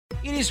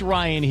is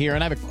Ryan here,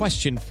 and I have a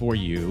question for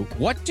you.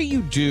 What do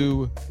you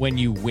do when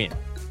you win?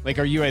 Like,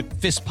 are you a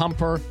fist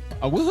pumper,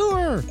 a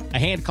woohooer, a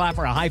hand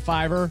clapper, a high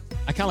fiver?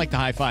 I kind of like the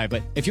high five,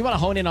 but if you want to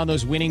hone in on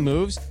those winning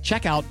moves,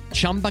 check out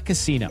Chumba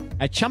Casino.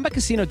 At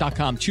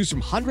ChumbaCasino.com, choose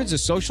from hundreds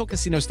of social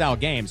casino-style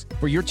games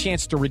for your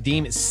chance to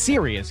redeem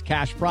serious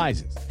cash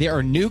prizes. There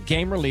are new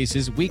game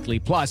releases weekly,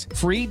 plus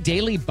free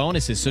daily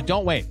bonuses. So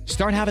don't wait.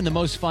 Start having the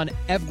most fun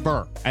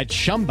ever at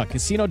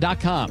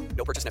ChumbaCasino.com.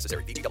 No purchase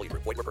necessary. VGW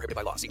Group. Void where prohibited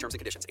by law. See terms and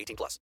conditions.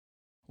 18+.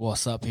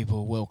 What's up,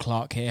 people? Will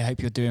Clark here. Hope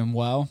you're doing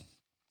well.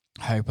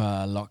 Hope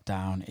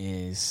lockdown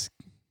is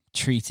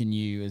treating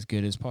you as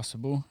good as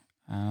possible,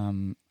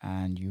 and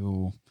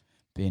you'll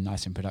be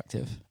nice and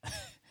productive.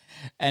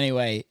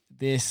 Anyway,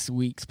 this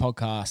week's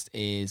podcast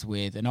is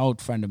with an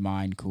old friend of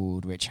mine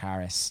called Rich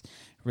Harris.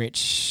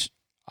 Rich,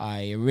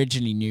 I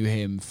originally knew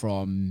him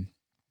from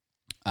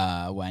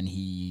when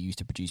he used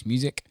to produce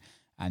music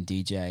and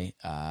DJ,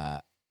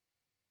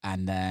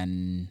 and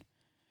then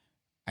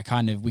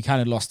we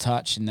kind of lost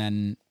touch. And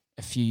then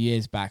a few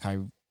years back, I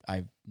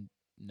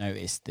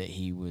noticed that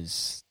he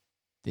was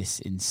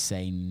this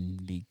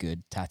insanely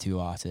good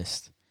tattoo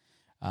artist,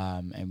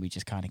 and we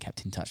just kind of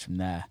kept in touch from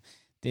there.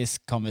 This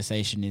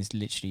conversation is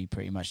literally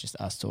pretty much just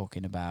us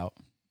talking about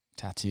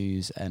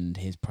tattoos and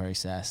his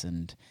process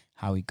and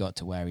how he got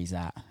to where he's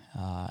at.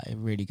 A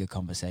really good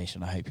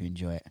conversation. I hope you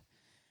enjoy it.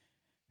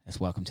 Let's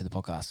welcome to the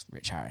podcast,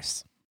 Rich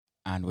Harris.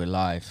 And we're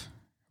live.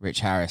 Rich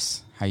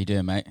Harris, how you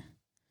doing, mate?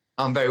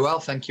 I'm very well,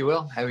 thank you,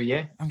 Will. How are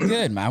you? I'm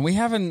good,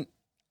 man.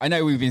 I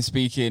know we've been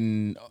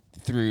speaking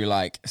through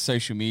like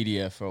social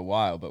media for a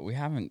while, but we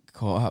haven't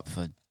caught up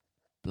for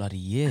bloody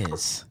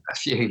years. A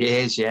few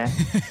years, yeah.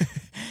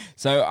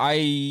 So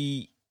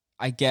I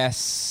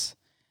guess,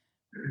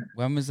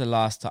 when was the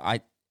last time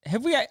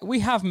we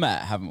have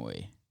met, haven't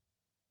we?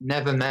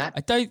 Never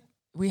met.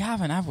 We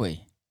haven't, have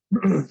we?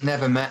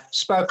 Never met.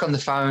 Spoke on the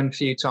phone a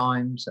few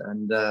times,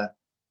 and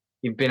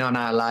you've been on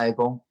our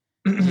label.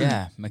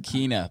 Yeah,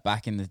 Makina,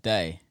 back in the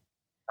day.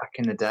 Back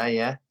in the day,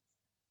 yeah.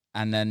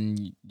 And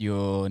then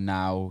you're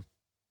now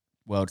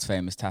world's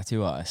famous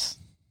tattoo artist.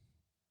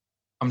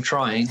 I'm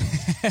trying.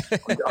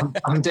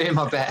 I'm doing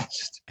my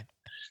best.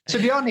 To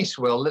be honest,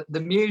 Will, the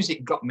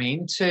music got me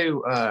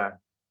into,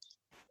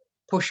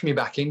 pushed me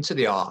back into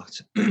the art.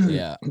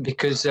 Yeah.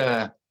 Because,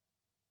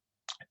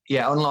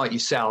 unlike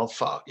yourself,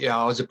 I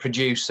was a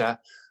producer.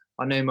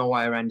 I knew my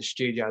way around the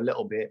studio a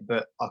little bit,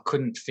 but I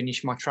couldn't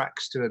finish my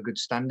tracks to a good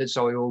standard.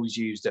 So I always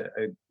used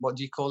what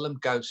do you call them?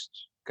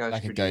 Ghost like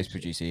producer. A ghost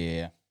producer,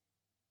 yeah.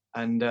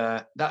 And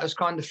that was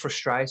kind of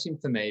frustrating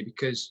for me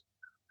because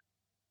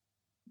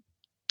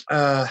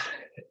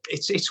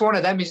it's one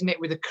of them, isn't it,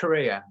 with a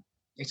career?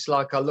 It's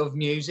like I love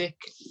music,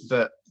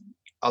 but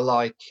I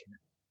like,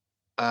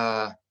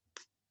 I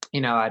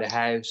had a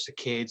house, a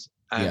kid,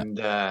 and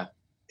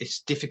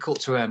it's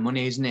difficult to earn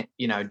money, isn't it?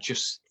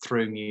 Just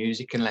through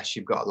music, unless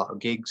you've got a lot of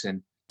gigs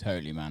and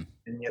totally, man.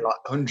 And you're like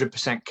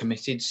 100%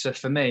 committed. So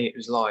for me, it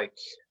was like,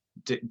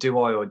 do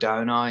I or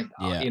don't I?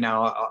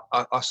 Yeah.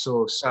 I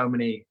saw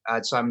I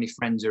had so many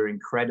friends who are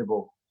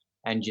incredible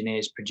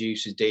engineers,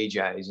 producers,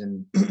 DJs,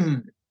 and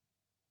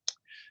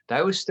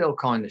they were still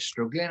kind of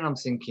struggling. I'm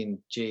thinking,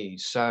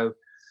 geez. So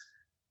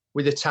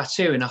with the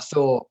tattoo, and I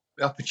thought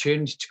the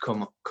opportunity to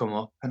come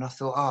up, and I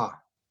thought,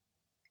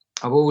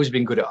 I've always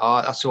been good at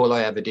art. That's all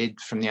I ever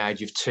did from the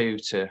age of 2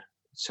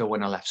 till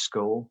when I left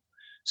school.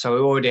 So I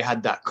already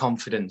had that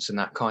confidence and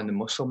that kind of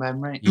muscle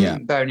memory. Yeah.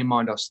 Bearing in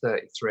mind I was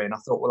 33, and I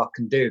thought, well, I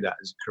can do that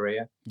as a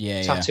career.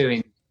 Yeah.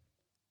 Tattooing,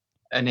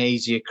 an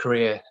easier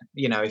career,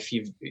 if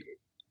you've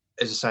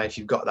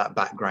got that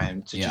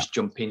background to just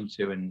jump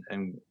into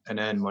and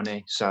earn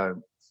money.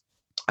 So,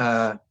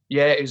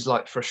 it was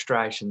like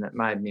frustration that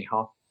made me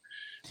hot.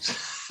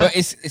 But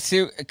it's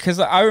because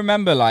I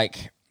remember,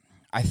 like,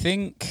 I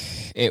think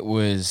it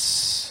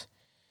was.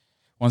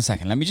 1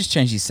 second. Let me just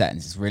change these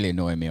settings. It's really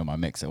annoying me on my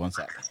mixer. 1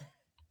 second.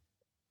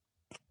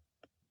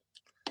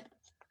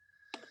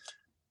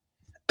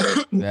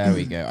 There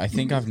we go. I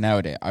think I've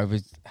nailed it. I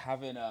was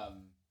having that's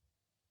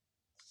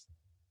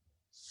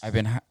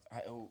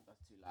too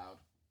loud.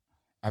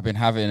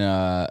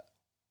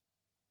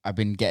 I've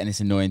been getting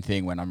this annoying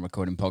thing when I'm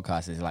recording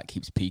podcasts. It like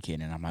keeps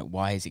peaking, and I'm like,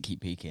 why does it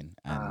keep peaking?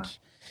 And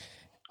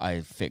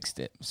I fixed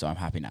it, so I'm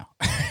happy now.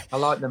 I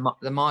like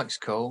the mic's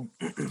cool.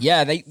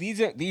 Yeah,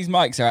 these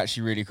mics are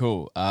actually really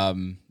cool.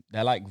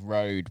 They're like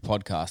Rode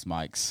podcast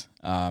mics.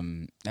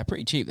 They're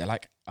pretty cheap. They're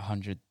like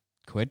 100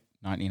 quid,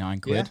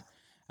 99 quid. Yeah.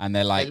 And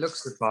they're like, it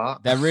looks the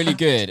part. They're really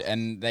good,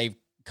 and they've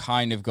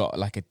kind of got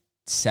like a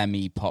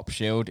semi pop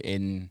shield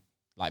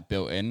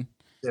built in.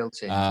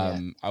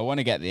 I want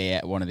to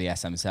get one of the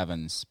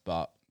SM7s,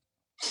 but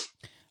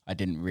I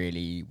didn't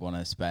really want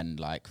to spend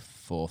like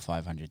 400 or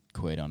 500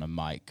 quid on a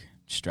mic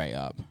straight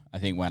up. I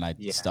think when I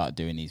start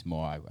doing these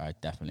more, I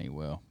definitely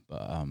will.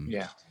 But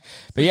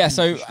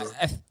so sure.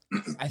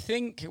 I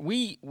think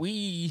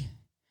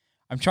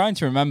I'm trying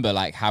to remember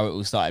like how it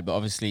all started, but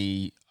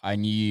obviously I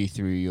knew you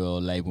through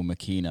your label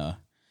Makina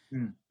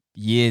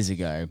years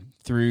ago.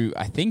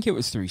 I think it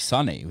was through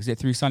Sonny. Was it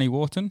through Sonny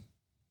Wharton?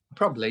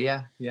 Probably,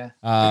 yeah.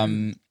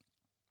 And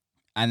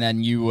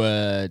then you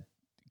were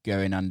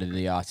going under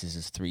the artist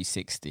as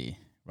 360,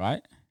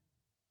 right?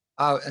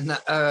 Oh, and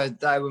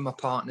they were my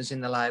partners in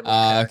the label.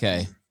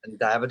 Okay. And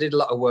Dave, I did a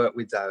lot of work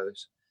with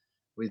those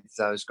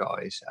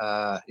guys.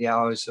 Yeah,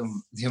 I was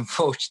the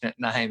unfortunate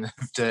name of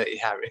Dirty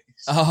Harry.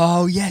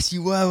 Oh, yes,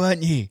 you were,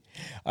 weren't you?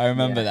 I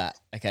remember that.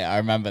 Okay, I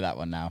remember that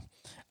one now.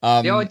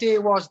 The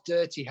idea was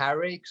Dirty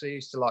Harry because I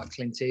used to like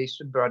Clint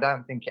Eastwood, but I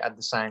don't think it had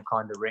the same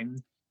kind of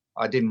ring.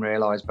 I didn't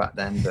realise back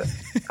then, but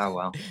oh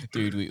well.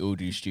 Dude, we all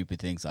do stupid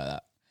things like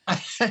that.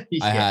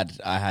 Yeah.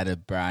 I had a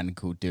brand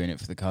called Doing It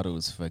for the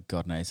Cuddles for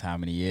God knows how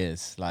many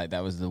years. Like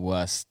that was the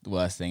worst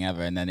thing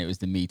ever. And then it was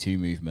the Me Too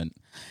movement,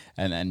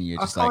 and then you're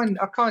just I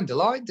kind of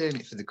like Doing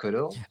It for the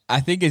Cuddle. I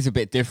think it's a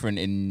bit different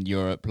in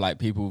Europe. Like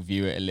people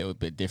view it a little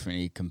bit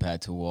differently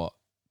compared to what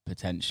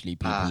potentially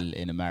people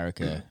in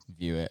America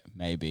view it.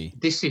 Maybe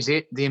this is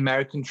it. The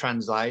American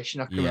translation.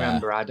 I can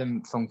remember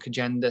Adam Funk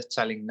Agenda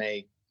telling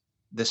me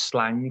the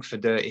slang for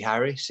Dirty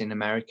Harris in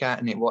America,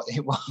 and it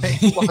wasn't.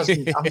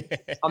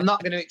 I'm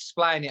not going to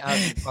explain it over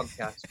the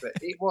podcast, but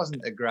it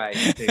wasn't a great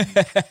thing.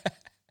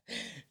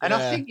 And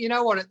I think, you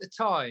know what, at the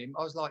time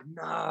I was like,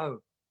 no,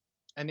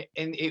 and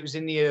it was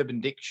in the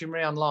Urban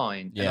Dictionary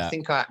online, and I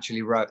think I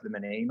actually wrote them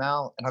an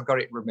email and I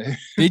got it removed.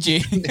 Did you?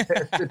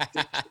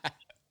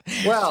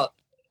 Well,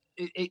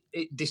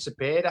 it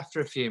disappeared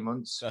after a few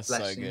months. That's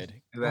bless so him, good.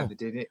 whoever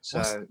did it.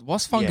 So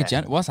what's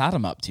What's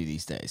Adam up to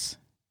these days?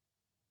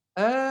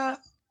 I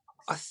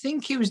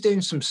think he was doing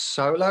some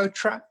solo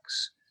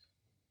tracks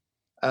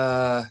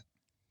under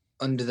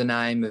the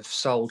name of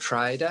Soul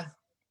Trader.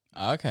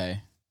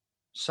 Okay.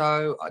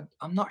 So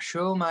I'm not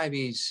sure.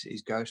 Maybe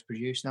he's ghost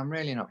producing. I'm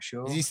really not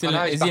sure. Is he still?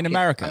 Is he in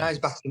America? I know he's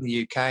back in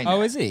the UK now.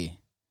 Oh, is he?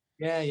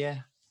 Yeah.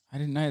 I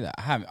didn't know that.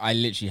 I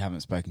literally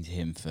haven't spoken to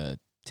him for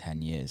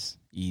 10 years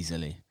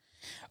easily.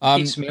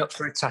 Hits me up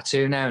for a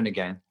tattoo now and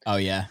again. Oh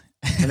yeah.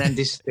 And then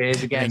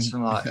disappears again.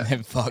 Something like that.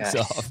 Then fucks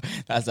off.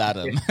 That's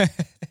Adam.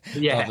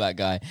 Yeah. Love that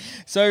guy.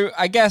 So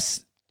I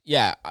guess,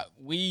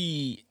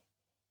 you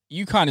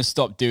kind of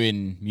stopped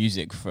doing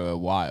music for a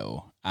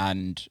while,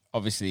 and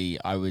obviously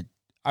I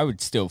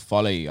would still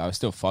follow you. I was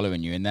still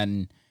following you, and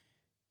then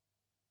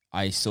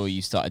I saw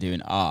you started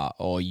doing art,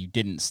 or you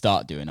didn't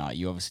start doing art.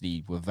 You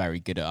obviously were very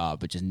good at art,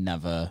 but just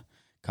never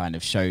kind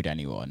of showed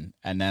anyone.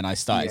 And then I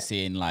started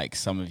seeing like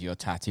some of your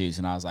tattoos,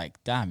 and I was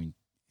like, damn,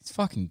 it's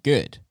fucking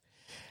good.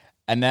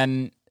 And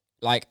then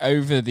like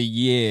over the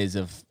years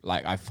of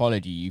like I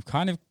followed you,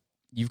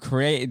 you've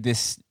created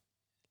this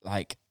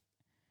like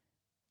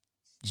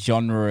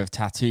genre of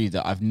tattoo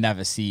that I've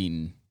never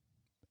seen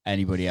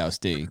anybody else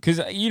do.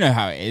 Because you know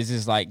how it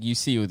is like you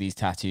see all these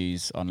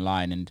tattoos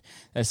online, and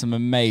there's some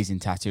amazing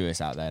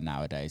tattooists out there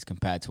nowadays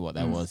compared to what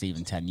there was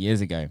even 10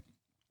 years ago.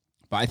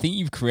 But I think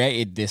you've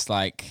created this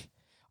like,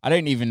 I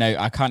don't even know,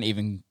 I can't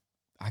even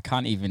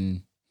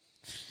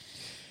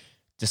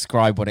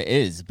describe what it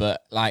is,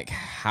 but like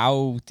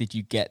how did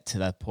you get to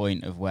the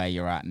point of where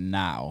you're at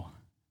now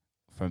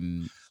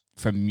from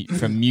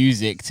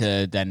music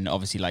to then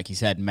obviously, like you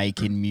said,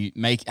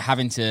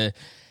 having to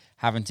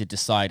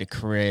decide a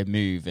career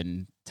move,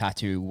 and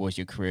tattoo was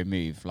your career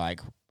move.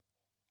 Like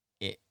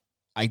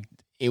I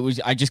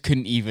just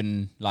couldn't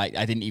even, like,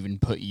 I didn't even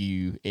put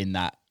you in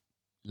that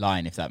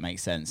line, if that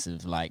makes sense,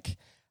 of like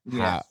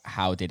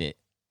how did it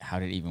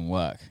even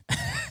work?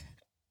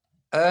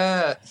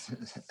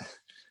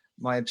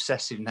 My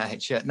obsessive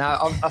nature.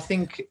 No, I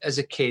think as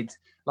a kid,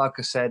 like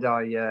I said,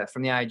 I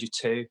from the age of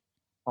 2,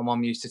 my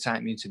mum used to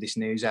take me into this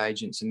news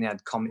agents, and they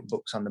had comic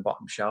books on the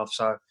bottom shelf.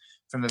 So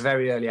from a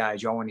very early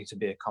age, I wanted to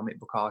be a comic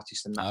book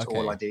artist, and that's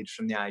all I did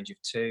from the age of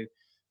 2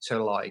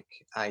 to like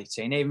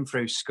 18. Even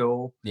through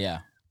school,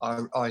 I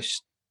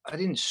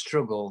didn't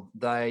struggle.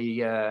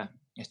 The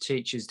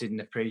teachers didn't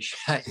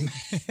appreciate me.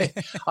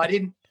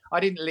 I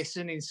didn't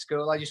listen in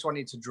school. I just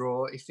wanted to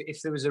draw.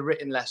 If there was a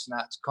written lesson, I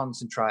had to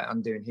concentrate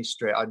on doing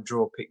history. I'd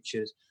draw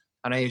pictures,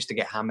 and I used to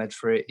get hammered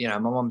for it. You know,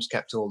 my mum's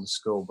kept all the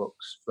school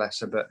books, bless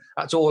her, but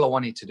that's all I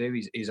wanted to do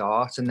is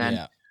art. And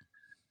then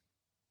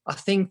I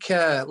think,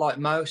 like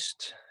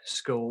most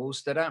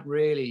schools, they don't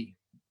really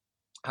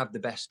have the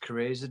best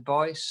careers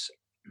advice.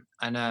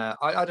 And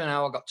I don't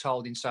know, I got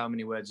told in so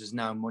many words, there's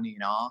no money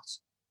in art.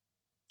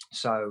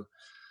 So,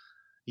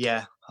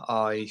 yeah,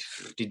 I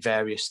did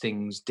various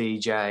things,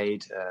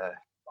 DJ'd,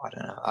 I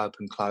don't know,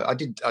 open close. I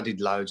did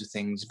loads of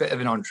things. A bit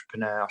of an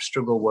entrepreneur. I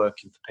struggle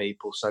working for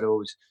people, so I'd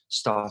always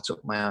start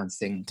up my own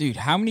thing. Dude,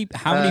 how many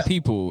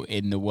people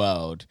in the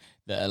world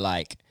that are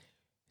like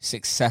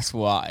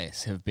successful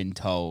artists have been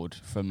told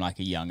from like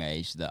a young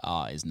age that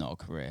art is not a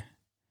career?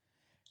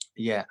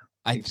 Yeah.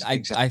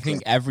 Exactly. I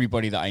think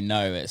everybody that I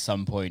know at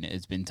some point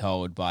has been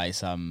told by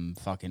some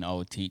fucking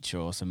old teacher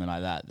or something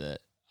like that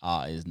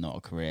art is not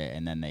a career,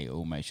 and then they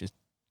almost just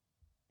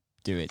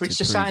do it. But it's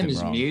the same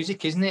as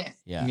music, isn't it?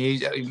 Yeah.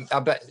 Music. I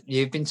bet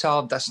you've been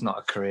told that's not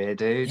a career,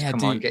 dude. Yeah,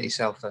 Come on, get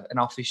yourself an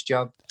office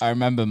job. I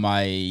remember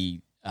my,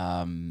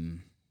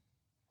 I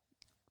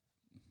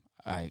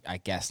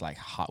guess like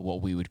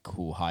what we would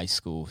call high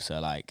school. So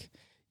like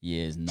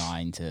years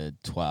 9 to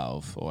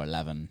 12 or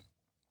 11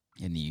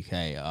 in the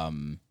UK,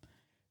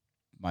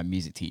 my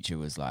music teacher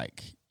was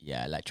like,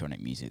 yeah,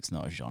 electronic music's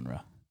not a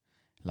genre.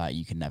 Like,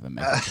 you can never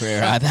make a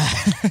career out of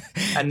that.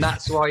 And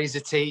that's why he's a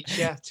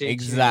teacher.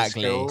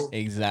 Exactly.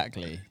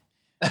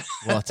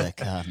 What a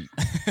cunt.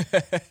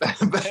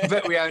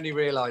 but we only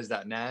realise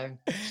that now.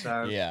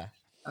 So yeah.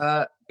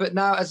 But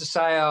now, as I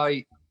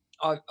say,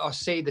 I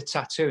see the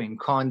tattooing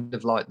kind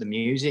of like the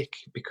music,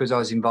 because I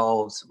was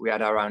involved. We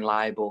had our own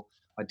label.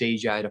 I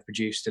DJ'd, I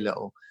produced a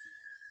little.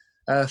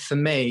 For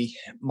me,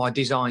 my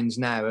designs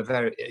now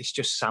it's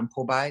just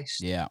sample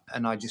based. Yeah.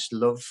 And I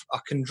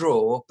can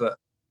draw, but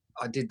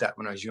I did that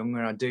when I was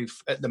younger. I do,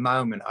 at the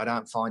moment, I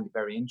don't find it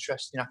very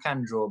interesting. I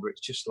can draw, but it's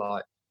just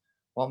like,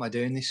 what am I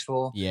doing this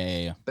for?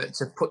 Yeah. But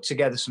to put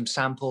together some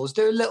samples,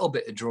 do a little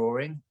bit of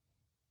drawing,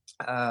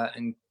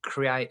 and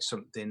create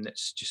something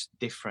that's just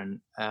different.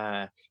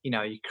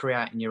 You're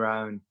creating your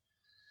own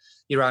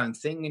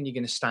thing, and you're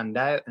going to stand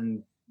out.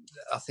 And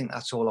I think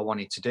that's all I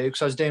wanted to do,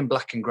 because I was doing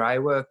black and grey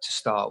work to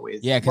start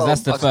with. Yeah, because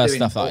that's the first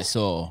stuff that I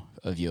saw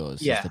of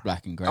yours. Yeah, the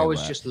black and grey. I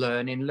was just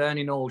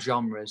learning all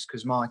genres,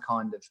 because my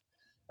kind of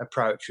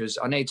approach was,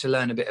 I need to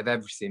learn a bit of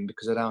everything,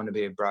 because I don't want to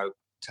be a broke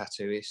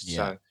tattooist. Yeah.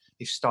 So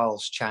if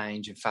styles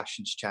change and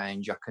fashions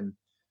change, I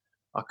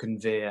can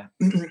veer.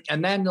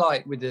 And then,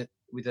 like with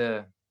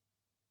the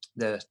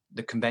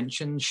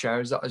convention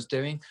shows that I was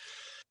doing,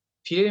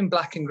 if you're doing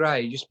black and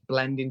grey, you just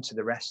blend into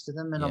the rest of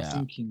them. And I'm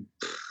thinking,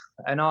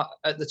 and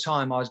at the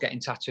time I was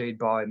getting tattooed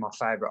by my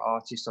favourite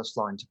artist. I was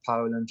flying to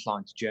Poland,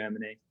 flying to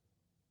Germany,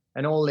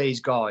 and all these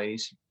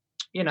guys,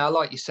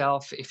 like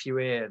yourself, if you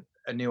hear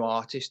a new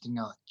artist and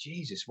you're like,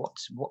 Jesus,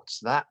 what's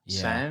that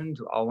sound?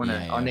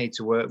 I need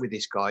to work with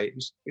this guy. It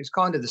was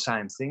kind of the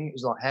same thing. It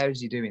was like, how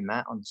is he doing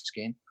that on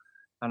skin?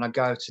 And I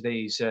go to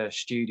these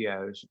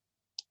studios,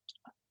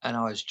 and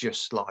I was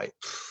just like,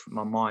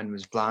 my mind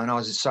was blown. I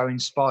was so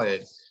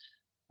inspired.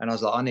 And I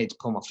was like, I need to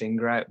pull my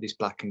finger out of this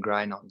black and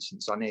grey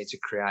nonsense. I need to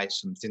create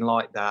something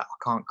like that. I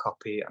can't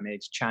copy it. I need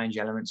to change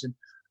elements. And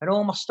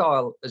all my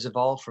style has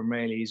evolved from,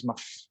 really, is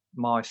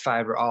my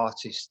favourite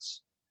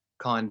artists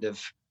kind of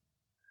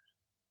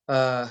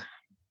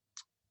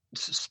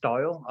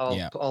style.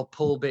 I'll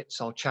pull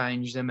bits, I'll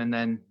change them, and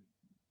then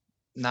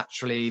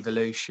naturally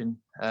evolution.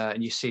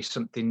 And you see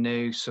something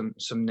new, some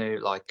new,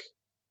 like,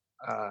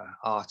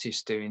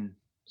 artist doing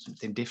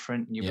something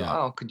different, and you're like,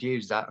 I could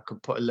use that. I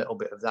could put a little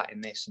bit of that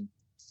in this, and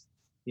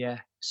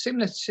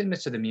similar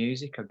to the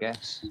music, I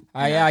guess.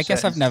 I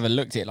guess I've never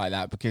looked at it like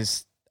that,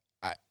 because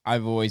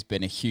I've always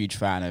been a huge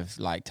fan of,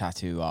 like,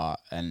 tattoo art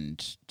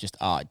and just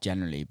art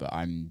generally, but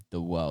I'm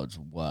the world's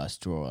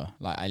worst drawer.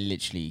 Like, I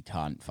literally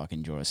can't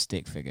fucking draw a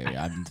stick figure.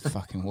 I'm the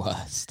fucking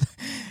worst.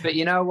 But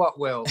you know what,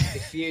 Will?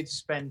 If you'd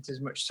spent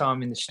as much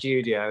time in the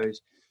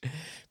studios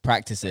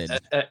practicing,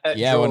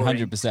 drawing,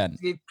 100%,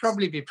 you'd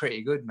probably be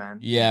pretty good, man.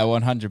 Yeah,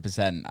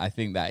 100%. I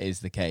think that is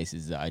the case,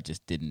 is that I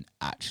just didn't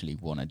actually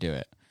want to do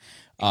it.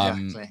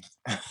 Exactly.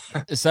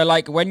 So,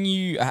 like, when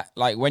you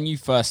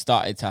first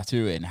started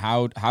tattooing,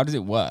 how does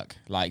it work?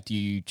 Like, do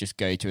you just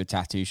go to a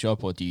tattoo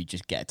shop, or do you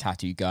just get a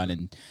tattoo gun?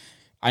 And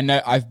I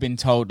know I've been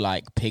told,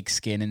 like, pig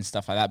skin and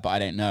stuff like that, but I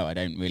don't know. I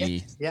don't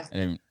really. Yeah. I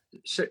don't...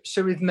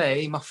 So with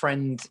me, my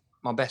friend,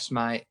 my best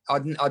mate,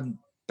 I'd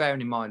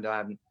bearing in mind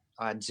I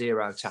had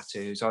 0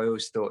 tattoos. I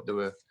always thought they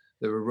were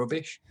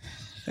rubbish,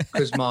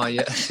 because my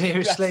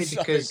seriously,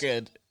 because so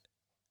good.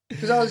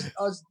 Because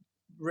I was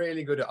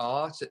really good at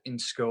art in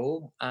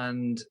school,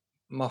 and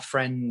my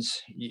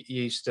friends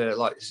used to,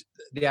 like,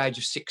 the age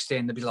of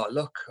 16, they'd be like,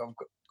 look, I've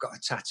got a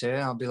tattoo.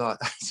 I'll be like,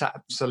 that's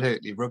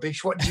absolutely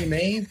rubbish. What do you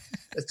mean?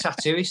 The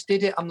tattooist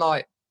did it. I'm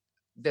like,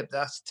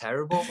 that's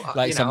terrible.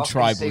 Like, some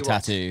tribal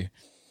tattoo.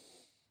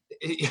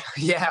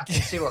 Yeah, I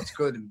can see what's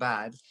good and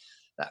bad.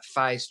 That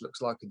face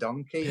looks like a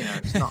donkey,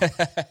 it's not.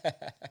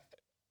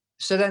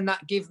 So then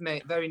that gave me,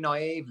 very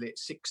naively at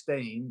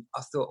 16,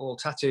 I thought, well,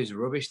 tattoos are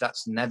rubbish.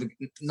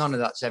 None of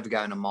that's ever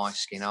going on my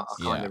skin. I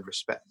kind of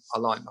respect, I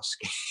like my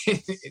skin.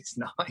 It's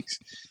nice.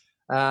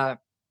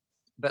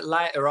 But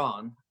later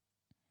on,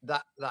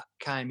 that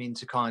came in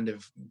to kind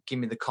of give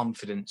me the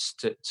confidence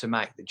to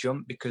make the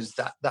jump, because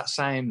that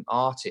same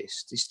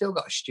artist, he's still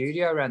got a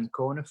studio around the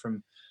corner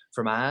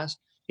from ours.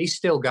 He's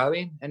still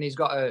going, and he's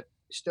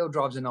still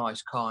drives a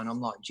nice car. And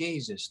I'm like,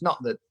 Jesus,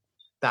 not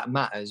that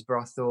matters, but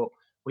I thought,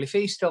 well, if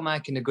he's still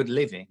making a good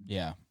living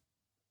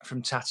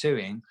from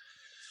tattooing,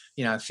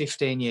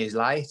 15 years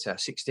later,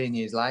 16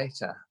 years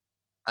later,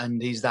 and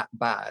he's that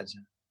bad,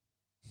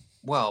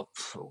 well,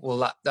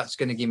 that's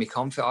going to give me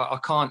confidence. I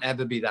can't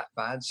ever be that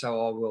bad,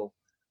 so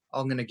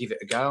I'm going to give it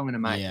a go. I'm going to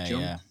make a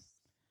jump. Yeah.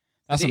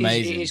 That's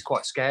amazing. It is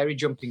quite scary,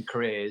 jumping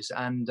careers.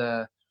 And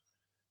as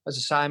I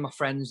say, my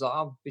friends, like,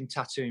 I've been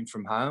tattooing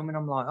from home, and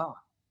I'm like,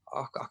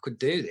 I could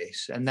do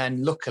this. And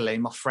then luckily,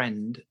 my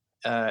friend,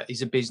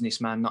 he's a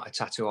businessman, not a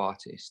tattoo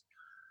artist.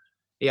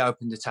 He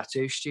opened a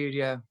tattoo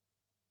studio,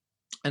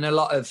 and a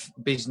lot of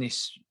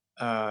business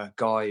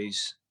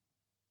guys,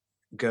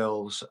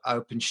 girls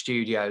open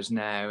studios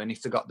now. And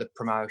if they've got the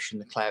promotion,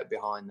 the clout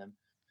behind them,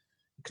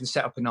 can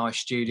set up a nice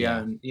studio, Yeah.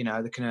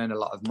 and they can earn a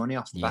lot of money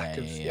off the back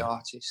of the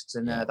artists,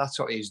 and Yeah. that's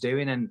what he was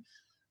doing. And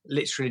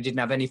literally didn't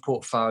have any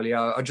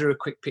portfolio. I drew a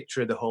quick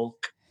picture of the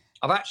Hulk.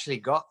 I've actually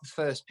got the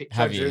first picture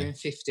Have I drew you? in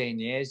 15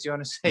 years. Do you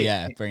want to see?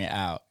 Yeah, bring it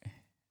out.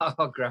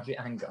 I'll grab it.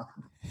 Hang on.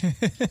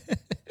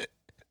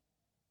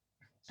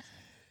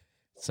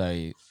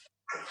 So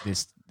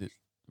the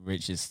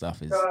Rich's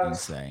stuff is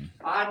insane.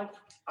 I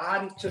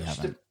hadn't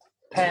touched a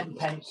pen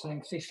pencil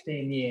in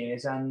 15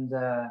 years, and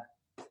I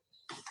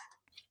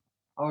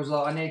was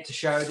like, I need to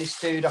show this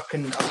dude I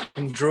can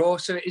draw.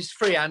 So it's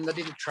freehand. I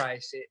didn't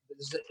trace it. But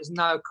there's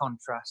no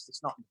contrast.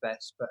 It's not the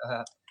best, but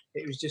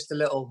it was just a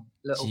little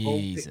ball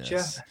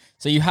picture.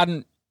 So you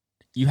hadn't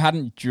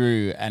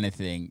drew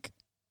anything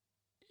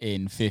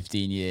in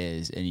 15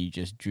 years, and you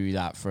just drew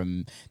that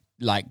from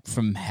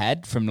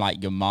head, from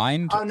like your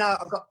mind. Oh no,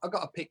 I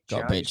got a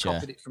picture. Got a I just picture.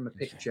 copied it from a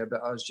picture,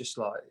 but I was just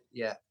like,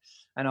 yeah.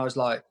 And I was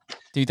like,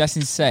 Dude, that's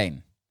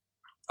insane.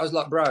 I was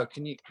like, bro,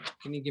 can you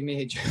give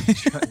me a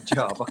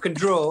job? I can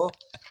draw.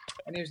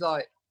 And he was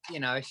like,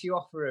 if you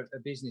offer a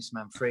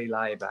businessman free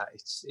labour,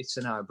 it's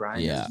a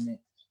no-brainer, isn't it?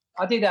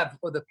 I did have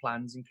other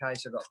plans in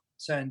case I got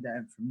turned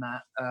down from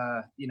that.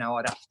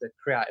 I'd have to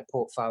create a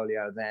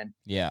portfolio then.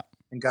 Yeah.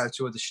 And go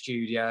to other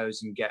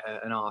studios and get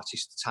an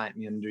artist to take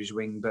me under his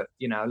wing. But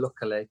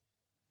luckily,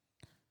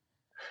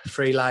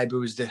 free labour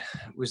was the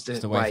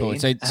way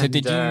forward.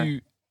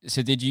 in.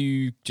 So did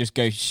you just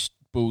go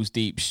balls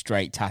deep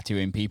straight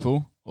tattooing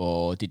people,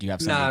 or did you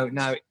have something?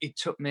 No. It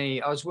took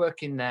me. I was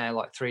working there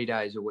like 3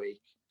 days a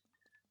week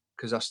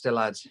because I still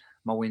had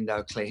my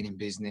window cleaning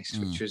business,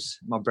 which was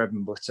my bread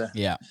and butter.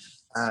 Yeah.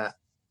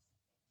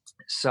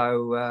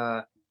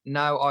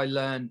 No, I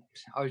learned.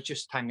 I was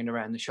just hanging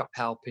around the shop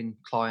helping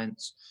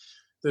clients.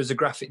 There was a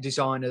graphic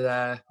designer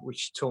there,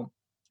 which taught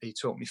me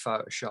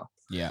Photoshop.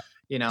 Yeah.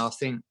 I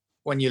think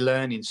when you're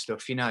learning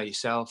stuff,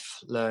 yourself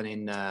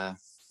learning,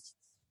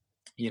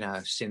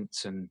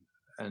 synths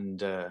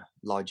and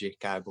Logic,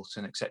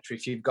 Ableton, etc.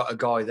 If you've got a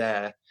guy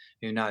there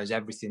who knows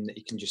everything, that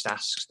you can just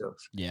ask stuff.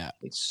 Yeah.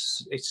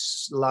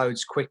 It's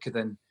loads quicker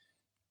than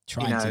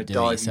trying to do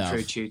diving it yourself.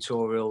 through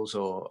tutorials,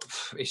 or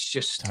it's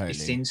just Totally.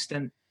 It's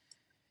instant.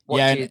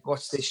 Yeah.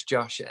 What's this,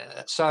 Josh?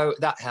 So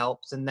that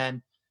helped, and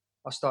then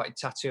I started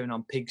tattooing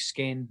on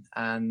pigskin,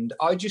 and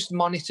I just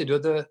monitored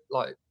other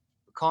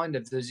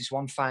there's this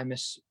one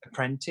famous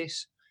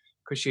apprentice,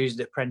 because she was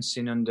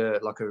apprenticing under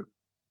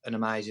an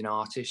amazing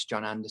artist,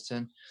 John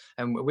Anderton,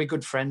 and we're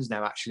good friends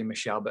now, actually,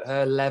 Michelle. But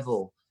her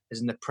level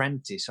as an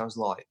apprentice, I was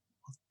like,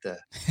 what the,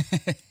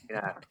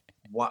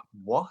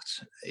 what?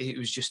 It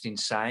was just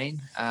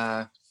insane.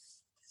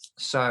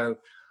 So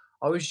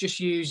I was just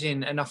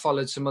using, and I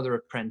followed some other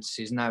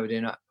apprentices, and they were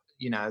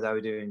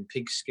doing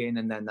pigskin,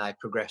 and then they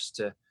progressed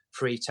to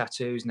free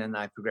tattoos, and then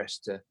they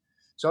progressed to.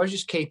 So I was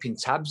just keeping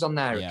tabs on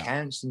their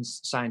accounts and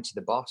saying to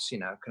the boss,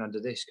 can I do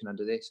this? Can I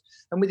do this?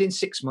 And within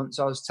 6 months,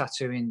 I was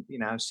tattooing,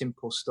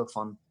 simple stuff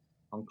on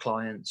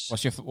clients.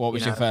 What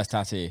was your first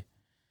tattoo?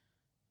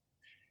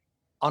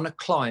 On a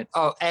client?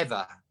 Oh,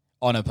 ever?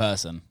 On a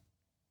person?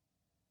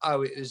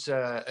 Oh, it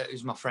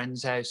was my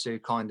friend's house who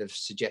kind of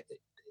suggested.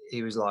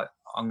 He was like,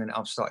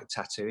 I've started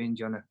tattooing. Do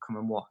you want to come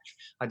and watch?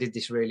 I did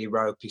this really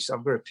ropey. So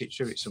I've got a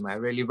picture of it somewhere.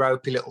 Really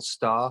ropey little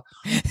star.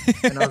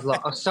 And I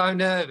was so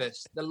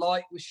nervous. The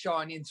light was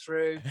shining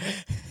through.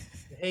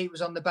 The heat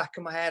was on the back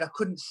of my head. I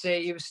couldn't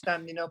see. He was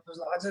standing up. I was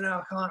like, I don't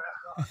know.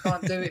 I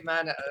can't do it,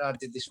 man. And I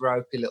did this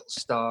ropey little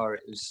star.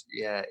 It was.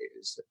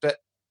 But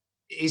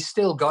he's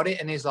still got it,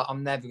 and he's like,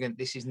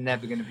 this is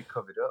never going to be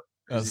covered up.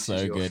 That's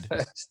so good.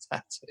 First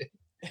tattoo.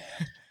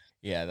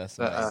 Yeah, that's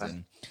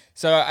amazing.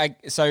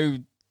 So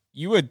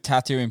you were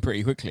tattooing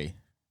pretty quickly,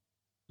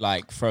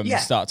 like from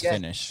start to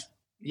finish.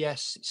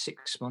 Yes,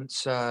 6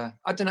 months. I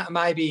don't know.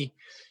 Maybe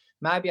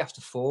after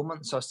 4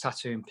 months, I was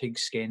tattooing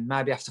pigskin.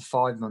 Maybe after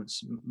 5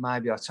 months,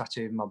 maybe I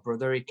tattooed my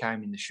brother. He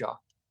came in the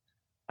shop,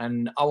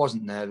 and I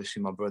wasn't nervous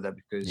with my brother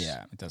because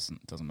it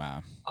doesn't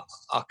matter.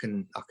 I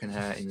can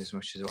hurt him as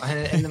much as well.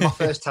 And then my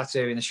first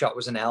tattoo in the shop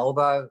was an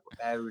elbow.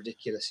 How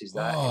ridiculous is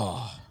that?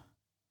 Oh,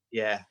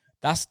 yeah.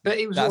 But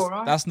it was all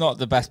right. That's not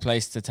the best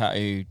place to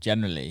tattoo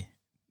generally,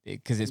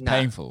 because it's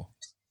painful.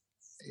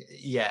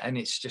 Yeah, and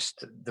it's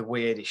just the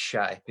weirdest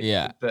shape.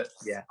 But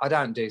I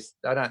don't do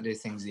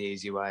things the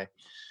easy way.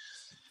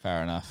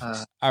 Fair enough.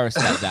 I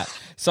respect that.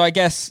 So I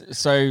guess,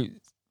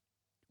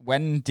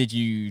 when did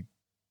you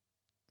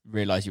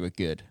realize you were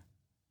good?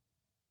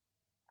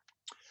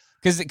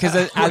 Because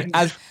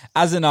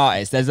as an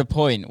artist, there's a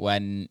point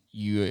when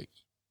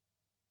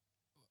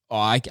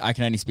I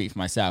can only speak for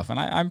myself, and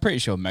I'm pretty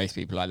sure most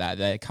people like that.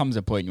 There comes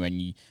a point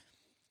when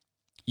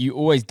you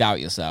always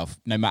doubt yourself,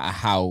 no matter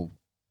how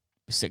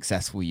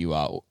successful you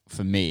are.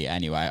 For me,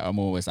 anyway, I'm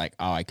always like,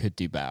 oh, I could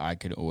do better. I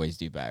could always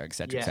do better,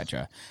 etc.,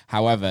 etc.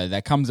 However,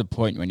 there comes a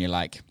point when you're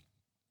like,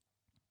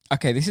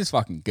 okay, this is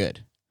fucking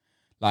good.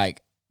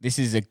 Like, this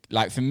is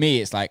for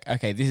me, it's like,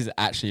 okay, this is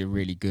actually a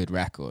really good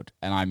record,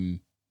 and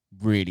I'm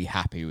really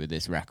happy with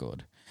this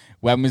record.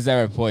 When was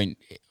there a point,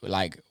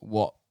 like,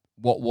 what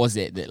was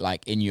it that,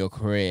 like, in your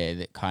career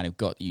that kind of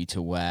got you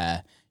to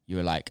where you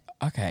were like,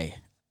 okay,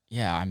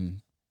 yeah,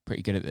 I'm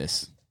pretty good at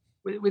this?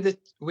 With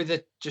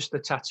just the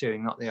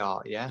tattooing, not the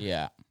art. Yeah.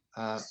 Yeah.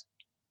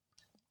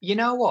 You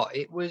know what?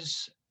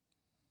 There's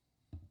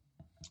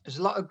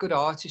a lot of good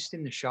artists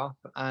in the shop,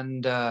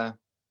 and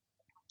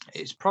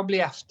it's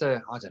probably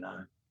after, I don't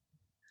know,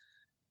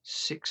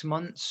 6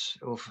 months,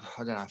 or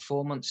I don't know,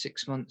 4 months,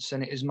 6 months,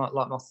 and it was my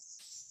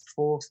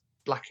fourth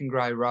Black and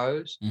Grey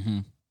Rose. Mm-hmm.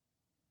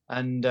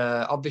 And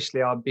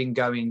obviously I've been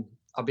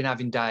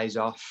having days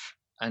off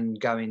and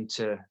going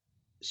to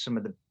some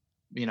of the,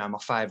 my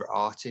favorite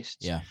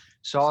artists. Yeah.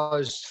 So I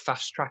was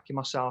fast tracking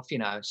myself,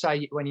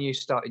 say when you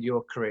started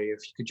your career,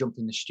 if you could jump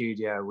in the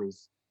studio with,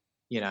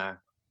 I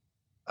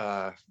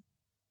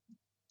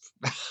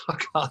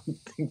can't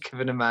think of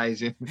an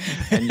amazing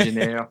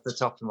engineer off the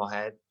top of my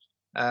head.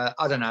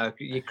 I don't know,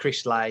 you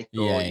Chris Lake,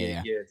 or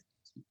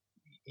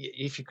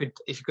if you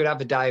could have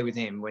a day with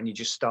him when you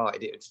just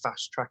started, it would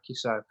fast track you.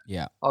 So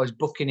yeah, I was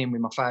booking in with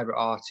my favorite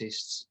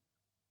artists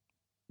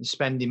and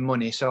spending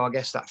money. So I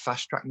guess that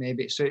fast tracked me a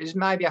bit. So it was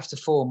maybe after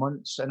 4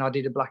 months, and I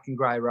did a Black and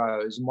Grey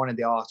Rose, and one of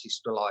the artists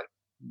were like,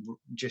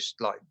 just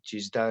like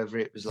jizzed over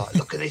it. It was like,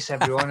 look at this,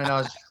 everyone.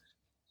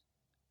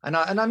 And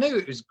I knew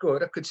it was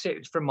good. I could see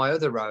it from my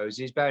other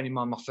roses. Bearing in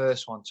mind, my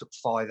first one took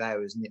 5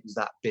 hours, and it was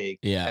that big.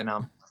 Yeah. And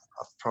I've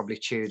probably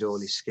chewed all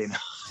his skin.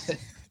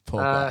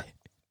 Poor guy.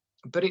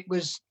 But it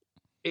was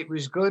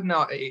good.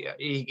 No,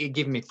 he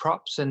gave me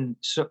props, and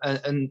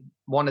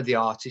one of the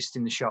artists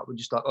in the shop were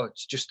just like, "Oh,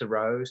 it's just a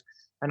rose,"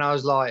 and I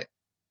was like,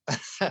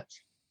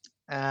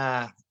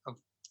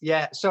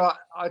 "Yeah." So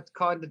I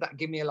kind of, that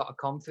gave me a lot of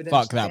confidence.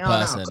 Fuck that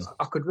person. No,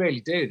 I could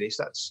really do this.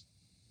 That's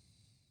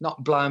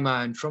not blowing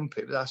my own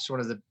trumpet, but that's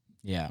one of the.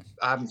 Yeah.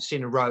 I haven't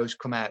seen a rose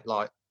come out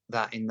like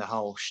that in the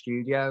whole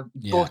studio.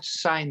 Yeah. But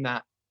saying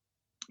that,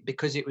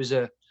 because it was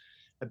a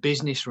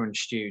business run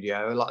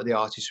studio, a lot of the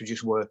artists were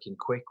just working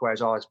quick,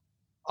 whereas I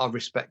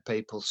respect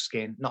people's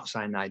skin. Not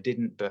saying they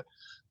didn't, but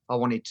I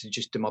wanted to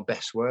just do my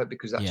best work,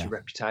 because that's your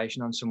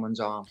reputation on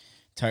someone's arm.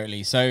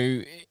 Totally.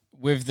 So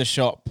with the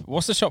shop,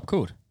 what's the shop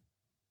called,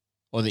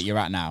 or that you're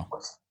at now?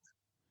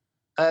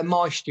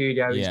 My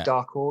studio is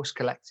Dark Horse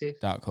Collective.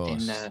 Dark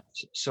Horse. In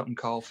Sutton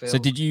Coldfield. So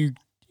did you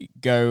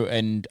go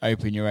and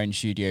open your own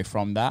studio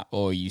from that,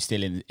 or are you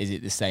still in, is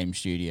it the same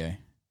studio?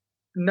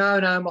 No,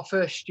 my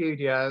first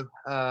studio,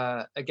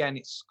 again,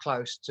 it's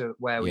close to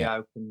where we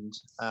opened.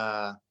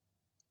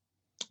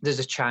 There's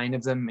a chain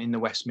of them in the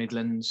West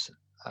Midlands,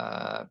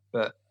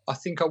 but I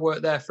think I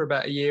worked there for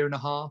about 1.5 years.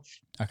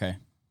 Okay.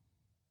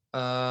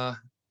 And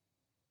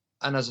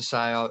as I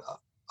say,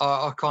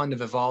 I kind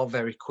of evolve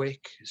very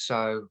quick.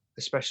 So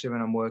especially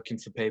when I'm working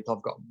for people,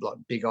 I've got like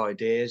big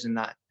ideas, and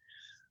that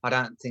I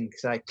don't think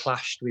they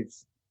clashed with,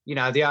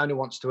 the owner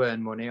wants to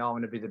earn money. I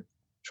want to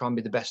try and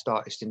be the best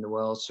artist in the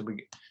world. So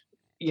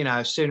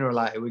sooner or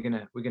later we're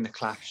gonna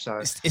clash. So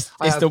it's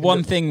the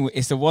one thing.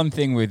 It's the one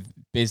thing with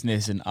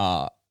business and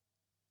art.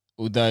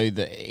 Although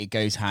that it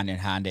goes hand in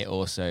hand, it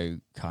also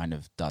kind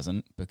of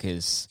doesn't,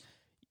 because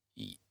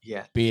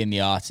being the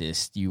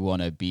artist, you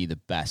want to be the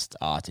best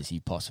artist you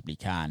possibly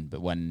can.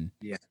 But when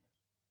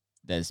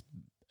there's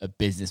a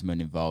businessman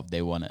involved,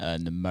 they want to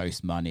earn the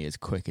most money as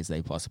quick as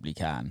they possibly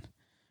can.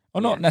 Or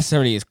not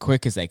necessarily as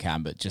quick as they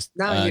can, but just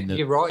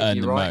you're right.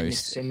 You're right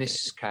most. In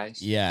this case.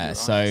 Yeah, right.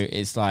 So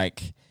it's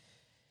like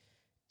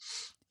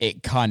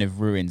it kind of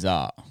ruins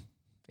art.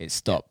 It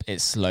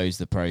slows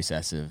the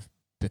process of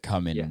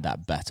becoming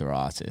that better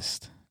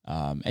artist.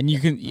 And you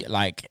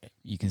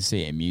can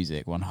see it in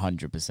music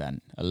 100%.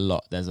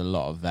 There's a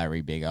lot of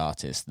very big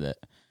artists that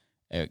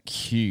are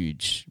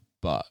huge,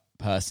 but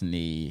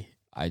personally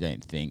I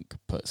don't think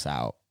puts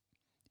out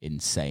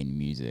insane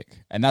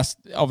music. And that's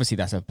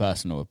a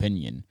personal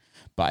opinion,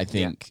 but I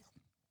think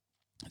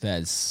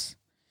there's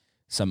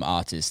some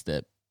artists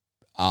that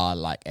are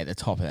like at the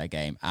top of their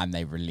game and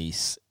they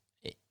release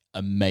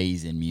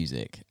amazing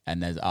music,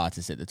 and there's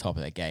artists at the top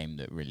of their game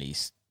that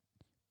release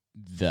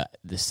the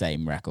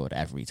same record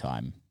every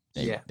time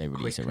they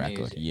release a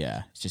record.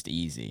 Yeah, it's just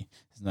easy.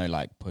 There's no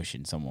like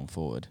pushing someone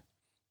forward.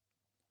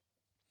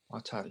 I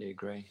totally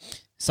agree.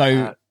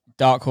 So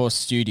Dark Horse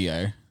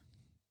Studio,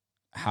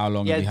 how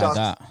long have you had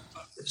that?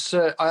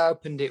 So I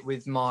opened it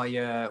with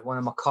my one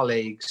of my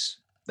colleagues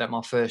at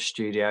my first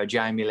studio,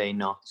 Jamie Lee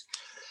Knott,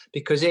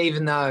 because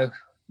even though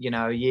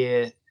a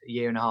year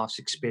and a half's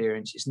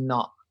experience, it's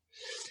not,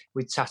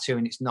 with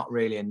tattooing, it's not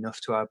really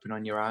enough to open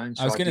on your own.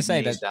 So I was going to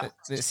say that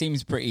it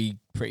seems pretty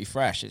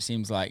fresh. It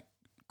seems like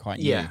quite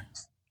new.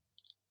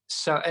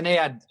 So, and he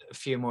had a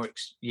few more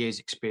years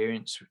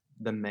experience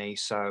than me,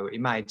 so it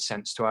made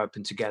sense to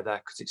open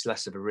together because it's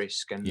less of a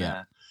risk. And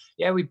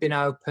we've been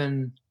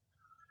open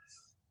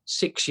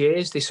 6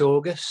 years this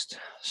August.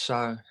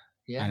 So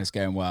and it's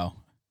going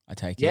well, I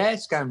take it. Yeah,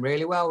 it's going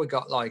really well. We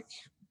got like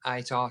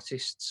 8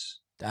 artists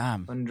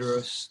under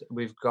us.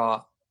 We've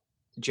got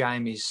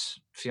Jamie's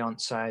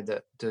fiance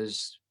that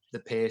does the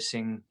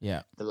piercing,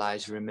 the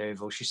laser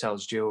removal. She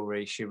sells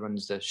jewelry. She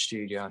runs the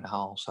studio and the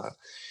whole. So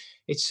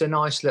it's a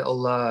nice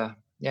little,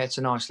 it's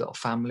a nice little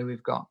family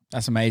we've got.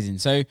 That's amazing.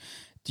 So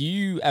do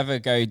you ever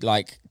go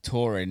like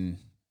touring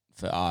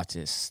for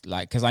artists?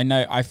 Like, because I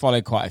know I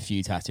follow quite a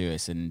few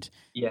tattooists, and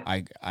Yeah.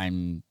 I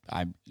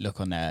look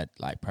on their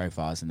like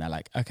profiles, and they're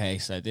like, okay,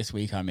 so this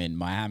week I'm in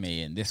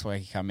Miami, and this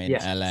week I'm in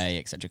LA,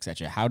 etc.,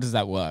 etc. How does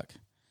that work?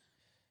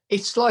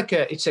 It's like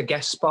it's a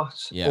guest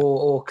spot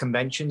or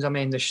conventions. I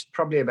mean, there's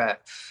probably about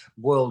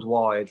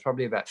worldwide,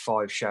 probably about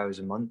 5 shows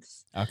a month.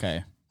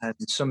 Okay. And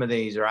some of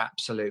these are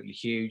absolutely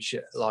huge.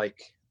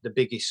 Like the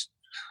biggest,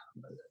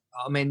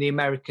 I mean, the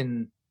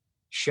American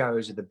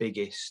shows are the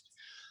biggest.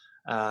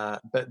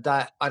 But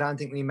that I don't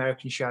think the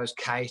American shows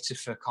cater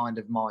for kind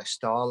of my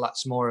style.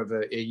 That's more of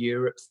a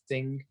Europe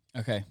thing.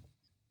 Okay.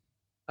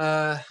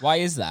 Why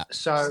is that?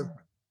 So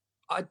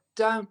I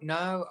don't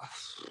know.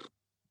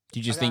 Do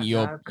you just think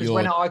you're because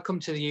when I come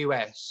to the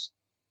US,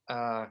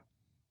 I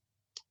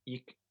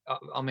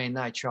mean,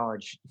 you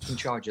can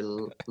charge a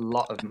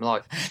lot of them,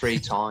 like 3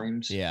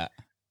 times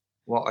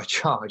what I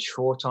charge,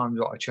 4 times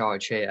what I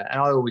charge here. And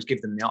I always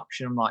give them the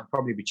option. I'm like,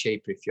 probably be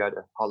cheaper if you had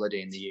a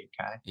holiday in the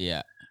UK.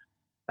 Yeah.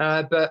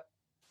 But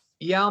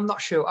yeah, I'm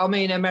not sure. I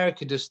mean,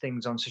 America does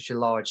things on such a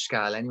large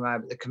scale anyway,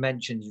 but the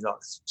convention's like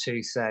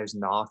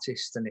 2,000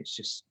 artists and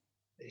it's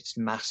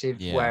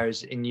massive. Yeah.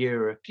 Whereas in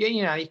Europe,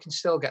 you know, you can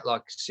still get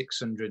like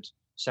 600,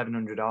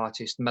 700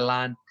 artists.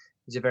 Milan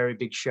is a very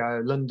big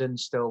show.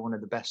 London's still one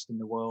of the best in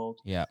the world.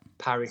 Yeah.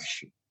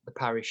 The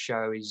Paris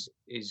show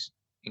is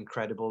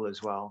incredible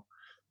as well.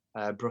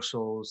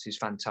 Brussels is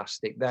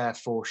fantastic. There are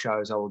 4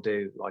 shows I will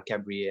do like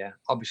every year.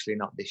 Obviously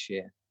not this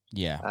year.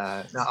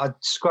 Yeah. Now I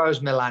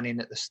squoze Milan in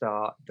at the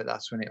start, but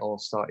that's when it all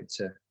started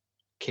to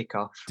kick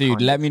off.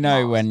 Dude, let me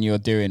know when you're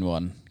doing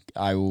one.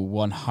 I will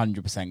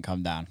 100%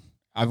 come down.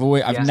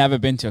 I've never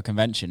been to a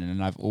convention,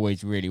 and I've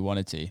always really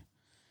wanted to.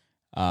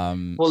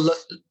 Well, look,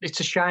 it's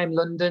a shame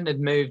London had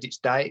moved its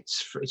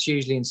dates. It's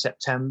usually in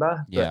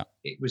September, but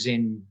it was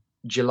in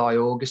July,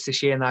 August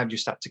this year, and they've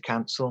just had to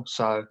cancel.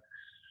 So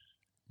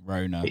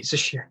Rona. It's a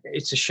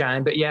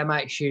shame, but yeah,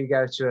 make sure you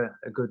go to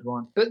a good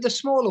one. But the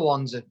smaller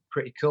ones are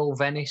pretty cool.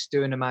 Venice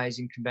do an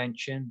amazing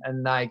convention,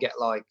 and they get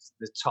like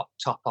the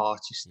top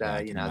artists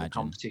there. You know, the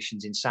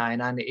competition's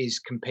insane, and it is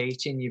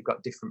competing. You've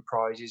got different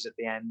prizes at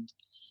the end.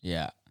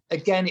 Yeah.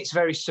 Again, it's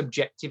very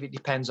subjective. It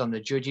depends on the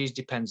judges,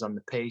 depends on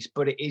the piece,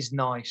 but it is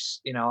nice.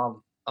 You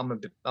know,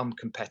 I'm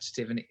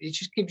competitive, and it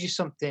just gives you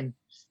something.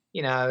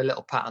 You know, a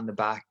little pat on the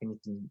back, and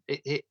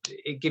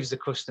it gives the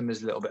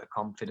customers a little bit of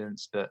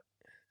confidence. But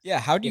yeah,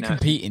 how do you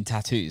compete in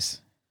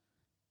tattoos?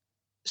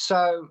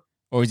 So,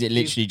 or is it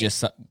literally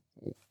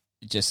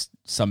just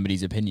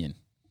somebody's opinion?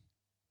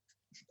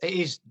 It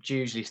is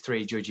usually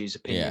 3 judges'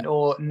 opinion.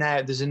 Or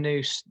now there's a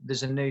new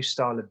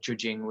style of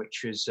judging,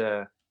 which was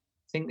I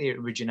think they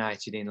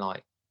originated in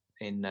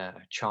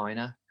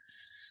China,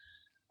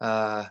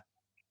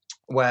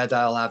 where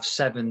they'll have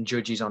 7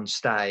 judges on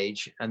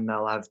stage, and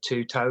they'll have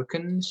 2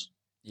 tokens.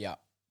 Yeah,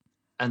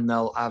 and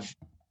they'll have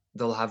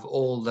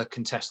all the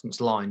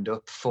contestants lined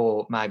up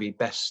for maybe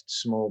best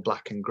small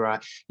black and grey.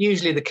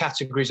 Usually the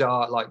categories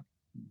are like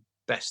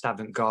best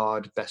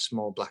avant-garde, best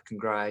small black and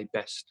grey,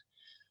 best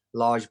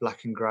large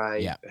black and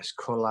grey, best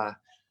colour.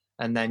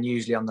 And then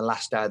usually on the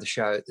last day of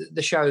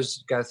the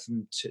shows go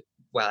from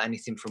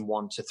anything from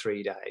 1 to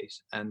 3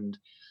 days. And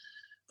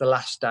the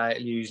last day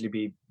it'll usually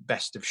be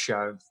best of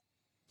show.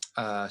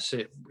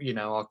 So, you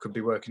know, I could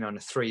be working on a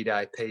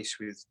 3-day piece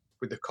with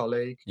a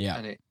colleague,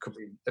 and it could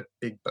be a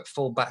big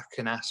full back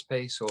and ass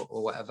piece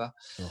or whatever.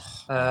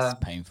 That's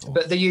painful.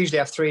 But they usually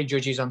have 3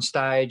 judges on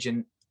stage,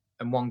 and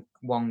one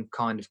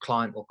kind of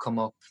client will come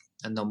up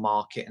and they'll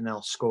mark it and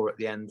they'll score at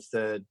the end,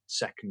 3rd,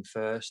 2nd,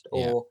 1st.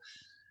 Or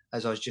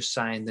as I was just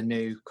saying, the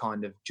new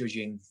kind of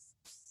judging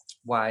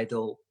way,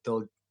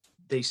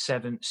 these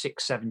 7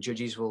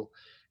 judges will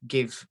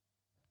give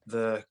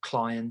the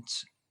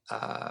client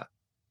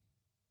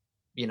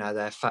you know,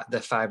 their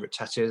favorite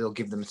tattoo. They'll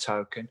give them a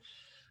token,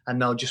 and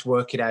they'll just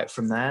work it out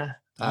from there.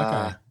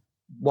 Okay.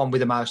 One with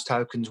the most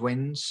tokens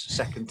wins,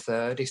 2nd,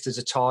 3rd. If there's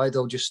a tie,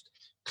 they'll just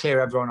clear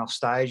everyone off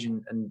stage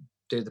and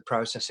do the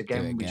process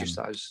again with just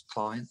those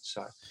clients.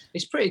 So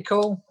it's pretty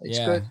cool. It's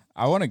good.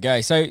 I want to go.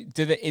 So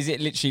is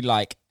it literally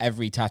like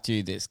every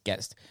tattoo that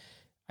gets,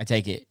 I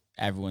take it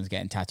everyone's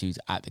getting tattoos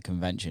at the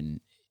convention.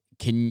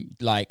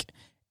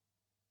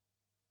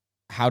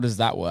 How does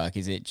that work?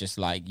 Is it just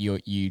like you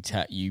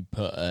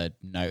put a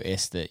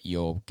notice that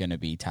you're going to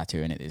be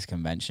tattooing at this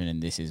convention,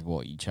 and this is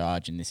what you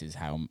charge, and this is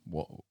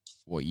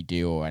what you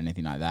do, or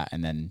anything like that,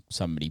 and then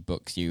somebody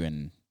books you,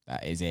 and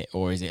that is it?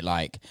 Or is it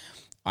like,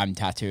 I'm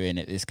tattooing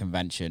at this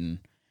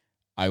convention,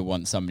 I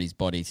want somebody's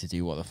body to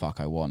do what the fuck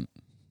I want?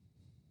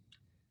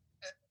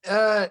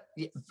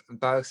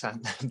 Both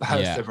are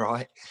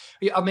right.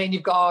 I mean,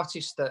 you've got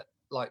artists that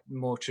like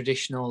more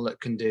traditional that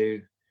can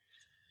do,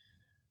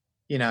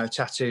 you know,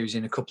 tattoos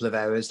in a couple of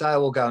hours. They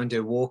will go and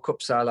do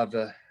walk-ups. They'll have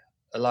a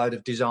load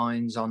of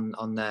designs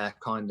on their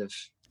kind of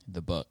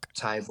the book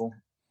table,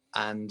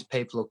 and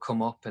people will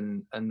come up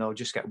and they'll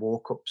just get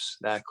walk-ups,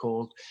 they're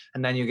called.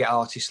 And then you get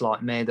artists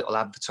like me that will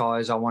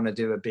advertise, I want to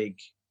do a big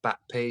back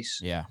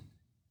piece. Yeah.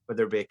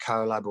 Whether it be a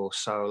collab or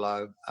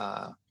solo.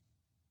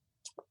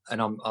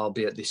 and I'll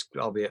be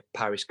at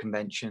Paris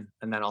convention,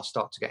 and then I'll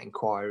start to get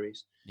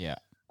inquiries. Yeah.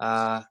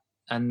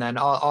 And then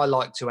I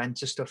like to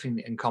enter stuff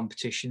in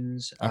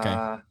competitions.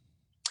 Okay.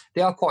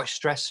 They are quite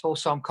stressful,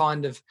 so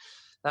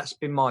that's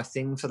been my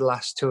thing for the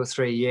last 2 or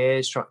 3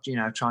 years. Trying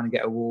to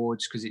get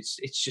awards, because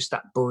it's just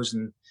that buzz,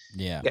 and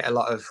get a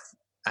lot of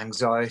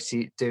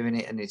anxiety doing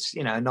it, and it's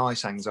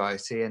nice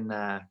anxiety.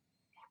 And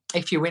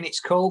if you win, it's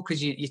cool,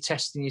 because you're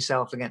testing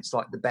yourself against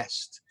like the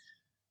best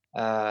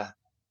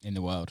in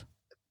the world,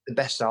 the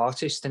best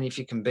artist, and if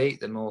you can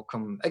beat them or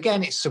come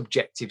again, it's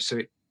subjective, so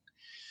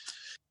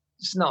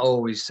it's not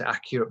always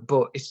accurate,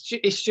 but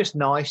it's just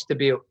nice to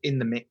be in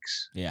the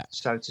mix,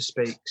 so to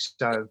speak.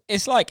 So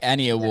it's like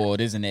any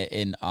award, isn't it,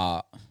 in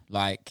art?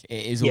 Like,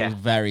 it is all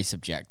very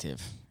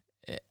subjective.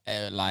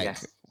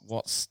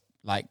 What's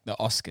like the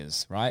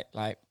Oscars, right?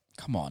 Like,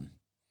 come on.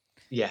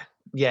 Yeah,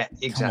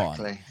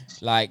 exactly.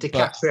 Like,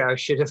 DiCaprio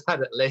should have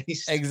had at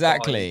least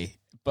exactly. 5.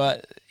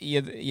 But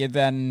you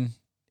then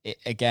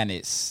again,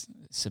 it's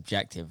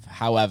subjective.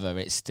 However,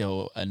 it's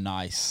still a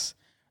nice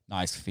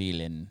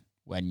feeling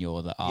when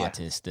you're the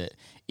artist, that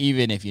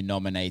even if you're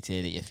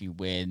nominated, if you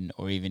win,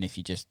 or even if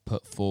you just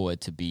put forward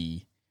to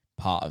be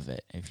part of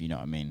it, if you know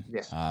what I mean.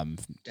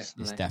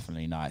 It's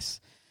definitely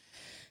nice.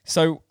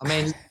 So I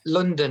mean,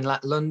 London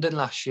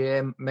last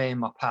year, me and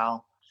my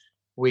pal,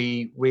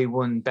 we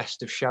won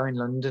Best of Show in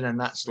London, and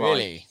that's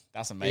really,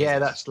 that's amazing. Yeah,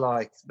 that's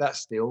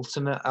the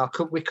ultimate.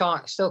 We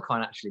still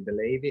can't actually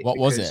believe it. What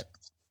was it?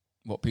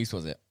 What piece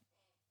was it?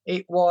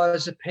 It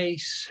was a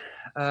piece,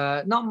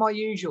 not my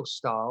usual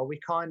style.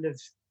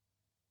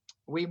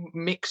 We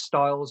mix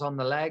styles on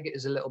the leg. It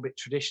is a little bit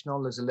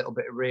traditional. There's a little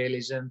bit of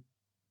realism.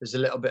 There's a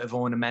little bit of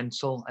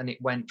ornamental, and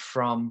it went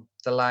from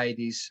the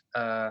lady's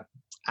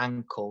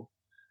ankle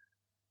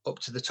up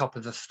to the top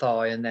of the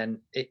thigh, and then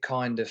it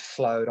kind of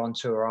flowed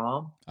onto her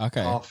arm.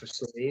 Okay. Half a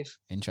sleeve.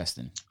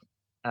 Interesting.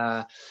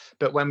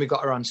 But when we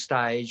got her on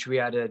stage, we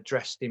had her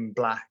dressed in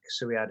black.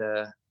 So we had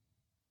a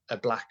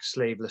black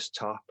sleeveless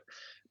top,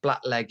 black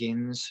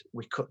leggings.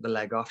 We cut the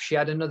leg off. She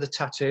had another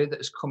tattoo that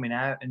was coming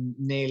out and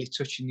nearly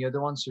touching the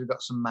other one. So we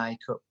got some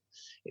makeup.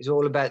 It's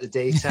all about the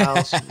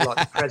details, like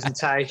the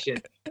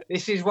presentation.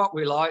 This is what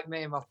we like,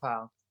 me and my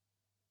pal.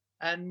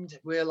 And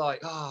we're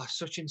like,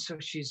 such and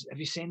such is, have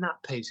you seen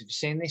that piece? Have you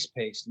seen this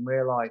piece? And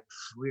we're like,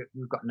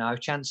 we've got no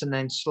chance. And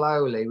then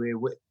slowly we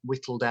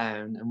whittle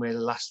down, and we're the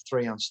last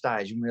 3 on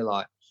stage. And we're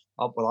like,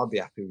 oh, well, I'll be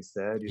happy with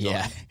third. He's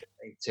like,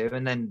 me too.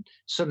 And then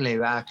suddenly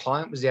our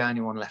client was the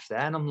only one left there.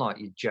 And I'm like,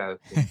 you're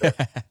joking.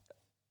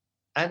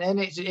 and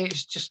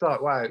it's just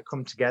like, wow, it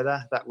come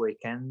together that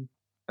weekend.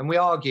 And we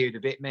argued a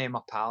bit, me and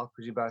my pal,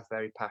 because we're both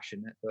very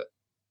passionate. But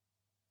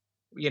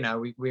we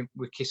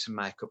kiss and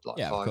make up like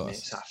 5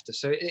 minutes after.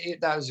 So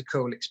that was a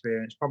cool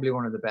experience. Probably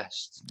one of the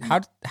best.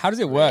 How does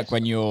it work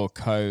when you're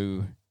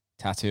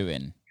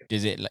co-tattooing?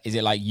 Is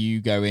it like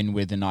you go in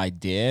with an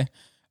idea,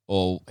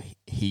 or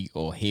he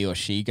or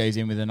she goes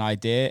in with an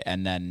idea,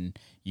 and then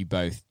you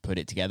both put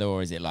it together,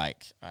 or is it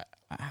like,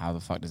 how the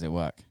fuck does it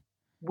work?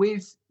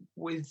 With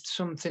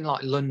something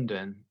like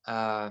London,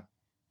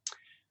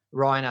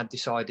 Ryan had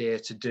this idea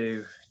to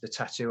do the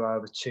tattoo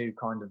over 2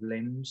 kind of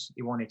limbs.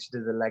 He wanted to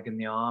do the leg and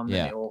the arm,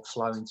 and it all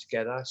flowing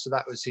together. So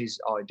that was his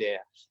idea.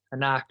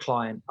 And our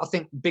client, I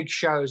think big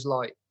shows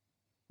like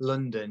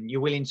London, you're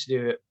willing to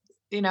do it,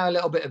 a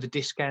little bit of a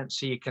discount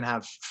so you can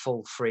have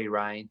full free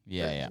reign.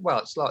 Well,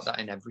 it's like that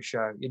in every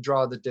show. You'd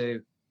rather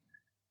do,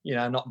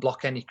 not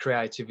block any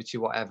creativity,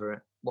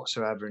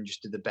 whatsoever, and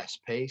just do the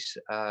best piece.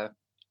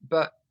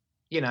 But,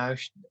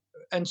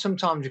 and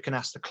sometimes you can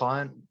ask the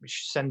client,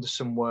 send us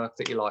some work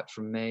that you like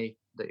from me,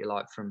 that you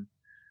like from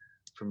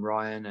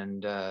Ryan,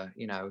 and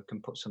we can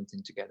put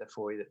something together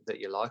for you that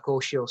you like.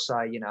 Or she'll say,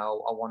 I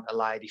want a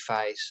lady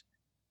face,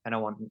 and I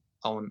want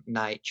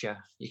nature.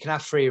 You can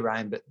have free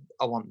reign, but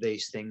I want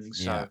these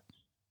things. So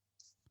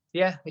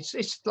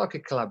it's like a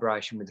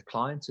collaboration with the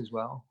client as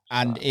well.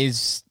 And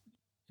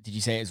did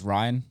you say it's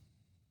Ryan?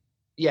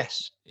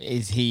 Yes.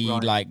 Is he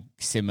like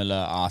similar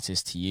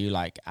artist to you,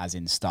 like as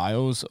in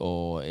styles,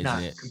 or is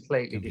it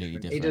completely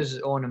different? He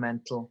does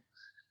ornamental.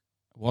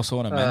 What's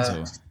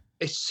ornamental?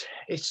 It's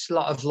a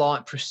lot of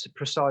line,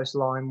 precise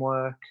line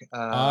work.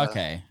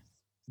 Okay.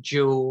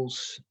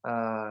 Jewels,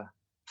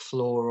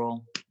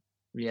 floral.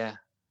 Yeah.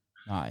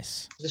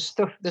 Nice. The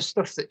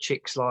stuff that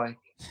chicks like.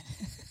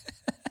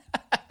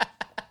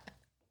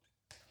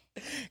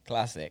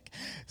 Classic.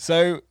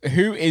 So,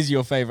 who is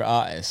your favorite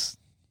artist?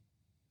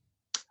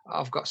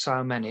 I've got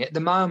so many. At the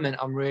moment,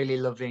 I'm really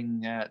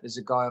loving, there's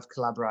a guy I've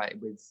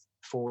collaborated with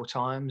 4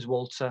 times,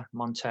 Walter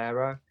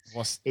Montero.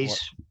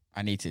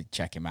 I need to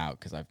check him out,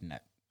 because I've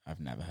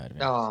never heard of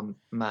him. Oh,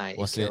 mate,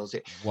 what's he kills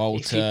it?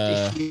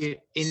 Walter. If you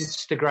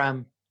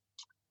Instagram,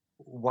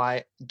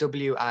 WALER.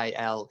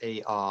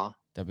 WALER.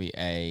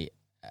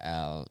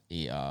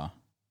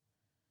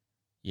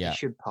 Yeah. It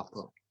should pop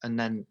up. And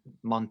then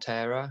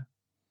Montero.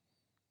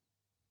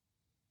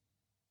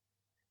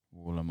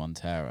 Walter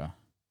Montero.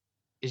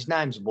 His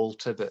name's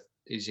Walter, but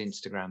his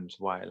Instagram's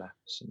Whaler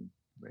for some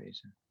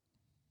reason.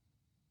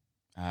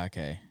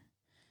 Okay.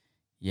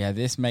 Yeah,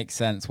 this makes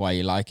sense why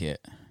you like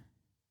it.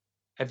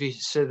 Have you?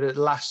 So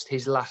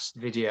his last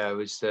video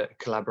is the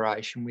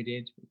collaboration we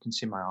did. You can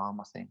see my arm,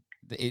 I think.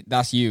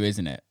 That's you,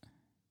 isn't it?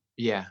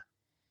 Yeah.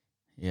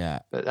 Yeah.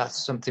 But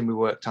that's something we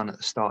worked on at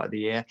the start of the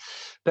year.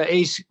 But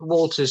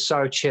Walter's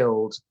so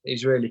chilled.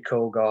 He's a really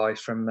cool guy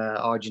from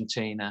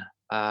Argentina.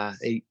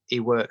 He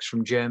works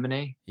from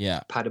Germany.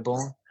 Yeah.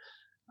 Paderborn.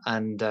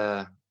 And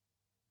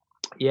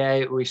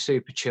yeah, we're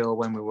super chill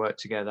when we work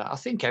together. I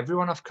think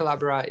everyone I've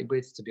collaborated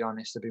with, to be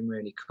honest, have been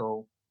really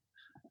cool.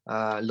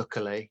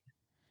 Luckily.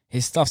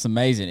 His stuff's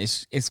amazing.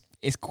 It's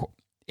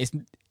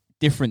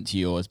different to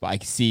yours, but I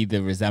can see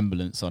the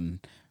resemblance on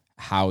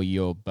how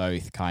you're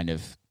both kind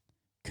of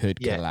could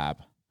collab.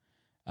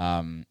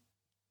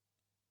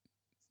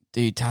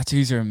 Dude,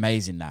 tattoos are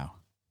amazing now.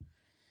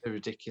 They're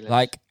ridiculous.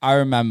 Like I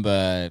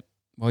remember,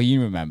 well,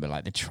 you remember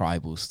like the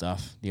tribal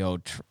stuff, the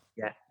old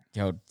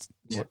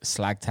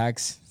slag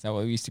tags. Is that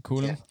what we used to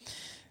call them?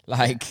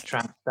 Like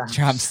tramp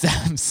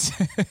stamps.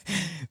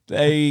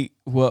 They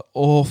were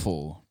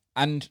awful.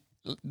 And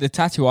the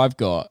tattoo I've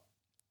got,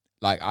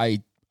 like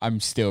I'm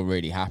still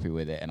really happy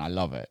with it and I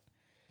love it.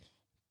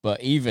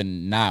 But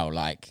even now,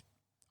 like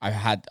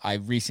I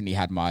recently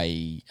had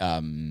my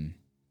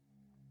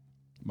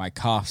my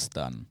calves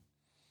done.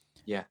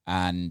 Yeah.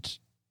 And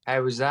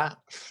how was that?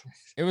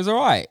 It was all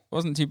right. It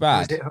wasn't too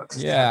bad.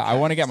 Yeah, I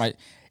want to get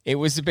it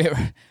was a bit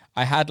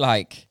I get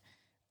like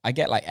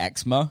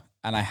eczema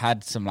and I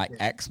had some like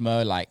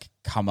eczema like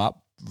come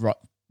up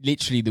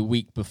literally the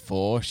week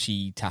before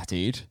she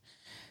tattooed.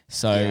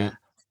 So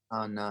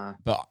oh no.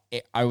 But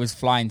I was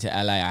flying to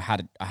LA.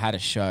 I had a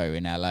show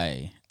in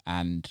LA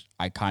and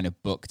I kind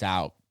of booked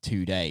out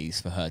 2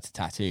 days for her to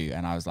tattoo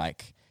and I was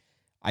like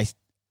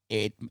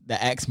the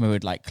eczema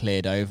had like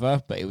cleared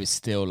over, but it was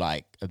still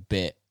like a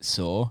bit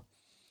sore.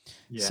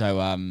 Yeah. So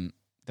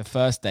the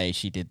first day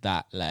she did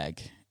that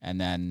leg and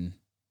then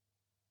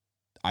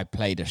I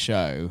played a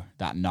show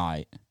that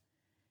night,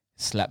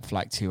 slept for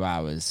like 2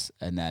 hours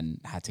and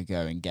then had to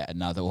go and get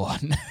another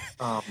one.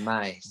 Oh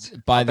mate.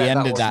 By the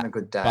end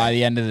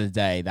of the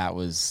day, that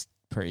was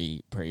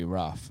pretty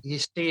rough. You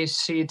did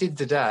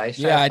the day.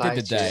 Yeah, I did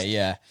the day.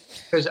 Yeah.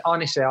 Because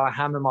honestly, I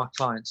hammer my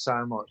clients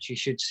so much. You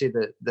should see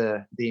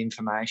the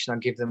information I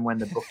give them when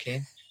they're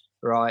booking.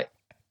 Right.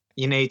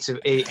 You need to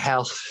eat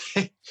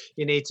healthy.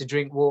 You need to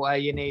drink water.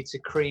 You need to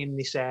cream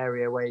this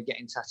area where you're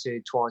getting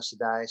tattooed twice a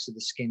day, so the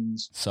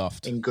skin's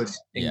soft in good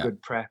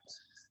prep.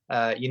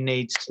 You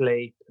need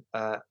sleep.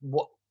 A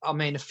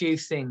few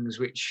things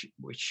which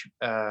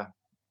are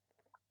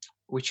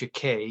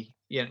key.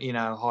 You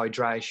know,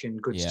 hydration,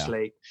 good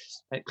sleep.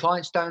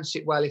 Clients don't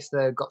sit well if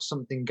they've got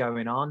something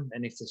going on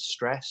and if they're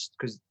stressed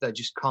because they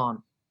just can't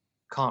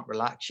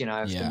relax. You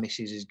know, if the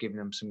missus is giving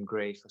them some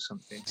grief or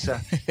something. So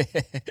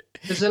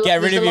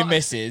get rid of your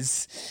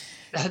missus.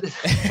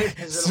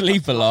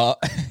 Sleep a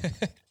lot.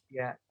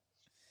 Yeah,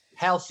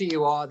 healthy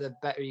you are, the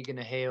better you're going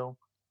to heal.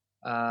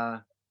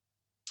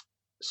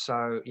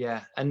 So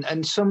yeah,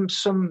 and some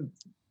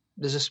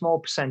there's a small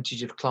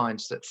percentage of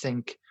clients that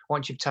think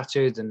once you've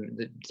tattooed them,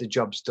 the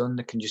job's done.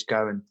 They can just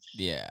go and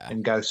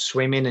go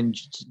swimming and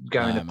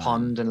go in a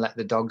pond and let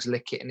the dogs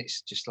lick it, and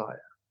it's just like,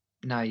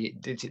 no,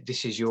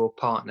 this is your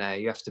partner.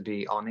 You have to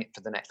be on it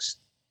for the next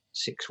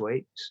 6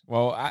 weeks.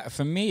 Well,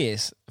 for me, I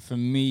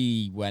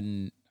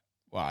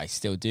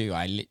still do.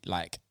 I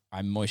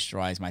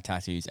moisturize my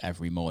tattoos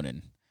every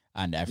morning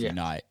and every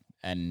night.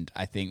 And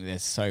I think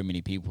there's so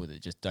many people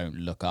that just don't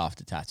look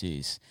after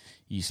tattoos.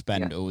 You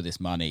spend all this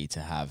money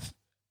to have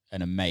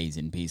an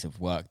amazing piece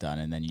of work done,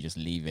 and then you just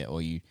leave it,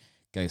 or you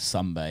go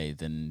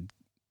sunbathe and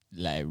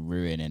let it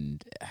ruin.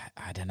 And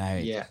I don't know.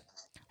 Yeah,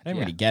 I don't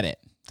really get it.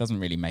 It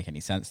doesn't really make any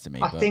sense to me.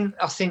 I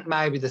think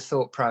maybe the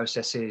thought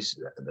process is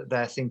that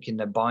they're thinking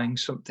they're buying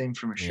something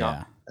from a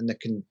shop, and they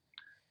can,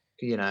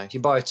 you know, if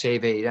you buy a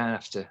TV, you don't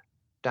have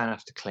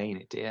to clean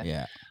it, do you?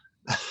 Yeah.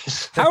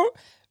 How?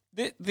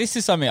 This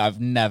is something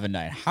I've never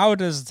known. How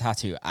does a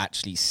tattoo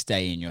actually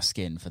stay in your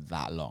skin for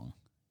that long?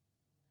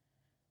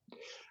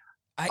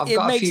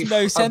 It makes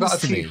no sense to me. I've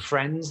got a few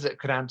friends that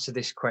could answer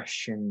this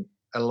question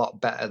a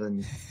lot better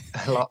than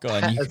a lot. Go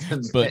on, you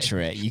can butcher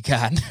it. You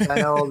can. They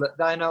know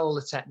all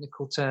the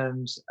technical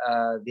terms,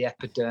 the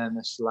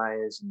epidermis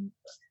layers, and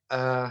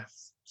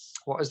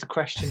what was the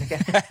question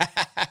again?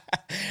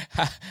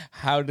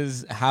 How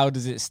does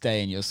it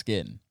stay in your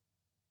skin,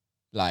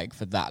 like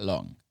for that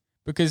long?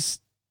 Because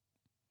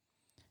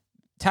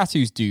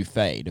tattoos do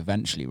fade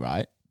eventually,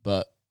 right?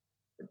 But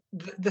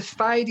the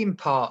fading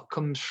part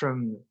comes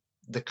from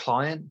the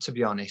client, to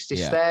be honest.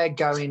 If they're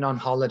going on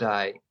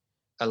holiday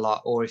a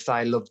lot, or if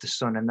they love the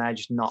sun and they're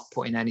just not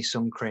putting any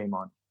sun cream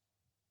on,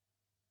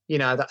 you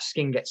know, that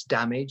skin gets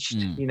damaged.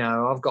 You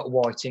know, I've got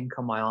white ink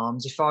on my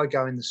arms. If I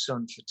go in the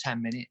sun for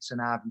 10 minutes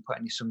and I haven't put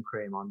any sun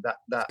cream on, that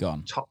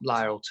top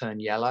layer will turn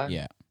yellow.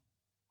 Yeah.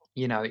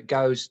 You know, it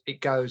goes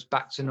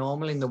back to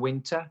normal in the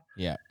winter.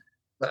 Yeah.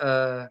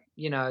 But,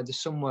 you know, the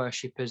sun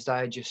worshippers,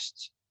 they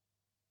just,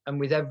 and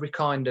with every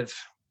kind of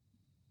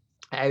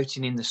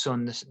outing in the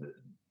sun,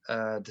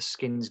 the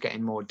skin's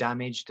getting more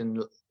damaged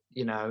and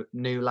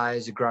new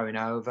layers are growing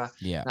over.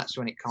 Yeah. That's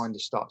when it kind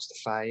of starts to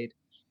fade.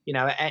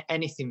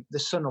 Anything, the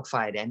sun will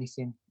fade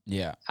anything.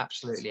 Yeah.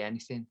 Absolutely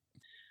anything.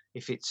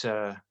 If it's,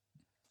 they're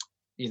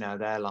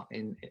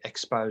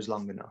exposed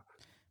long enough.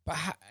 But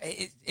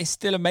it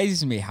still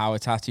amazes me how a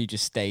tattoo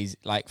just stays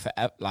like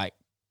forever. Like,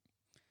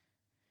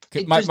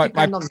 it does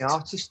depend on the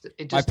artist.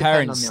 It does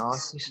depend on the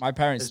artist. My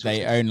parents,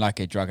 they own like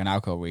a drug and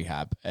alcohol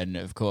rehab, and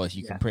of course,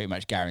 you can pretty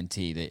much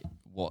guarantee that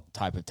what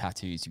type of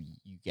tattoos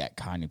you get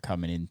kind of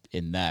coming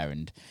in there,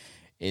 and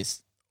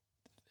it's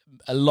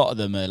a lot of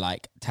them are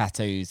like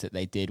tattoos that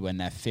they did when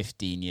they're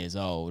 15 years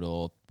old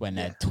or when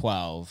they're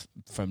 12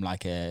 from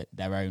like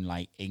their own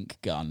like ink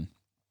gun.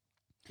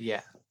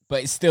 Yeah.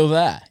 But it's still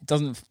there. It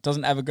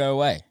doesn't ever go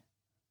away.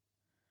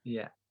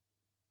 Yeah.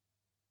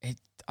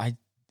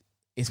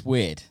 It's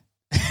weird.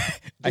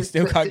 I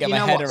still can't get my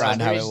head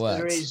around how it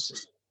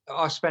works.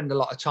 I spend a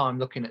lot of time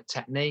looking at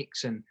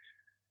techniques, and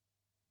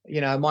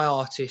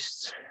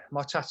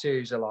my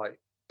tattoos are like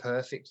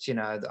perfect.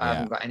 I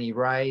haven't got any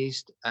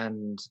raised,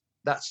 and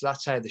that's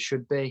how they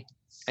should be.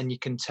 And you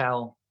can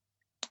tell.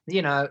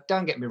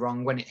 Don't get me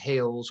wrong. When it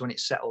heals, when it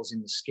settles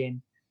in the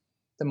skin,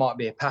 there might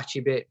be a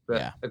patchy bit,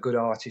 but a good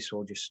artist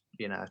will just,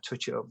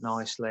 touch it up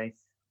nicely.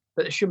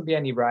 But there shouldn't be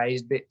any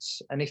raised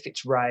bits. And if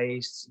it's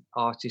raised,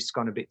 artist's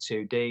gone a bit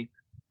too deep.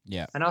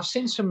 Yeah. And I've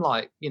seen some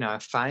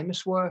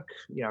famous work,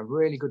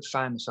 really good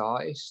famous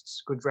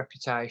artists, good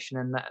reputation,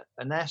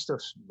 and their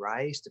stuff's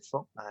raised to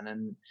fuck,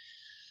 man.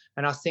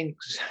 And I think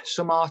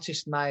some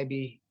artists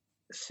maybe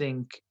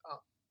think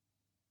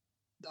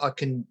I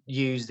can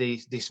use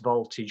this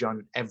voltage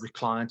on every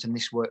client and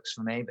this works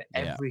for me, but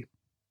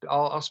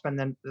I'll spend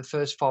the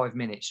first 5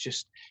 minutes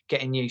just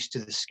getting used to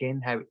the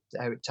skin, how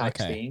it takes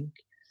the ink.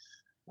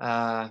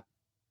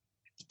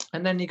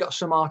 And then you got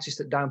some artists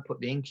that don't put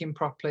the ink in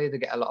properly. They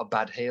get a lot of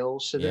bad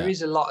heals. So there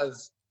is a lot of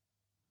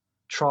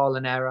trial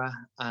and error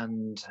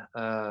and,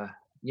 a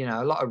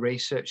lot of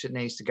research that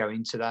needs to go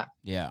into that.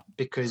 Yeah.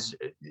 Because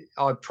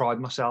I pride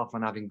myself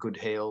on having good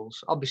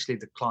heals. Obviously,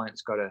 the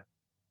client's got to,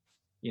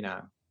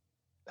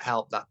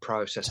 help that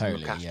process and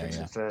look after it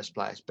in the first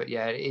place. But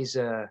yeah, it is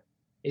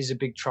a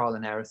big trial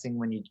and error thing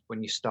when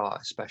you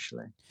start,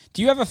 especially.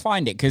 Do you ever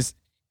find it? Because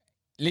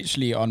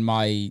literally on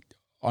my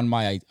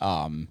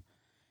arm,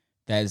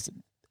 there's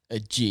a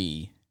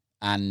G,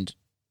 and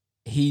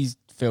he's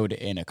filled it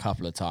in a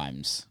couple of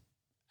times,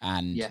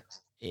 and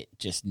it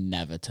just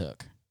never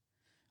took.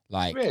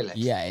 Like, really?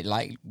 Yeah, it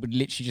like would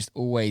literally just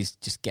always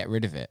just get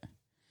rid of it,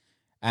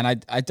 and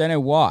I don't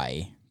know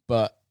why,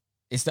 but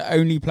it's the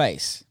only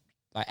place.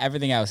 Like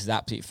everything else is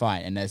absolutely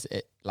fine, and there's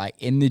like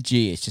in the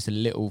G, it's just a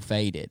little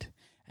faded,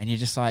 and you're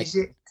just like,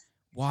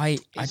 why?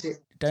 I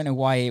don't know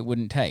why it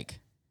wouldn't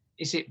take.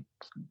 Is it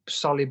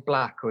solid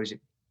black or is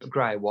it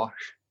grey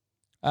wash?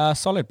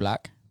 Solid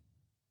black.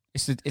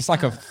 It's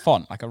like a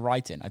font, like a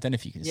writing. I don't know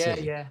if you can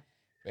see. Yeah.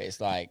 But it's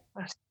like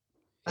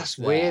that's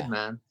weird,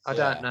 man. I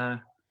don't know.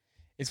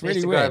 It's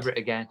really weird. Go over it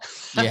again.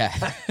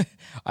 Yeah,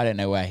 I don't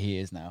know where he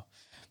is now,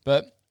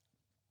 but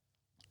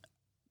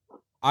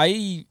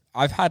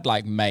I've had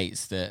like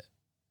mates that,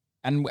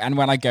 and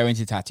when I go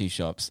into tattoo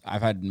shops,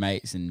 I've had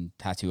mates and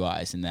tattoo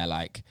artists, and they're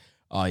like,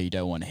 "Oh, you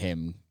don't want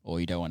him or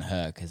you don't want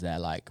her because they're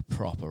like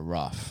proper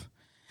rough,"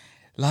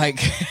 like,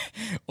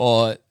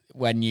 or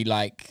when you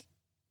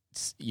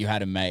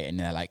had a mate and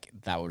they're like,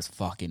 "That was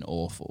fucking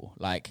awful."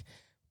 Like,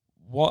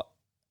 what?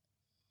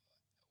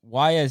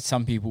 Why are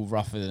some people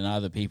rougher than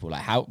other people?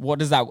 Like, what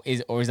does that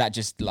is, or is that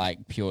just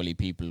like purely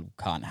people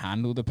can't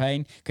handle the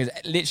pain? Because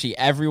literally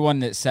everyone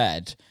that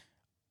said,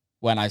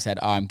 when I said,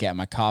 "Oh, I'm getting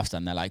my calves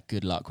done," they're like,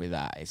 "Good luck with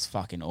that. It's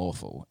fucking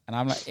awful." And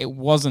I'm like, it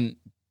wasn't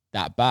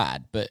that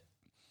bad, but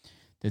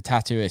the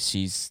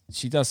tattooist,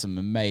 she does some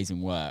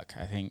amazing work.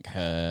 I think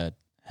her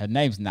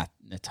name's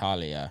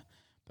Natalia,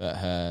 but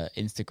her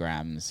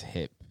Instagram's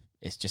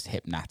it's just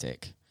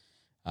Hypnatic.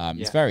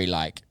 It's very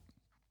like,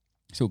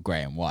 it's all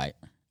grey and white,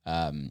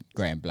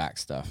 grey and black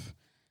stuff.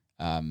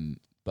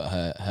 But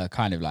her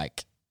kind of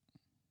like,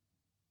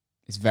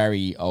 it's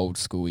very old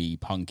schooly,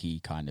 punky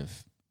kind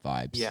of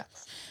vibes. Yeah.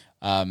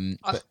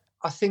 But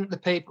I think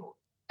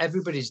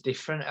everybody's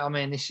different. I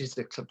mean, this is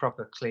the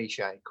proper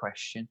cliche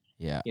question.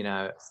 Yeah.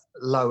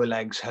 Lower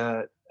legs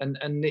hurt,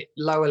 and the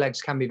lower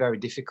legs can be very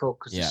difficult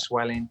because of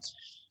swelling,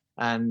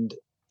 and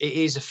it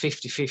is a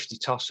 50-50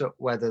 toss up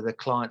whether the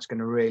client's going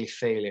to really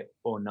feel it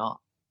or not.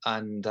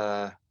 And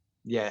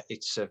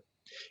it's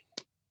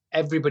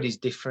everybody's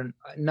different.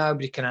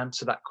 Nobody can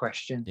answer that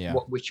question. Yeah.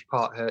 Which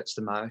part hurts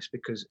the most,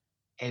 because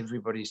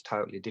everybody's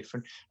totally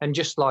different. And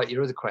just like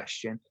your other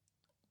question,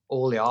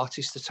 all the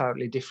artists are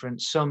totally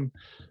different. Some,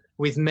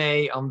 with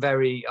me, I've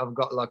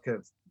got like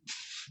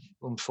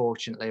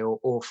unfortunately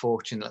or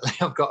fortunately,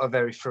 I've got a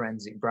very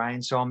forensic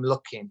brain. So I'm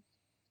looking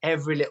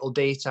every little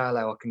detail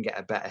how I can get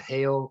a better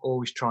heel,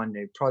 always trying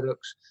new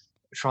products,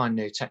 trying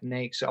new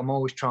techniques. I'm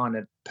always trying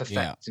to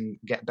perfect and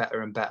get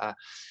better and better.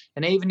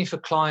 And even if a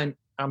client,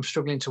 I'm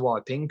struggling to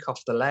wipe ink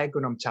off the leg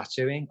when I'm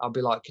tattooing, I'll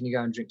be like, "Can you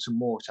go and drink some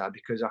water?"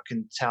 Because I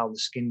can tell the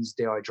skin's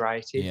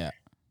dehydrated. Yeah.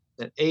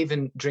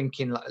 even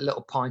drinking like a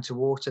little pint of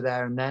water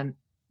there and then,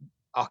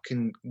 I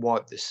can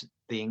wipe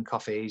the ink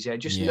off easier.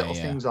 Just little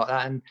things like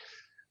that. And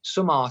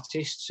some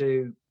artists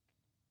who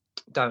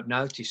don't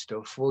notice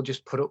stuff will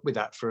just put up with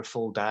that for a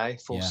full day,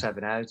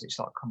 7 hours. It's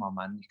like, come on,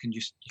 man, you can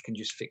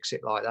just fix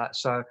it like that.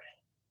 So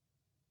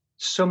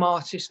some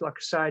artists, like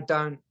I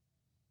say,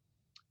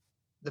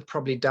 they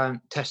probably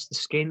don't test the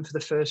skin for the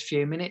first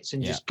few minutes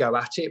and just go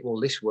at it. Well,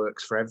 this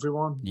works for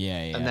everyone.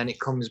 And then it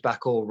comes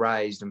back all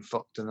raised and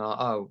fucked and like,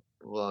 oh,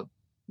 well,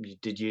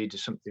 did you do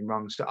something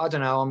wrong? So I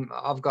don't know.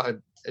 I've got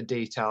a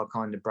detailed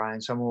kind of brain,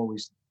 so I'm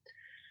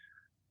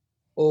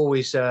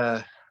always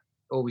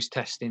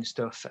testing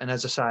stuff. And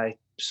as I say,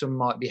 some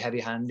might be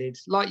heavy-handed.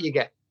 Like you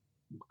get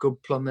good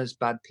plumbers,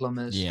 bad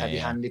plumbers,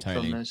 heavy-handed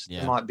plumbers.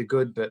 They might be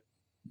good, but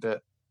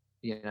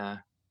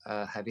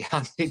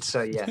heavy-handed.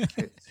 So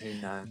who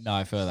knows? No,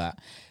 I feel that.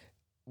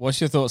 What's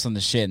your thoughts on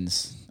the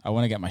shins? I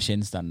want to get my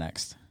shins done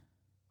next.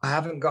 I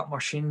haven't got my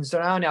shins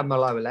done. I only had my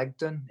lower leg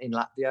done in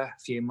Latvia a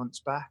few months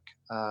back.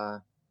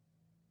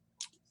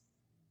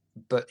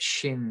 But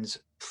shins,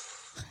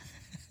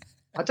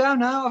 I don't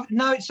know.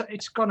 No,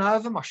 it's gone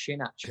over my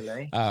shin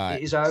actually.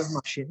 It is over my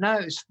shin. No,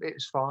 it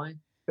was fine.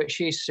 But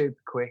she's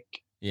super quick.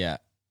 Yeah.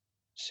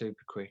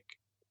 Super quick.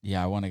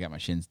 Yeah, I want to get my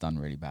shins done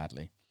really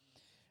badly.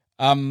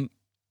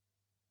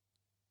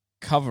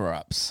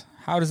 Cover-ups.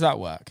 How does that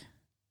work?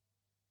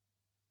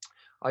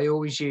 I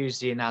always use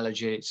the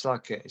analogy. It's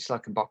like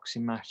a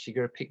boxing match. You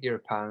got to pick your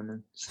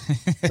opponents.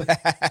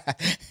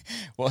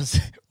 What's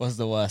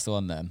the worst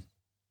one then?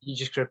 You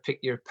just got to pick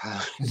your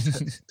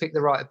opponent. Pick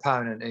the right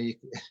opponent who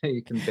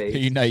you can beat.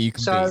 You know you can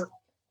beat. So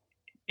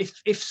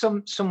if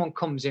someone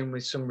comes in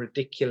with some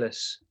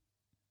ridiculous,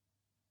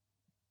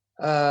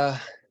 I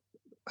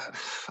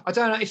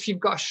don't know, if you've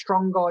got a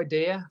strong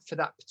idea for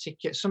that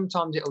particular,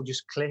 sometimes it'll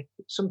just click.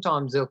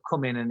 Sometimes they'll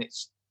come in and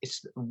it's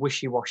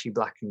wishy-washy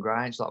black and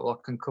grey. It's like, well,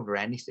 I can cover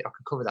anything. I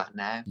can cover that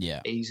now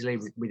easily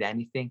with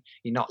anything.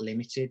 You're not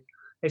limited.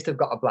 If they've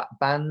got a black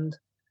band,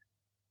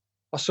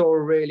 I saw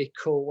a really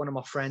cool, one of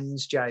my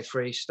friends, Jay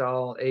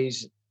Freestyle,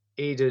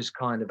 he does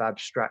kind of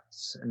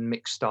abstracts and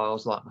mixed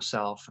styles like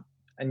myself.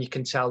 And you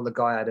can tell the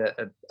guy had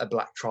a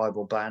black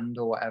tribal band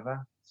or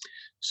whatever.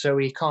 So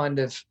he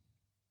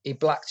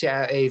blacked it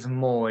out even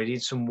more. He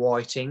did some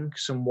white ink,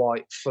 some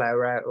white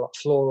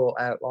floral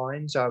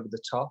outlines over the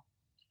top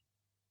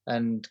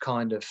and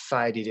kind of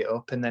faded it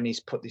up. And then he's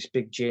put this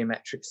big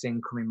geometric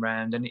thing coming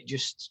round. And it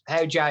just,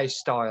 how Jay's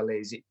style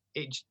is,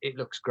 it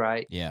looks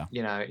great. Yeah.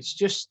 You know, it's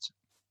just,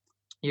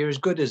 you're as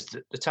good as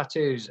the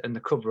tattoos, and the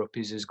cover up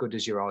is as good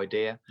as your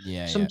idea.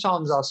 Yeah.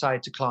 Sometimes I'll say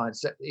to clients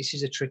that this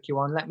is a tricky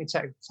one. Let me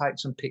take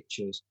some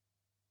pictures.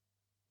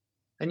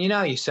 And you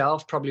know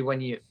yourself, probably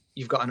when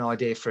you've got an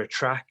idea for a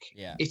track,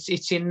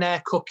 it's in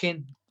there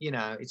cooking. You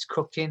know, it's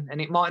cooking, and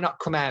it might not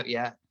come out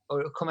yet, or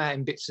it'll come out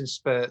in bits and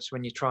spurts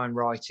when you try and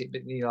write it.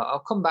 But you're like, I'll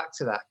come back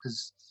to that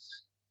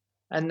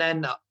and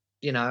then.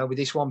 You know, with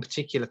this one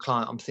particular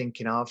client I'm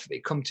thinking of,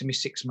 it come to me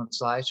 6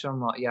 months later.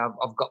 I'm like, yeah,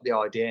 I've got the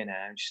idea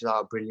now. And she's like,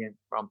 oh, brilliant.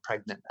 I'm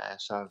pregnant now.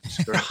 So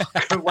I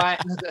could wait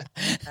another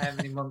how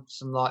many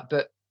months. I'm like,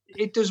 but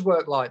it does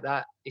work like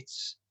that.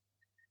 It's,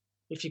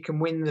 if you can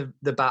win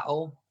the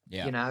battle,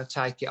 you know,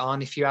 take it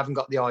on. If you haven't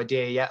got the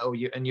idea yet,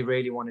 and you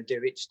really want to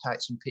do it, just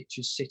take some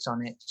pictures, sit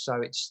on it.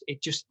 So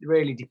it just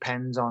really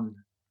depends on,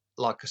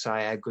 like I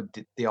say, how good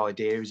the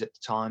idea is at the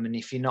time. And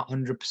if you're not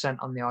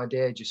 100% on the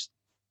idea, just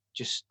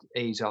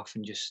ease off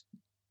and just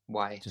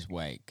wait. Just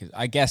wait.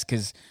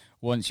 Because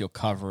once you're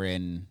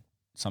covering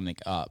something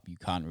up, you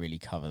can't really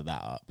cover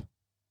that up.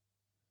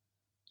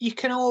 You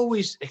can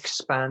always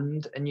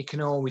expand and you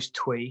can always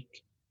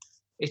tweak.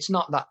 It's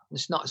not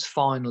as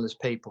final as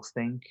people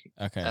think.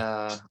 Okay.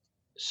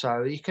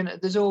 So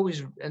there's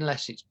always,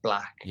 unless it's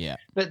black. Yeah.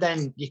 But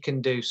then you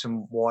can do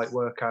some white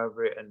work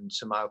over it and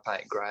some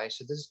opaque grey.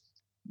 So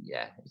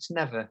it's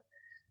never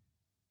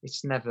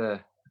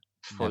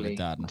fully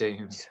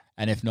doomed.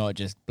 And if not,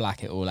 just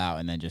black it all out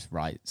and then just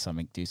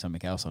do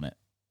something else on it.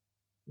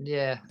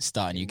 Yeah.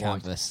 Start a new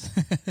canvas.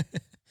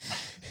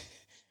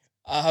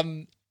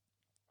 I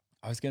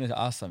was going to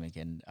ask something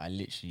and I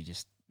literally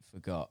just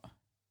forgot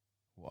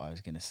what I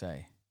was going to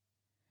say.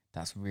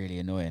 That's really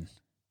annoying.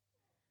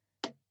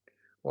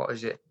 What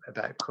is it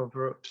about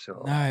cover-ups?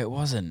 Or? No, it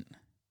wasn't.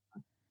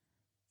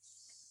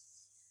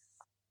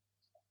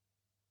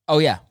 Oh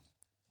yeah,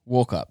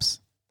 walk-ups.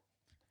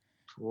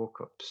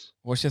 Walk-ups.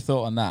 What's your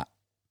thought on that?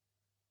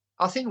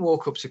 I think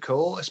walk-ups are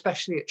cool,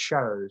 especially at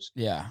shows.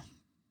 Yeah.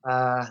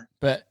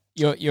 But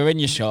you're in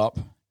your shop.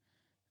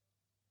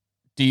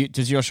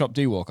 Does your shop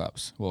do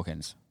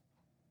walk-ins?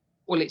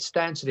 Well, it's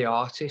down to the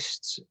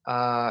artists.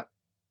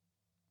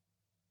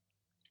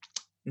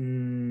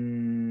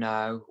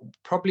 No,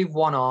 probably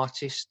one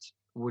artist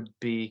would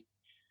be.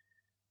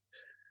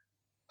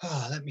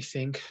 Let me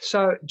think.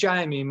 So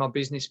Jamie, my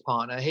business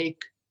partner, he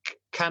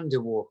can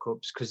do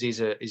walk-ups because he's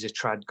a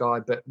trad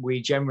guy, but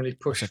we generally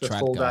push for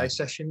full day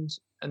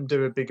sessions and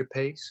do a bigger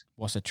piece.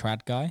 What's a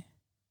trad guy?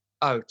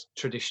 Oh,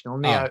 traditional,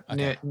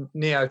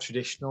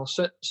 neo-traditional.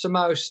 So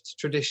most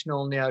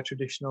traditional,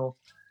 neo-traditional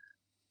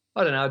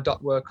I don't know,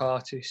 dot work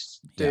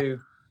artists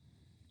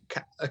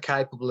are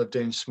capable of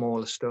doing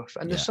smaller stuff.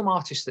 And there's some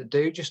artists that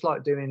do just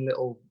like doing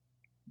little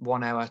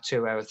 1 hour,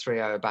 2 hour, 3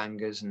 hour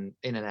bangers and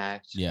in and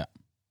out. Yeah.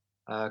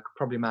 Could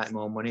probably make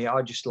more money.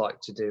 I just like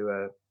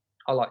to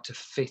I like to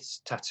fit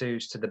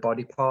tattoos to the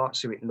body part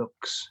so it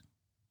looks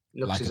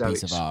Like as a though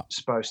piece of it's art.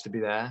 supposed to be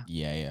there.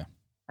 Yeah, yeah.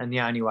 And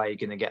the only way you're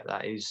going to get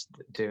that is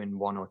doing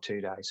 1 or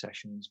 2 day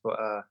sessions. But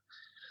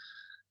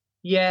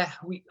you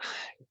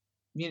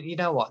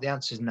know what? The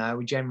answer is no.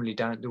 We generally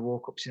don't do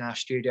walk-ups in our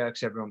studio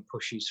because everyone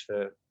pushes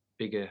for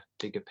bigger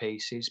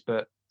pieces.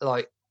 But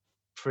like,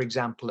 for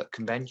example, at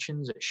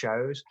conventions, at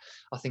shows,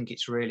 I think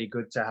it's really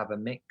good to have a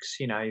mix.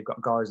 You know, you've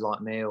got guys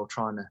like me all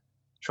trying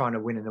to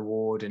win an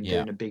award and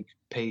doing a big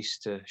piece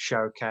to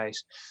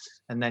showcase.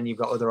 And then you've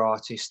got other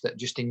artists that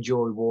just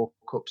enjoy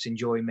walk-ups,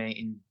 enjoy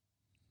meeting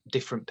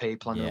different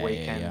people on the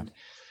weekend.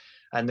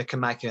 And they can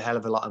make a hell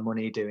of a lot of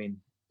money doing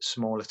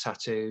smaller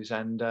tattoos.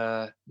 And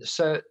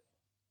so,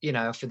 you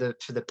know, for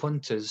the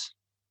punters,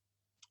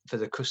 for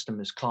the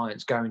customers,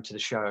 clients going to the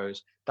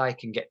shows, they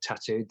can get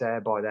tattooed there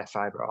by their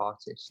favorite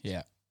artist.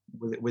 Yeah.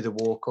 With a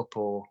walk up,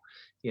 or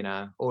you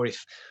know, or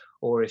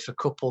if a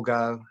couple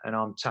go and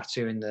I'm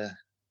tattooing the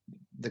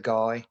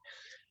guy,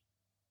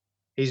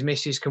 his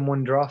missus can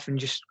wander off and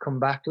just come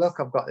back. Look,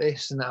 I've got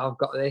this and I've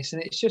got this,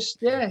 and it's just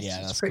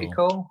it's pretty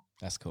cool.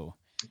 That's cool.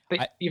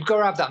 But you've got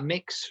to have that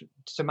mix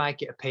to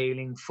make it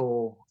appealing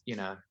for, you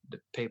know,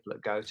 the people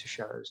that go to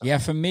shows. Yeah,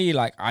 for me,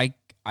 like I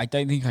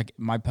don't think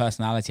my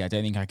personality, I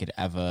don't think I could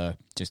ever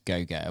just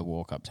go get a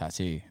walk up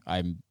tattoo.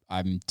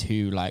 I'm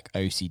too like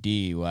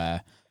OCD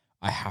where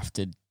I have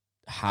to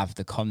have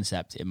the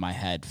concept in my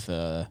head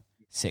for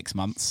 6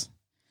 months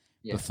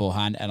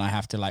beforehand, and I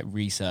have to like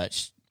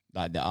research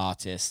like the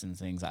artists and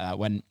things like that.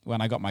 When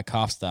I got my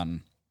cast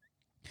done,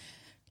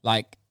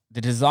 like the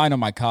design on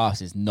my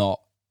cast is not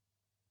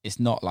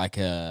like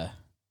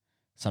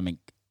something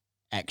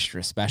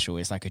extra special.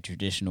 It's like a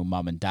traditional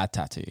mum and dad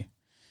tattoo.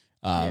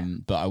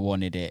 But I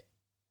wanted it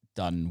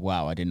done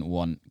well. I didn't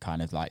want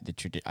kind of like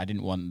I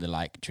didn't want the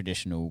like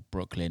traditional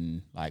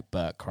Brooklyn like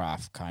Burt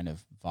Craft kind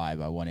of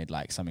vibe. I wanted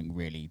like something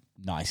really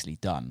nicely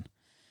done.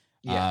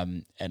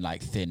 And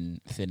like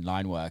thin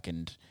line work.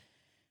 And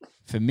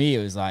for me, it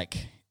was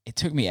like it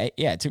took me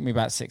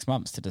about 6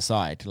 months to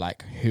decide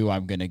like who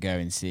I'm gonna go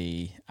and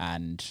see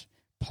and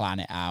plan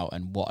it out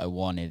and what I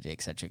wanted,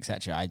 etc.,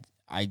 etc.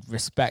 I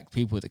respect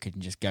people that can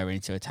just go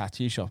into a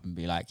tattoo shop and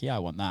be like, yeah, I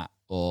want that,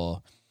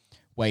 or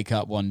wake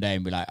up one day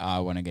and be like, oh, I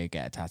want to go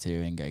get a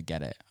tattoo and go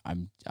get it.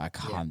 I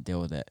can't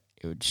deal with it.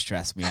 It would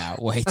stress me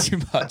out way too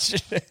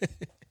much.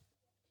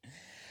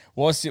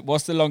 What's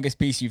the longest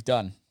piece you've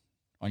done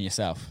on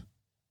yourself?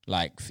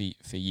 Like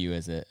for you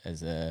as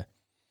a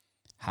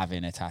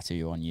having a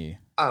tattoo on you?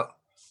 Oh,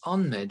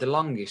 on me, the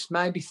longest,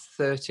 maybe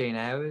 13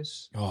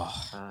 hours.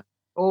 Oh.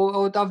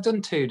 Or I've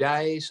done 2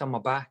 days on my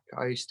back.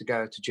 I used to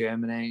go to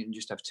Germany and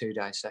just have 2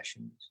 day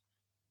sessions.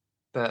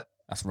 But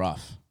that's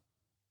rough.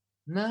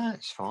 No,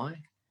 it's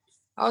fine.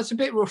 I was a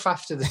bit rough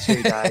after the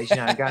 2 days, you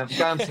know,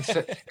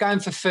 going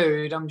for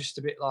food. I'm just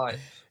a bit like,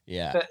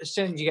 yeah. But as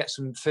soon as you get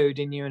some food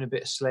in you and a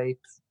bit of sleep,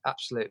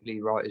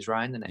 absolutely right as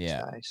rain the next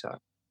day. So,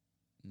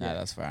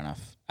 that's fair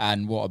enough.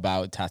 And what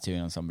about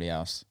tattooing on somebody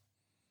else?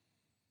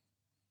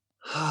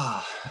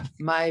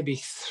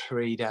 Maybe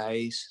 3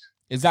 days.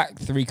 Is that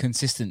 3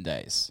 consistent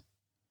days?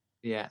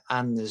 Yeah,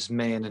 and there's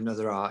me and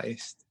another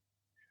artist.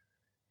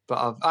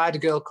 But I had a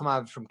girl come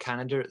over from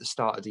Canada at the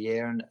start of the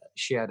year, and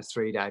she had a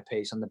 3 day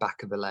piece on the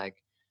back of her leg.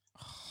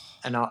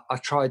 And I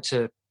tried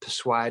to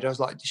persuade her. I was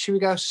like, should we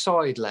go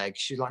side leg?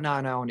 She's like, no,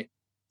 on it,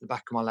 the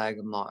back of my leg.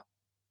 I'm like,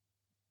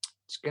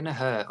 it's going to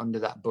hurt under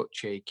that butt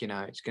cheek, you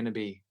know. It's going to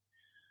be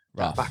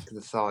rough. That back of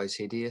the thigh is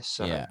hideous.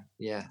 So,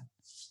 yeah.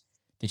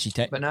 Did she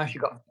take? But no, she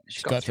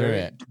got through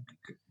it.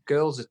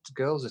 Girls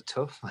are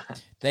tough, man.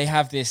 They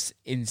have this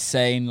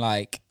insane,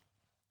 like,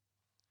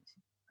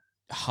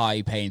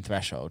 high pain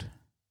threshold.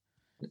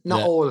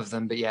 Not all of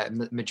them, but yeah,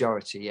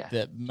 majority, yeah.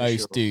 That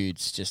most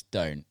dudes just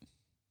don't.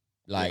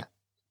 Like,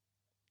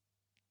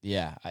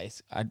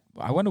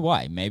 I wonder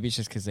why. Maybe it's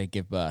just because they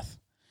give birth.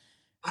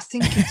 I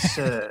think it's,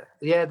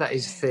 that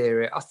is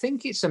theory. I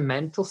think it's a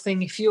mental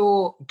thing. If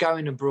you're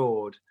going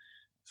abroad,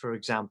 for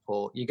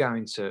example, you're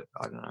going to,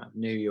 I don't know,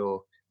 New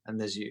York, and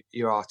there's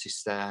your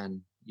artist there,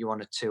 and you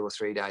want a 2 or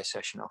 3 day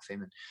session off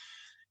him, and,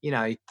 you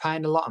know, you're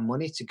paying a lot of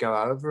money to go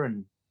over,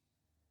 and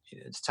you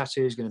know, the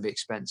tattoo is going to be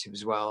expensive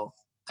as well.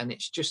 And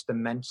it's just the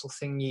mental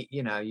thing.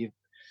 You know, you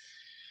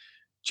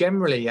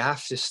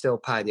have to still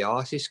pay the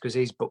artist because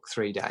he's booked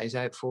 3 days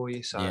out for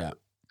you. So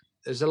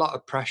there's a lot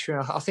of pressure.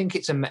 I think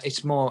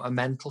it's more a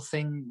mental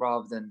thing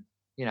rather than,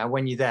 you know,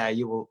 when you're there,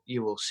 you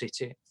will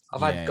sit it.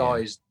 I've had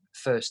guys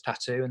first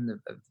tattoo and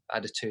they've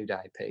had a 2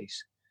 day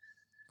piece,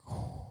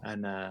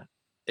 and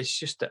it's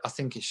just I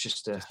think it's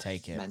just a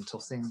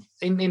mental thing.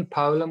 In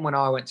Poland, when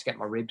I went to get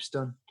my ribs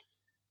done.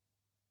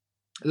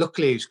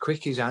 Luckily, he was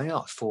quick. He's only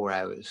like 4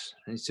 hours,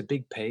 and it's a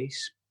big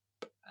piece.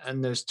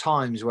 And there's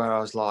times where I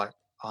was like,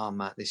 "Oh,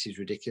 Matt, this is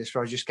ridiculous."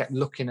 But I just kept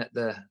looking at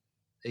the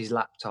his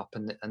laptop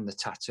and the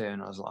tattoo,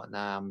 and I was like,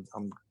 nah,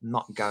 I'm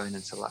not going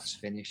until that's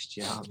finished.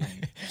 You know what I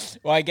mean?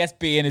 Well, I guess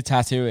being a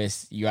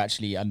tattooist, you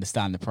actually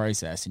understand the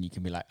process, and you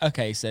can be like,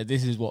 okay, so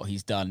this is what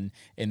he's done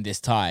in this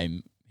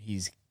time.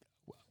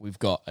 We've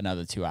got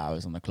another 2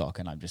 hours on the clock,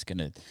 and I'm just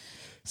gonna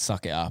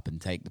suck it up and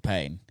take the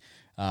pain.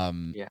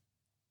 Yeah.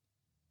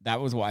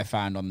 That was what I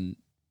found on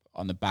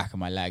the back of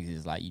my legs,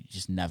 is like you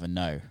just never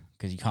know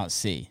because you can't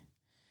see.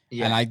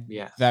 Yeah.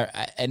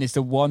 And it's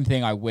the one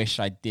thing I wish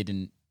I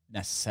didn't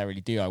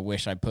necessarily do. I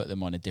wish I put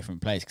them on a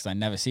different place because I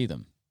never see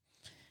them.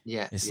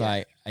 Yeah. It's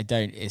like I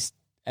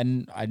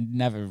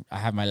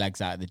have my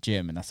legs out at the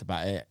gym, and that's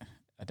about it.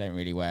 I don't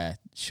really wear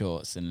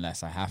shorts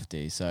unless I have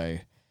to, so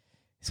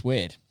it's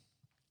weird.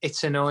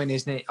 It's annoying,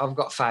 isn't it? I've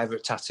got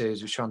favourite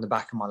tattoos which are on the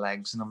back of my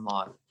legs, and I'm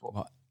like,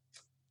 what?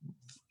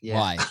 Yeah.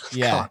 Why?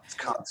 Yeah,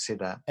 can't see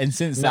that. And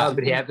since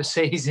nobody ever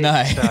sees it,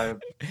 no. So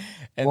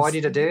why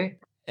did I do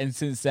it? And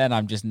since then,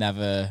 I'm just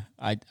never.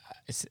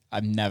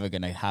 I'm never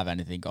gonna have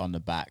anything on the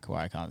back where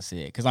I can't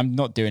see it because I'm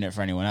not doing it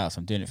for anyone else.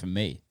 I'm doing it for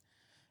me.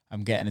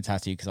 I'm getting a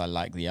tattoo because I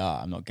like the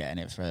art. I'm not getting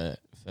it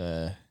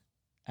for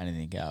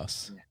anything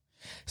else. Yeah.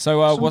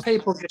 So some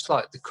people just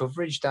like the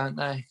coverage, don't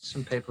they?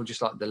 Some people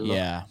just like the look.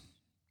 Yeah,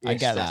 I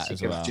get that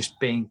as well. Just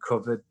being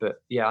covered,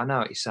 but yeah, I know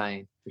what you're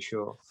saying for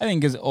sure. I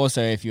think because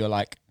also if you're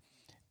like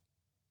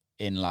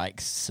in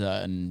like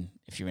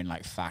if you're in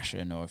like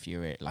fashion or if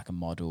you're like a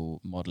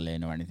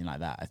modeling or anything like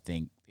that, I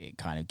think it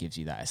kind of gives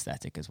you that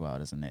aesthetic as well,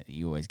 doesn't it?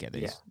 You always get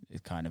these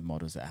kind of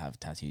models that have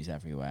tattoos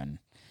everywhere and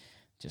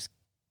just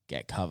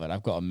get covered.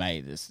 I've got a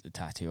mate that's a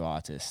tattoo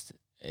artist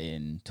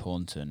in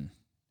Taunton,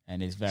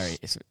 and he's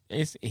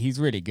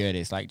really good.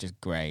 It's like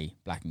just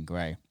black and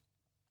grey.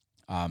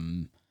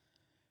 And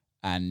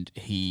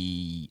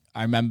I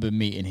remember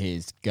meeting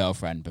his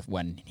girlfriend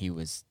when she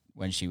was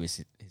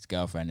his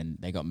girlfriend, and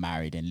they got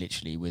married, and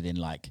literally within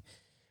like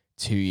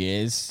 2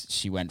 years,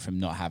 she went from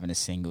not having a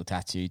single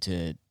tattoo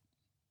to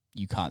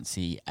you can't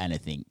see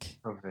anything.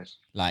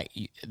 Like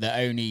the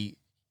only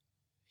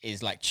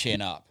is like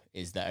chin up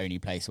is the only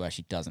place where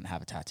she doesn't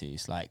have a tattoo.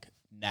 It's like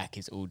neck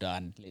is all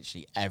done,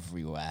 literally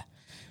everywhere.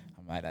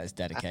 I'm like, that's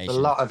dedication. That's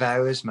a lot of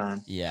hours,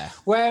 man. Yeah.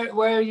 Where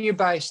are you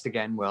based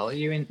again, Will? Are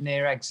you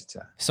near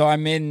Exeter? So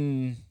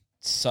I'm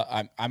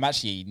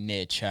actually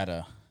near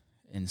Cheddar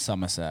in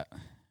Somerset.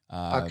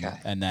 Okay.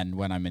 And then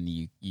when I'm in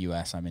the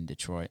US, I'm in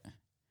Detroit,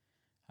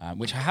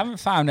 which I haven't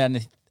found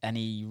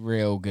any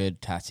real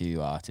good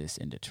tattoo artists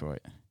in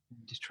Detroit.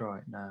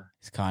 Detroit, no.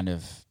 It's kind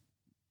of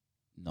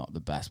not the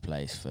best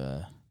place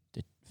for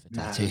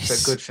tattoos. No,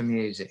 but good for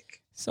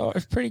music. So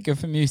it's pretty good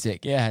for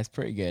music. Yeah, it's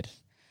pretty good.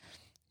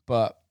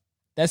 But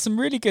there's some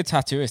really good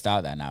tattooists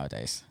out there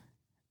nowadays.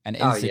 And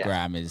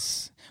Instagram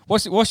is...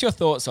 What's your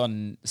thoughts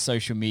on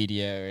social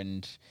media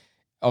and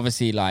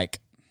obviously like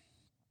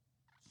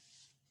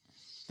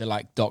the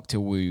like Dr.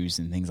 Woos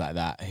and things like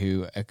that,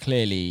 who are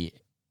clearly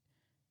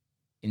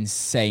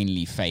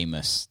insanely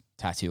famous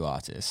tattoo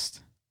artists?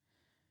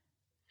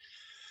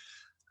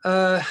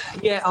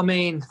 Yeah, I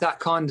mean, that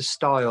kind of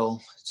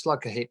style, it's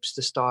like a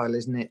hipster style,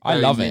 isn't it? I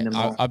love it.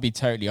 I'll be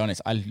totally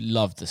honest. I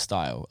love the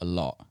style a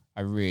lot.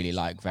 I really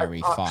like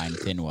very fine,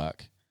 thin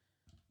work.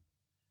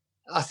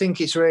 I think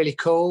it's really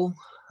cool,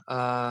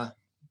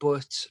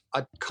 but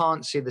I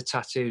can't see the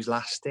tattoos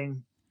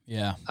lasting.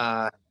 Yeah.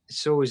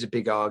 It's always a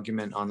big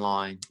argument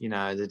online, you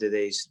know, they do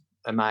these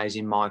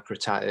amazing micro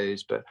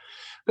tattoos.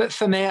 But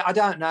for me, I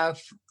don't know.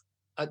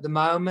 At the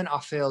moment, I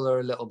feel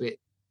they're a little bit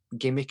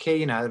gimmicky,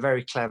 you know, they're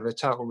very clever,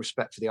 total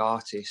respect for the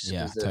artists,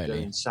 because they're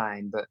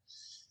insane, but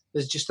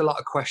there's just a lot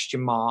of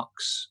question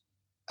marks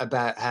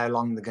about how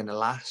long they're going to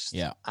last.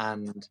 Yeah.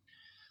 And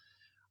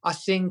I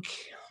think,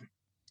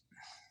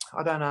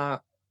 I don't know,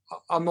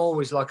 I'm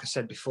always, like I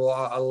said before,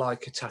 I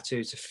like a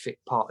tattoo to fit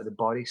part of the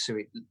body,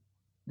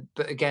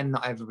 but again,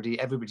 not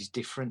everybody's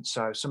different.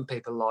 So some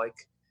people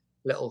like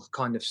little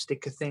kind of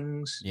sticker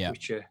things,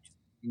 which are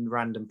in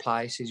random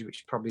places,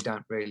 which probably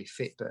don't really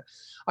fit. But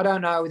I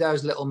don't know, with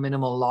those little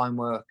minimal line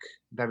work,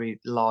 very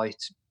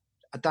light,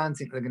 I don't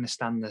think they're going to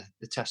stand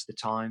the test of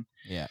time.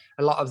 Yeah.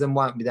 A lot of them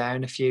won't be there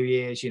in a few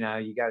years. You know,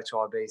 you go to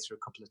Ibiza a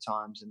couple of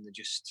times and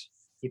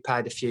you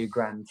paid a few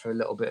grand for a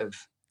little bit of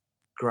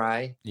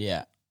grey.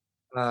 Yeah.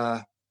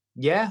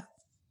 Yeah.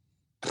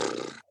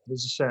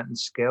 There's a certain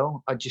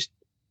skill.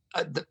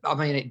 I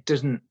mean, it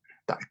doesn't,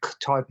 that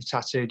type of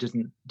tattoo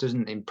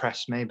doesn't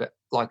impress me, but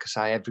like I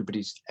say,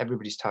 everybody's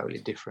totally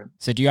different.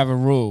 So do you have a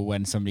rule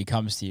when somebody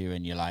comes to you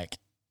and you're like,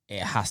 it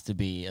has to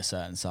be a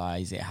certain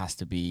size, it has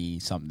to be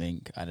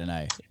something, I don't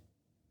know?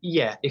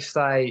 Yeah,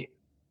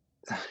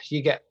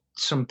 you get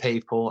some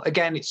people,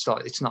 again, it's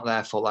like, it's not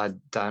their fault, I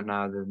don't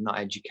know, they're not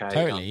educated.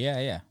 Totally,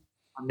 yeah.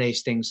 On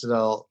these things,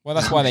 well,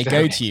 that's why they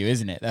go to you,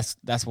 isn't it?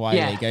 That's why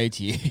they go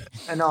to you.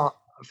 And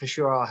for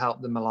sure, I'll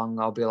help them along.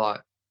 They'll be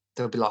like,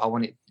 I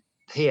want it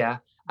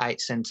here,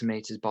 8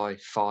 centimeters by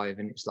 5,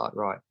 and it's like,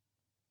 right,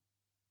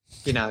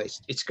 you know,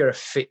 it's got to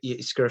fit you.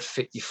 It's got to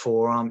fit your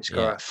forearm. It's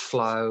got to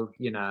flow.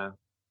 You know,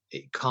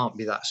 it can't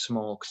be that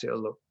small because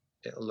it'll look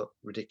it'll look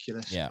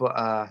ridiculous. Yeah.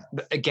 But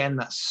again,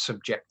 that's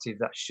subjective.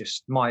 That's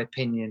just my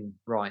opinion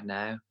right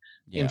now.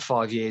 Yeah. In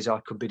 5 years, I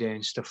could be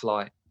doing stuff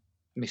like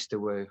Mr.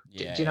 Wu.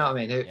 Do you know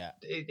what I mean?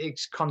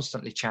 It's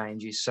constantly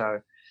changes. So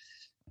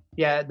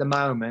yeah, at the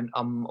moment,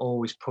 I'm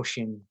always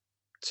pushing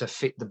to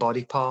fit the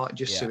body part,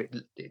 just so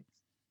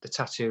the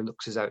tattoo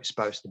looks as though it's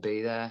supposed to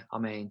be there. I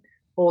mean,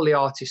 all the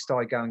artists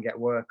I go and get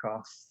work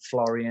off,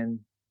 Florian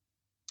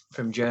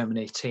from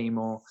Germany,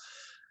 Timor,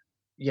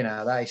 you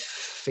know, they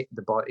fit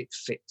the body. It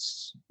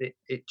fits.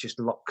 It just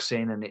locks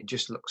in, and it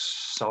just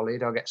looks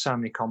solid. I get so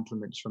many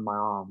compliments from my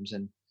arms,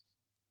 and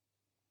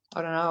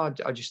I don't know.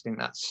 I just think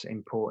that's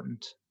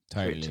important.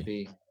 Totally. For it to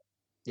be,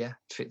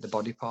 fit the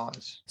body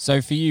parts.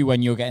 So for you,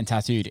 when you're getting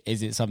tattooed,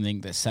 is it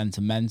something that's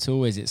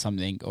sentimental? Is it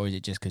something, or is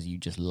it just because you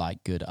just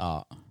like good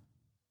art?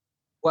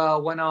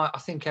 Well, I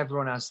think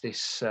everyone has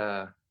this.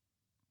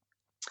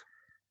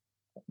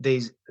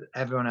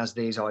 Everyone has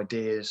these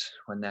ideas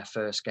when they're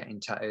first getting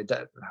tattooed.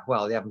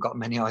 They haven't got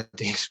many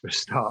ideas for a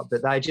start,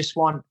 but they just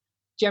want.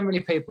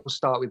 Generally, people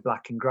start with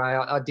black and grey.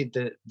 I did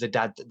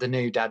the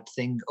new dad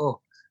thing.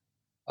 Oh,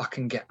 I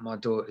can get my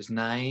daughter's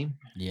name.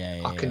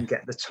 I can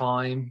get the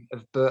time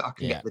of birth. I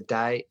can get the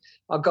date.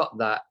 I got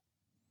that.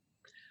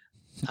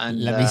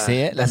 And let me see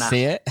it. Let's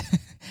see it.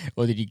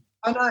 Or did you?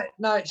 Oh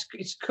no,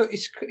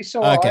 it's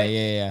all right.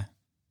 Okay, yeah.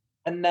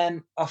 And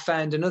then I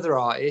found another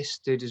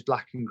artist who does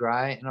black and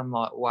grey, and I'm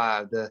like,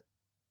 wow, the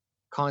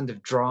kind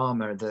of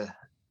drama, the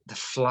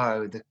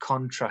flow, the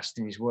contrast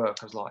in his work.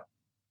 I was like,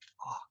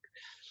 fuck.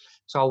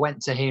 So I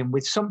went to him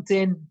with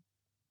something.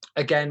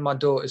 Again, my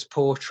daughter's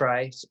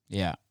portrait.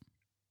 Yeah.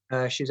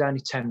 She's only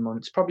 10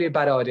 months. Probably a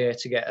bad idea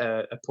to get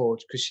a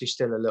portrait because she's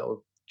still a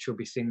little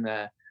chubby thing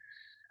there.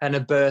 And a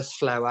birth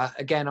flower.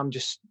 Again, I'm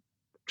just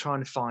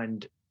trying to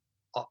find.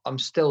 I'm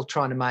still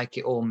trying to make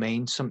it all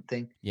mean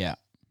something. Yeah.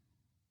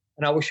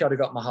 And I wish I'd have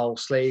got my whole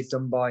sleeve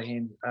done by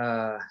him.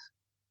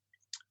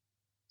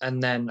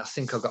 And then I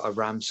think I got a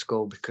ram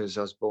skull because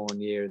I was born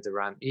year of the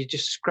ram. You're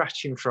just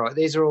scratching for it.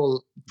 These are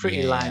all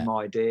pretty lame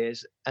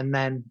ideas. And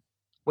then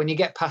when you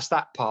get past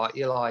that part,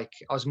 you're like,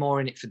 I was more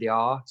in it for the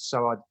art.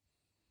 So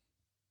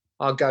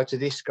I'd go to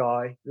this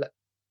guy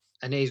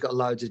and he's got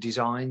loads of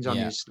designs on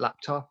his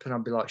laptop. And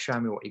I'd be like, show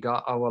me what you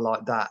got. Oh, I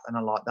like that. And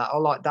I like that. I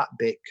like that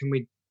bit. Can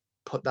we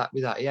put that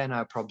with that? Yeah,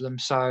 no problem.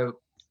 So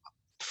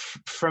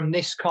from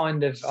this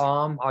kind of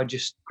arm, I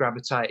just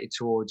gravitated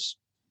towards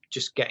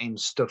just getting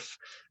stuff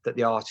that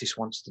the artist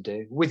wants to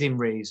do within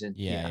reason.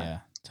 Yeah,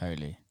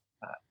 totally.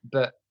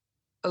 But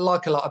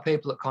like a lot of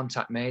people that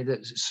contact me,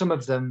 that some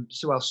of them,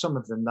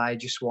 they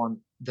just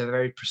they're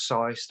very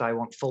precise. They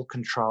want full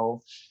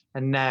control.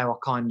 And now I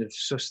kind of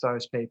suss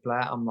those people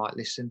out. I'm like,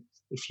 listen,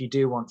 if you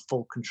do want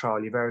full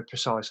control, you're very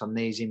precise on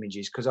these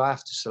images, because I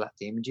have to select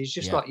the images,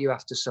 just like you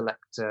have to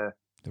select the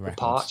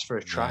parts for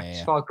a track.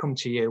 If I come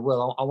to you,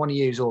 well, I want to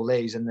use all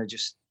these, and they're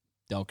just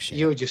dog shit.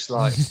 You're just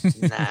like,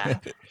 nah,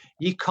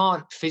 you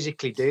can't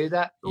physically do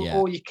that.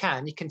 Or you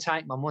can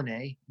take my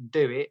money,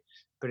 do it,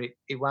 but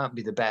it won't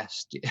be the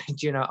best. Do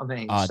you know what I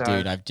mean? Oh,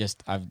 dude,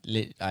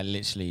 I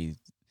literally,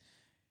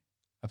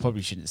 I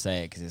probably shouldn't say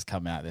it because it's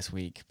coming out this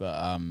week, but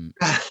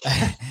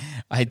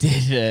I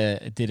did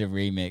a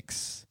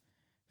remix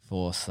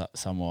for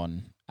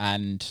someone,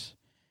 and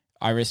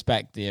I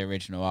respect the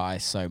original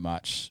artist so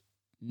much.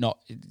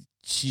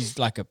 She's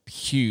like a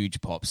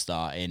huge pop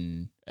star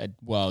in a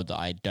world that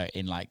I don't,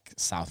 in like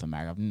South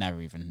America. I've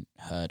never even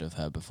heard of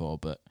her before,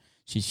 but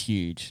she's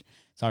huge.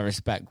 So I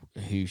respect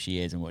who she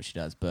is and what she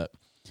does. But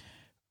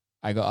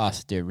I got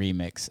asked to do a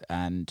remix,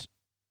 and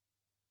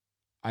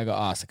I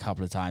got asked a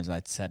couple of times. I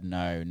said no,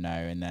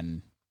 and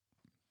then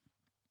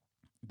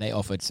they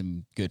offered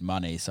some good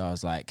money. So I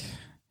was like,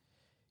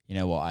 you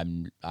know what,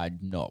 I'm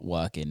not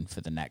working for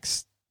the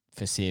next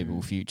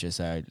foreseeable future.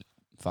 So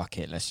fuck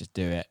it, let's just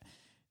do it.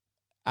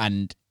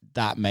 And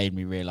that made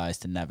me realize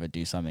to never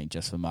do something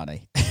just for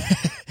money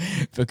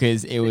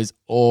because it was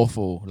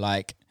awful.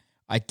 Like,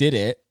 I did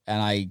it and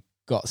I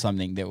got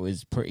something that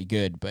was pretty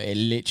good, but it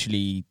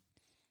literally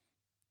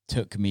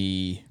took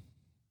me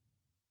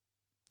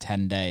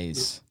 10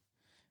 days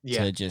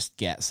to just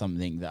get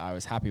something that I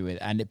was happy with.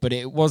 But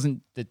it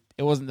wasn't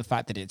the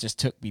fact that it just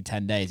took me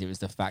 10 days. It was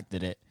the fact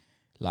that it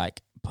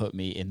like put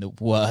me in the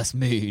worst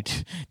mood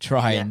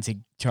trying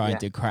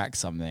to crack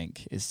something.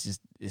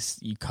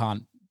 You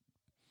can't,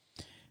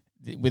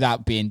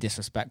 without being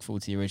disrespectful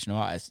to the original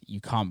artist,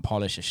 you can't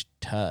polish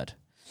a turd.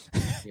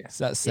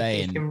 So that's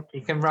saying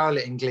you can roll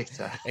it in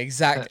glitter.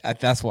 Exactly.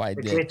 That's what I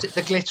did.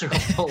 The glitter will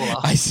fall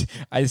off.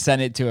 I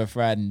sent it to a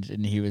friend,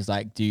 and he was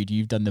like, "Dude,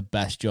 you've done the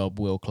best job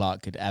Will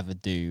Clark could ever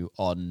do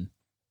on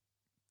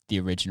the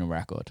original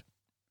record."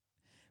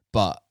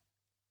 But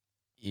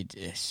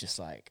it's just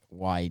like,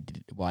 why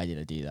did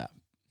I do that?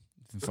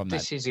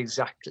 It's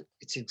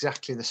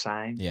exactly the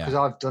same. Yeah. Because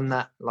I've done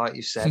that, like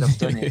you said, I've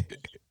done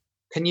it.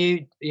 Can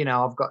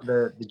I've got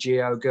the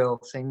Geo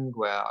Girl thing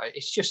where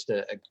it's just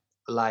a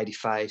lady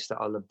face that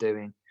I love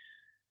doing.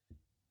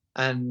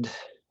 And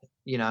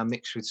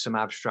mixed with some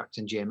abstract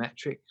and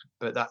geometric,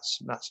 but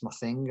that's my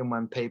thing. And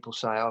when people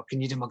say, "Oh, can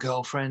you do my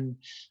girlfriend?"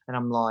 and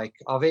I'm like,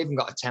 I've even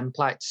got a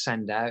template to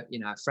send out.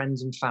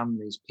 Friends and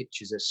family's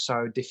pictures are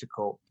so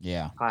difficult.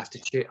 Yeah. I have to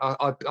choose.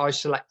 I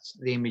select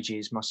the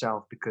images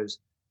myself because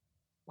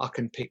I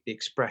can pick the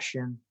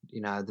expression,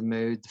 the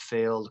mood, the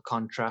feel, the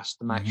contrast,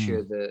 to make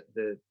sure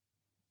the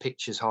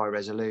picture's high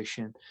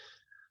resolution,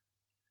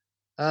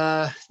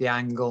 the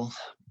angle.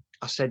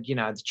 I said,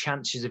 the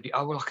chances of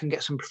I can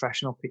get some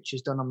professional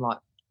pictures done. I'm like,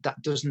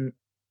 that doesn't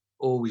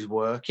always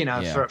work.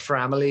 For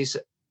Amelie's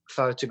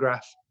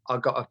photograph, I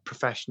got a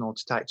professional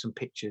to take some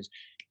pictures.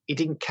 He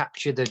didn't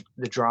capture the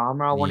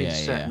drama. I wanted a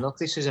certain look.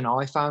 This is an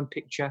iPhone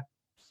picture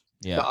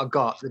that I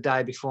got the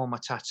day before my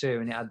tattoo,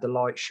 and it had the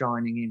light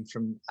shining in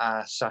from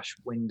sash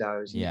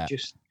windows. And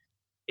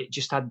it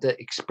just had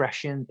the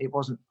expression. It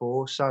wasn't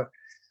forced. So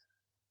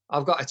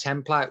I've got a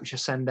template which I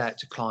send out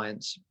to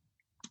clients.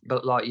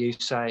 But like you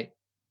say,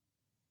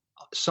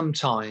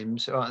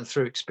 sometimes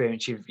through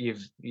experience,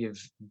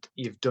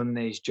 you've done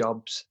these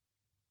jobs,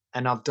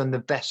 and I've done the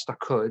best I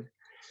could.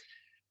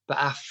 But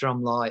after,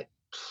 I'm like,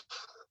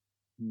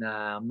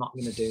 nah, I'm not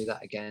going to do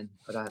that again.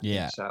 I don't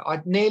think so. I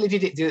nearly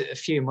did it a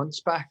few months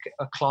back.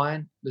 A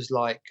client was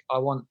like, I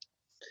want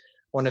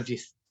one of your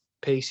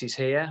pieces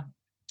here.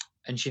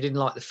 And she didn't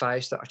like the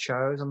face that I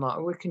chose. I'm like,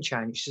 we can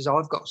change. She says,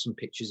 I've got some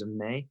pictures of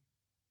me.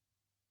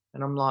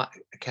 And I'm like,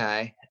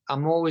 okay,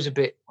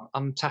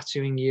 I'm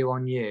tattooing you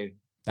on you.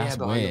 That's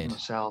but weird.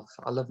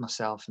 I love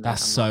myself. And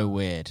that's so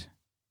weird.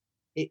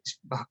 It's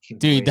fucking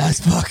Dude, weird. that's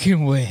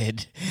fucking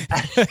weird.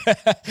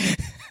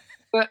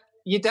 But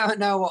you don't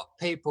know what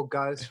people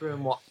go through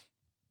and what.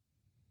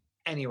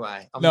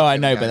 Anyway. I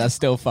know, but that's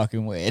still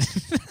fucking weird.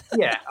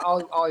 Yeah, I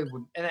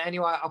would. And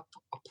anyway, I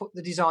put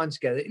the design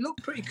together. It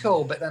looked pretty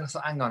cool, but then I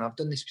thought, hang on, I've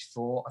done this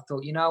before. I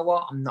thought, you know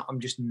what?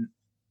 I'm just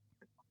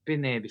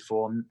been there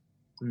before. I'm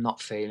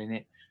not feeling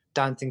it.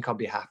 Don't think I'll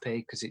be happy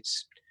because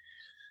it's.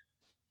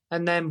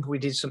 And then we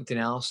did something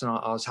else, and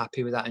I was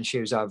happy with that, and she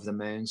was over the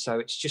moon. So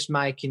it's just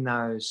making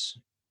those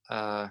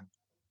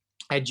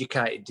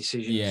educated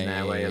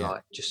decisions where you're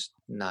like, just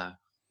no,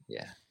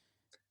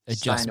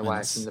 staying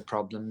away from the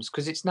problems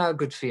because it's no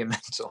good for your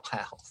mental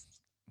health.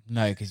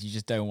 No, because you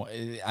just don't want.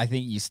 I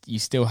think you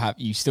still have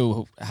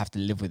to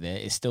live with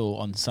it. It's still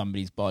on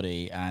somebody's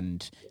body,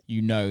 and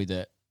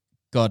that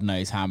God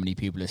knows how many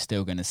people are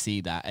still going to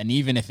see that. And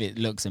even if it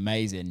looks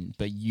amazing,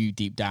 but you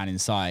deep down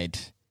inside.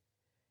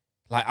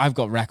 Like, I've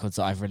got records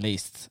that I've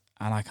released,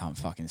 and I can't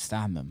fucking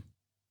stand them.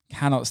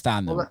 Cannot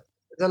stand them. Well,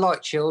 they're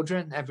like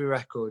children. Every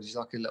record is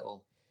like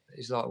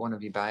it's like one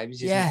of your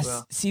babies, isn't it?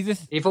 Well, see,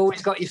 you've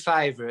always got your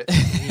favourites.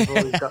 You've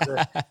always got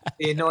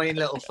the annoying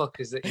little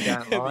fuckers that you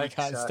don't like. You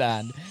can't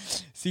stand.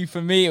 See,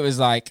 for me, it was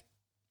like,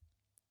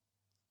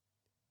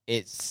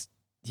 there's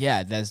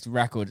the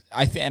record.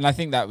 I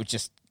think that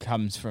just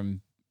comes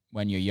from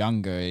when you're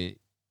younger,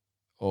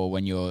 or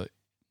when you're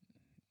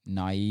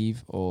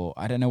naive, or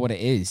I don't know what it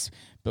is.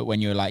 But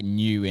when you're like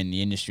new in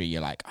the industry, you're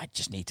like, I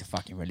just need to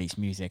fucking release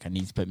music. I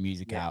need to put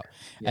music out.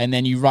 Yeah. And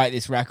then you write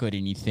this record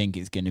and you think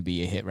it's going to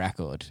be a hit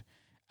record,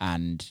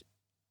 and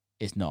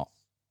it's not.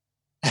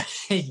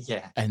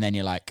 Yeah. And then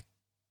you're like,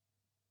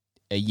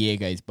 a year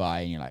goes by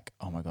and you're like,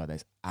 oh my God,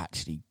 there's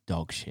actually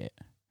dog shit.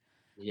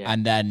 Yeah.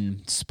 And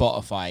then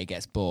Spotify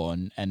gets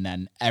born, and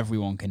then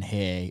everyone can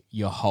hear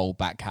your whole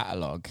back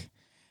catalogue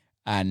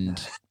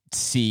and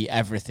see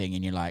everything.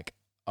 And you're like,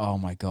 oh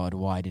my God,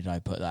 why did I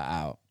put that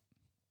out?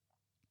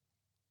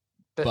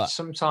 But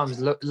sometimes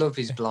love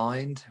is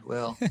blind.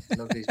 Well,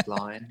 love is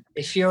blind.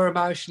 If you're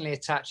emotionally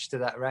attached to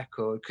that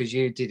record because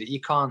you did it, you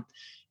can't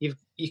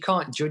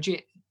judge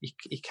it.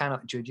 You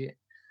cannot judge it.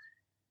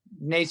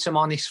 You need some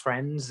honest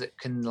friends that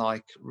can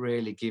like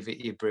really give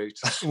it your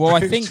brutal. Well,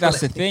 I think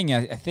that's the thing.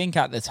 I think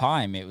at the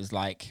time it was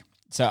like,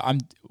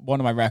 one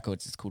of my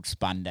records is called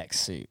Spandex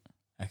Suit.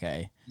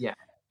 Okay. Yeah.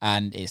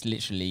 And it's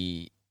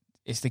the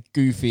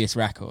goofiest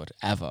record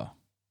ever.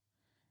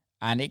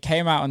 And it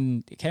came out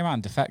on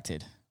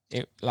Defected.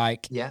 It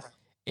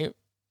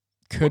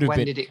could have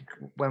been.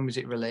 When was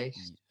it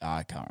released?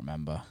 I can't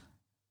remember.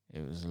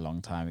 It was a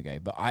long time ago.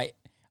 But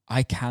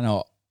I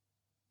cannot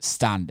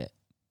stand it.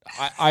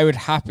 I would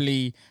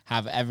happily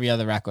have every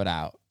other record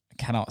out.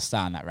 I cannot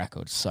stand that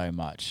record so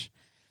much.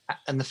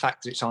 And the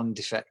fact that it's on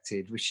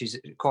Defected, which is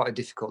quite a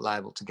difficult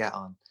label to get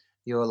on,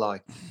 you're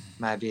like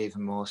maybe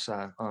even more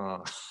so.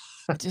 Oh,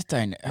 I just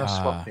don't.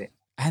 Swap it.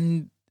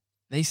 And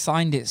they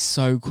signed it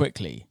so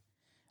quickly,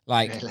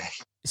 Really?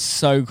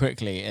 So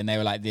quickly, and they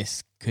were like,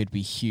 "This could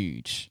be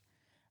huge,"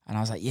 and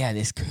I was like, "Yeah,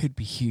 this could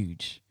be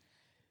huge,"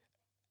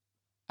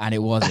 and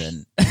it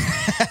wasn't.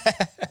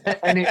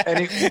 and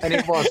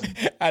it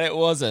wasn't. And it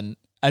wasn't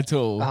at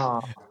all.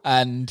 Oh.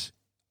 And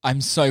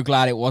I'm so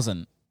glad it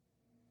wasn't,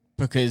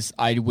 because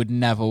I would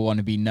never want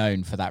to be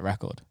known for that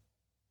record.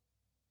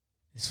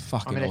 It's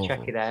fucking awful. I'm gonna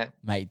check it out,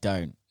 mate.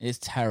 Don't. It's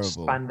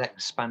terrible.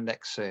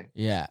 Spandex Suit.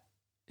 Yeah,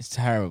 it's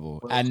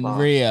terrible. World and class.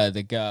 Rhea,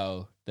 the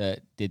girl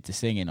that did the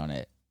singing on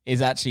it, is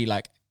actually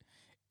like,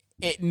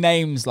 it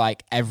names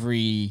like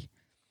every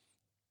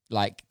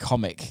like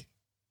comic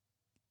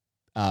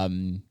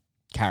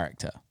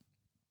character.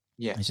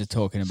 Yeah. It's just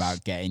talking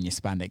about getting your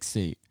spandex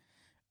suit.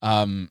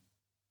 Oh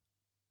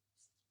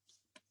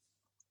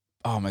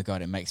my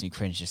God, it makes me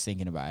cringe just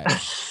thinking about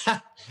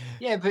it.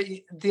 Yeah, but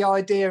the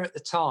idea at the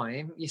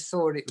time, you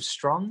thought it was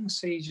strong,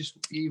 so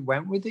you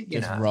went with it,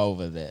 Just roll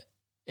with it.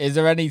 Is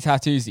there any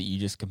tattoos that you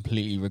just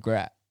completely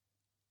regret?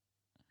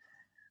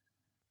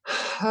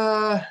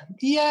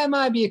 Yeah,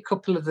 maybe a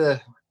couple of the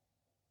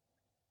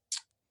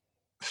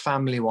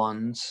family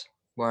ones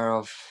where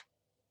I've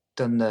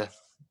done the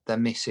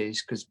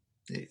misses, because,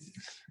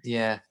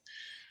 yeah,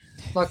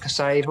 like I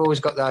say, you've always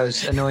got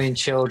those annoying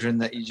children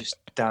that you just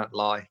don't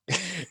like.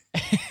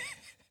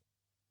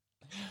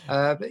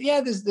 But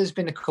yeah, there's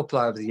been a couple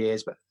over the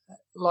years, but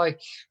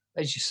like,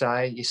 as you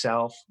say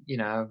yourself, you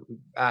know,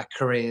 our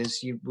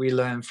careers, we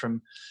learn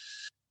from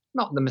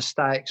not the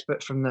mistakes,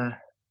 but from the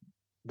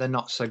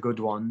not so good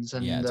ones,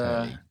 and Yeah,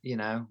 totally. you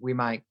know, we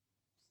make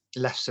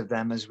less of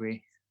them as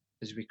we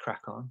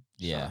crack on.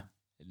 Yeah,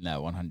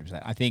 no, 100%.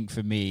 I think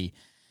for me,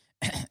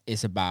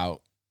 it's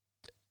about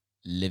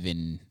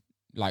living,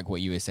 like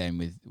what you were saying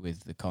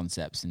with the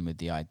concepts and with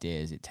the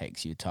ideas. It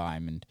takes you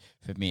time, and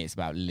for me, it's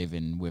about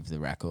living with the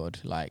record.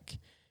 Like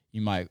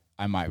I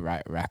might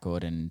write a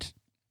record, and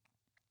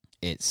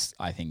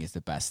I think it's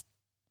the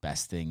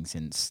best thing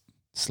since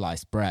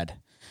sliced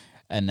bread,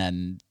 and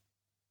then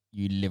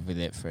you live with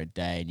it for a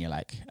day and you're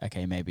like,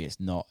 okay, maybe it's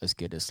not as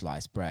good as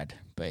sliced bread,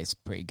 but it's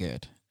pretty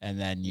good. And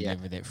then you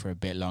live with it for a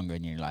bit longer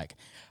and you're like,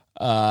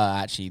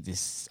 actually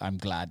I'm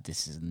glad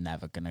this is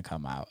never going to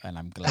come out. And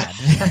I'm glad.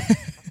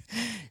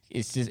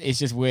 It's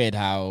just weird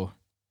how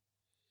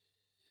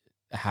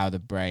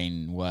the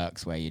brain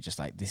works, where you're just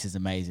like, this is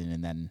amazing.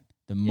 And then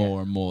the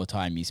more and more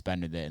time you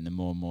spend with it and the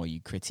more and more you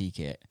critique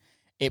it,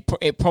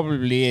 it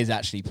probably is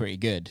actually pretty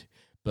good.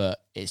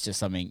 But it's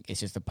just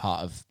a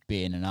part of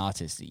being an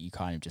artist that you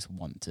kind of just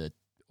want to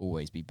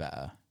always be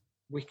better.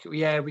 We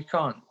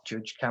can't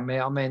judge, can we?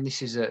 I mean,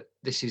 this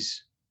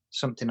is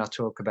something I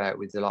talk about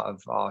with a lot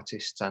of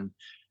artists, and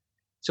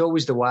it's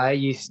always the way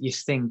you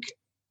think,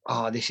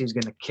 oh, this is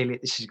going to kill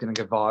it, this is going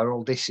to go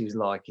viral, this is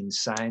like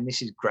insane,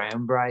 this is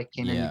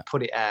groundbreaking, and you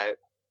put it out,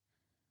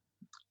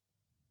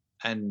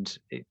 and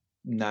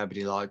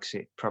nobody likes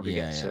it. Probably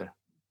gets a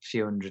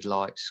few hundred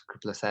likes, a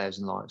couple of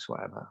thousand likes,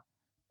 whatever.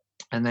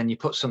 And then you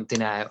put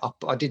something out.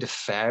 I did a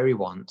fairy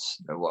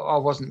once. I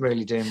wasn't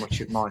really doing much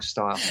with my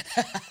style.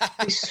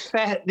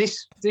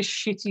 This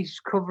shitty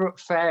cover-up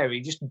fairy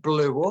just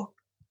blew up.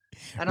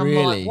 And I'm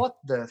like, what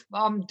the?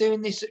 I'm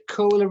doing this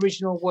cool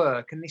original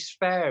work, and this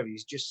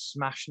fairy's just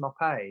smashed my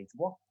page.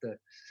 What the?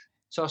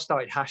 So I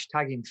started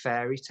hashtagging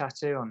fairy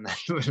tattoo on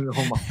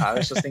all my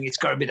posts. I think it's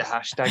got to be the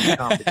hashtag. It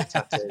can't be the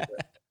tattoo.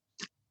 But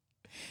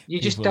you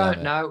just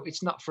don't know.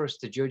 It's not for us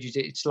to judge it.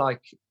 It's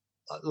like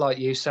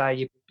you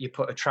say, you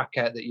put a track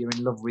out that you're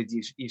in love with,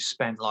 you've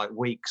spent like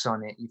weeks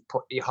on it, you've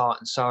put your heart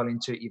and soul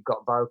into it, you've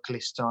got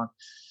vocalists on,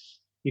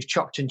 you've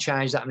chopped and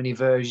changed that many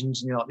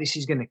versions, and you're like, this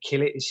is going to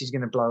kill it, this is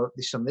going to blow up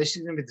this summer, this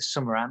is going to be the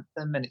summer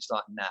anthem, and it's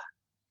like, nah.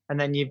 And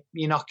then you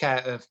knock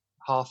out a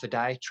half a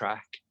day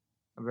track,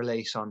 a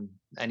release on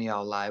any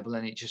old label,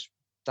 and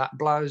that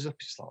blows up.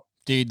 It's like,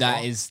 dude,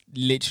 that is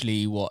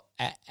literally what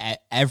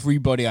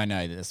everybody I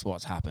know, that's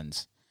what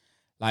happens.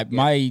 Like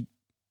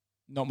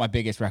not my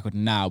biggest record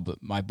now, but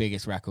my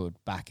biggest record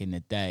back in the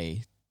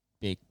day,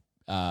 Big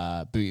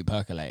Booty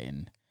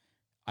Percolating,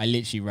 I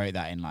literally wrote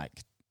that in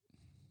like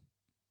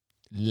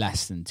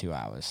less than 2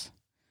 hours.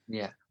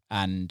 Yeah.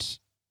 And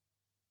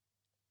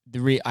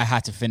I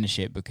had to finish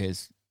it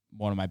because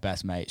one of my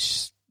best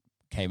mates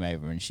came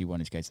over and she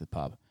wanted to go to the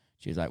pub.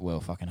 She was like,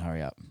 Will, fucking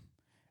hurry up.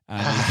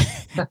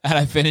 And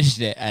I finished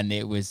it, and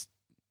it was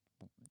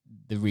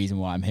the reason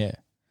why I'm here.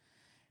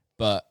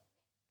 But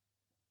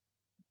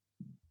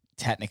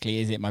technically,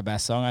 is it my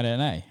best song? I don't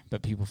know,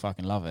 but people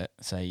fucking love it.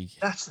 So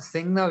that's the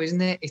thing, though,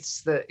 isn't it?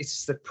 It's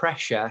the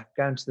pressure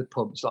going to the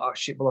pub. It's like, oh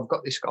shit, well, I've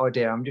got this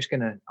idea. I'm just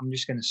gonna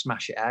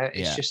smash it out.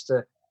 It's just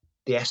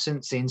the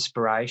essence, the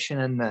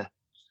inspiration, and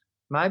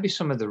maybe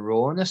some of the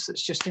rawness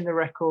that's just in the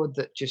record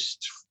that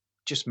just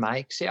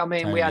makes it. I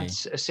mean, we had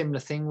a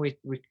similar thing. We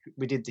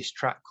did this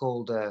track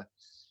called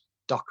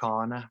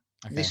Docana.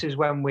 Okay. This is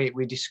when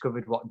we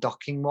discovered what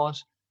docking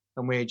was.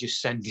 And we're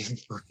just sending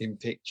fucking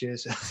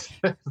pictures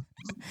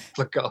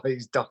for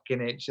guys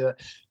docking each other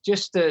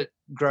just to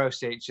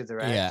gross each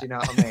other out. You know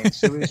what I mean?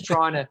 So we was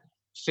trying to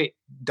fit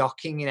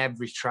docking in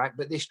every track,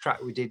 but this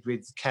track we did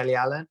with Kelly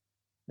Allen.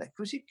 Like,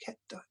 was it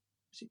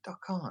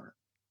Docana?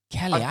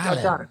 Kelly Allen?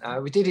 I don't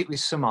know. We did it with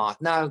some art.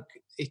 No,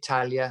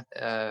 Italian.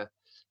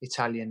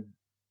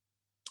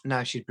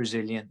 No, she's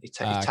Brazilian.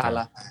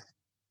 Itala. Okay.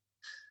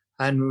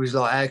 And we was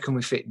like, how can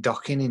we fit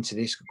docking into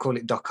this? We call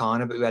it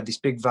Docana, but we had this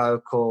big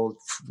vocal.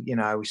 You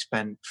know, we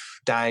spent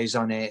days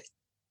on it,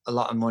 a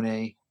lot of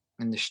money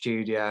in the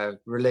studio,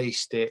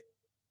 released it.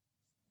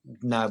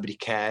 Nobody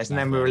cares. And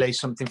then we released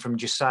something from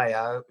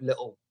Joseo,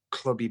 little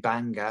clubby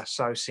banger,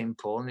 so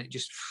simple. And it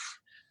just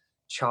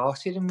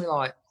charted. And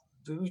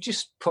we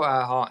just put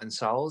our heart and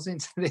souls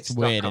into this. It's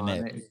weird, isn't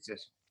it? It's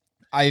just,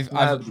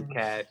 Nobody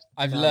cares.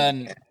 I've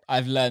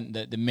learned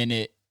that the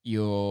minute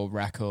your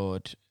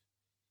record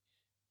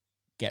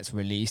gets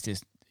released,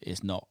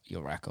 is not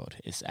your record.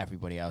 It's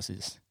everybody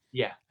else's.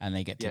 Yeah. And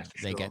they get to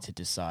sure. get to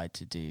decide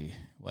to do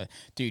well.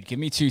 Dude, give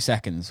me 2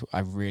 seconds.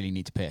 I really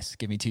need to piss.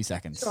 Give me 2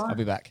 seconds. Right. I'll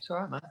be back. It's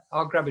all right, man.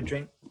 I'll grab a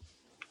drink.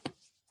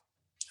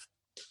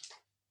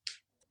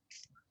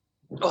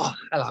 Oh,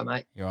 hello,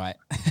 mate. You're right.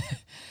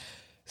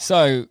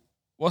 So,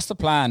 what's the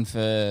plan for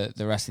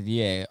the rest of the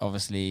year?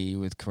 Obviously,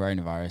 with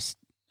coronavirus,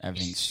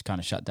 everything's kind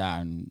of shut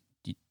down.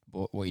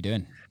 What are you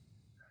doing?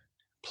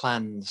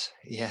 Plans,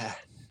 yeah.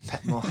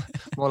 More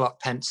like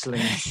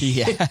penciling.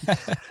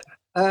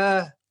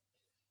 Yeah.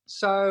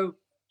 So,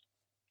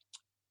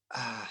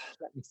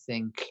 let me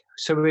think.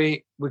 So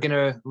we're going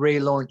to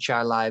relaunch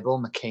our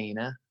label,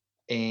 Makina,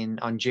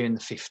 on June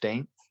the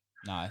 15th.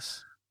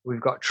 Nice. We've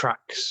got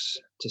tracks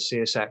to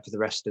see us out for the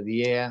rest of the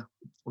year.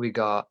 We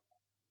got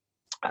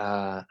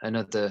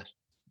another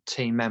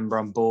team member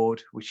on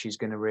board, which is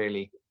going to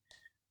really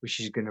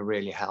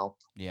help.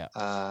 Yeah.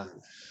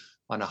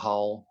 On a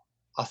whole,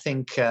 I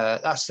think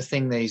that's the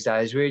thing these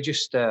days. We're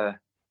just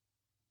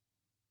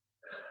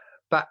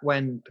back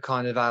when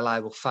kind of our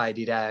label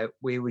faded out.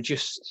 We were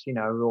just, we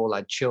all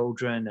had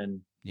children,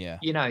 and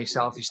you know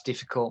yourself, it's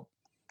difficult.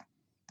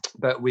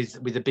 But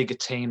with a bigger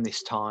team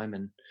this time,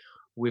 and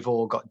we've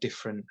all got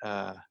different,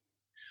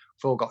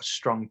 we've all got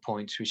strong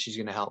points, which is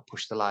going to help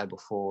push the label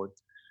forward.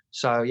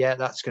 So yeah,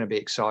 that's going to be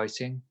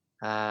exciting.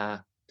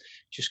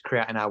 Just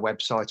creating our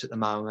website at the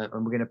moment,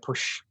 and we're going to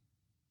push.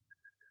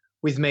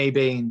 With me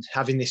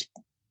having this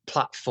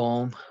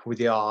platform with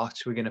the art,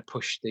 we're going to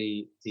push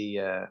the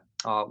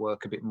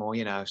artwork a bit more.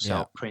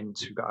 Self-print.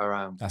 We've got our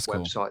own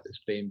website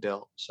that's being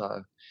built.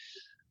 So,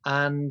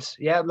 and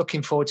yeah,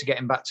 looking forward to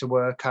getting back to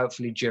work.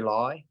 Hopefully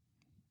July.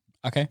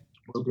 Okay.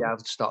 We'll be able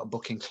to start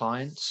booking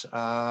clients.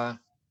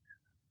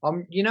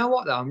 You know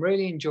what though? I'm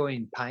really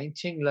enjoying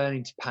painting,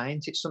 learning to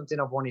paint. It's something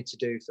I've wanted to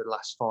do for the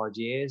last 5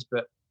 years,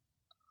 but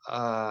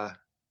I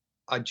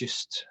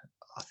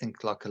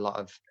think like a lot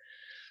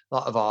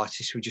of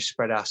artists, we just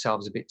spread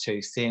ourselves a bit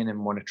too thin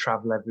and want to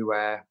travel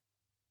everywhere.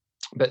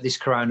 But this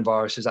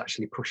coronavirus has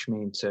actually pushed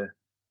me into,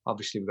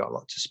 obviously we've got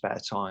lots of spare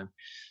time,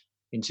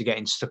 into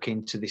getting stuck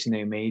into this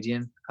new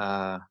medium.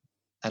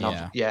 And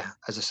I've,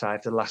 as I say,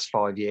 for the last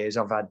 5 years,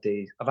 I've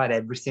had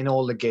everything,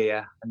 all the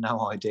gear, and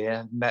no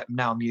idea.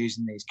 Now I'm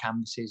using these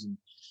canvases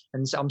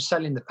and I'm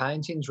selling the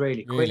paintings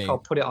really quick. Really? I'll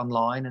put it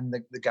online and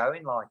they go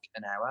in like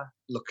an hour,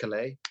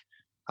 luckily.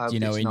 Do you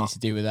know what you need to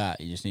do with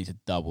that? You just need to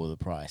double the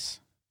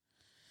price.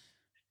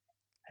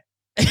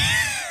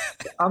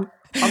 I'm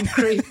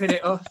creeping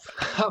it up.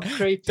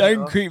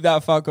 Don't creep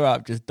that fucker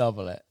up. Just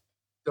double it.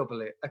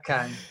 Double it.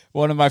 Okay.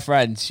 One of my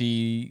friends,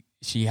 she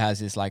has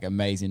this like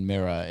amazing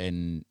mirror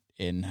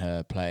in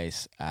her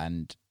place,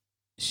 and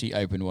she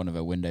opened one of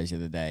her windows the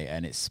other day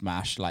and it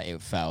smashed. Like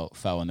it fell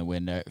on the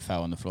window, it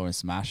fell on the floor and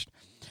smashed.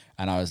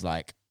 And I was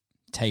like,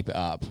 tape it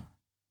up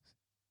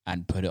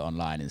and put it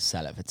online and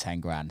sell it for 10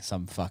 grand.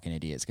 Some fucking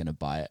idiot's gonna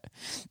buy it.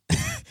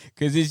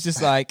 Because it's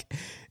just like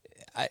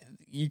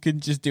you can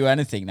just do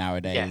anything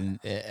nowadays,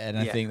 and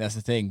I think that's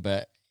the thing.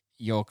 But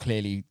you're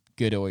clearly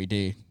good at what you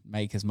do.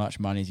 Make as much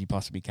money as you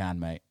possibly can,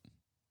 mate.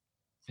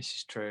 This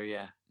is true.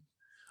 Yeah.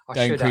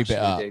 Don't creep it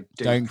up.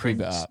 Don't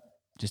creep it up.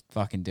 Just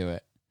fucking do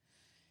it.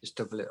 Just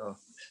double it up.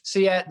 So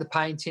yeah, the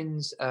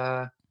paintings,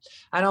 and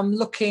I'm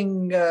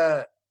looking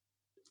at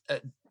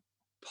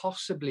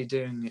possibly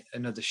doing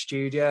another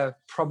studio.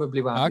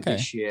 Probably won't be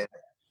this year.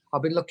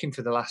 I've been looking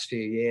for the last few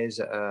years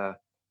at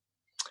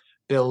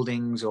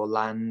buildings or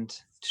land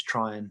to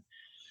try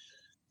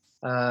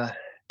and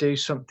do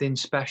something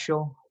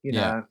special, you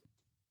know.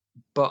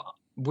 But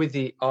with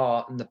the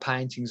art and the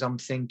paintings, I'm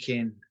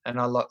thinking, and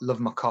I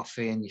love my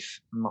coffee and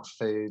my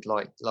food,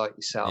 like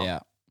yourself. Yeah.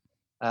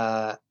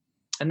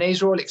 And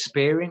these are all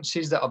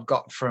experiences that I've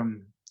got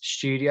from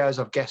studios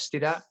I've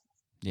guested at.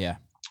 Yeah.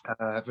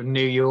 From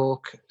New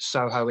York,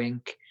 Soho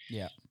Inc.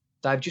 Yeah.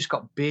 They've just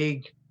got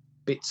big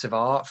bits of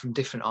art from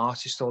different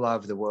artists all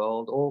over the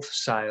world, all for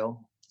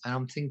sale. And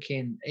I'm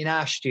thinking, in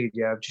our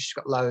studio, I've just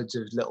got loads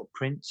of little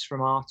prints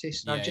from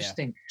artists. And I just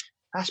think,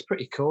 that's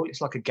pretty cool.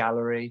 It's like a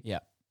gallery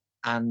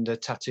and a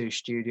tattoo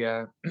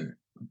studio.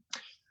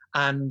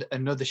 And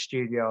another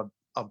studio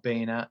I've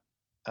been at,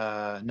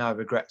 No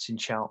Regrets in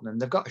Cheltenham.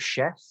 They've got a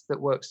chef that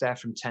works there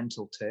from 10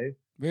 till 2.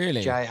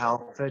 Really? Jay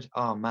Halford.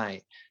 Oh,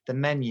 mate. The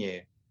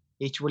menu,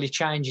 he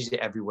changes it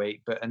every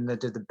week, and they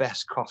do the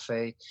best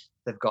coffee.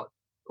 They've got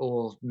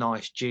all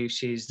nice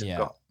juices. They've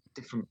got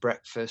different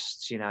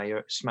breakfasts,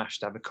 your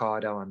smashed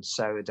avocado and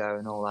sourdough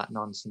and all that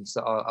nonsense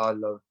that I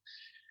love.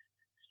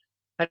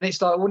 And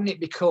it's like, wouldn't it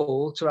be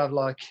cool to have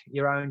like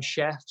your own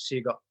chef? So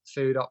you've got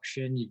food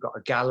option, you've got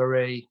a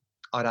gallery.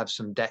 I'd have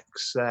some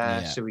decks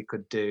there, so we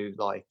could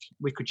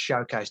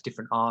showcase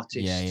different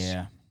artists.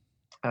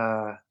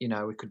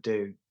 We could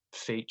do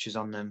features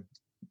on them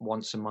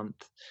once a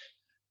month.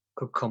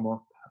 Could come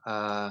up,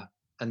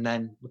 and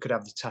then we could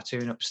have the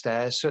tattooing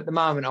upstairs. So at the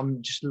moment,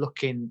 I'm just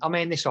looking. I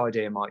mean, this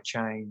idea might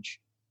change,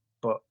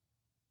 but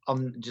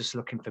I'm just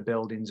looking for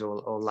buildings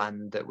or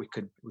land that we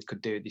could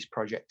do this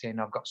project in.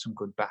 I've got some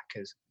good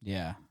backers.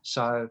 Yeah.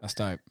 So That's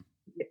dope.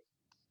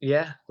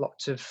 yeah,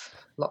 lots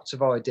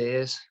of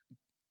ideas.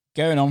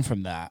 Going on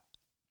from that,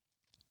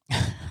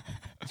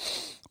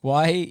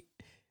 why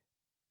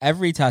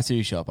every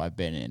tattoo shop I've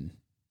been in,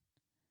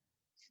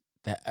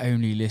 they're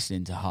only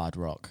listening to hard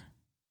rock.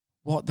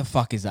 What the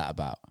fuck is that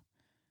about?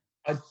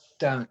 I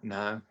don't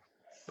know.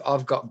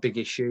 I've got big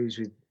issues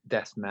with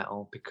death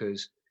metal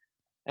because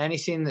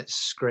anything that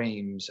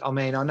screams, I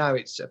mean, I know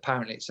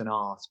apparently it's an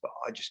art, but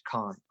I just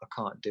can't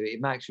do it.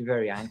 It makes me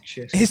very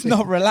anxious. It's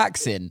not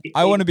relaxing.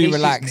 I want to be pisses me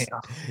relaxed.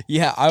 off.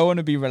 Yeah, I want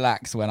to be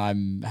relaxed when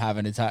I'm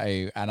having a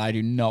tattoo, and I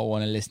do not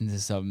want to listen to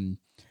some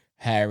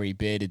hairy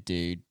bearded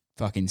dude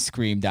fucking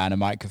scream down a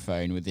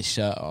microphone with his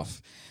shirt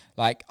off.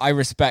 Like, I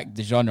respect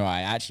the genre.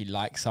 I actually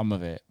like some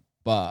of it,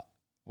 but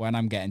when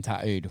I'm getting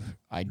tattooed,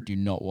 I do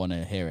not want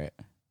to hear it.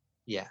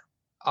 Yeah.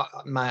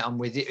 Mate, I'm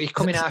with you. You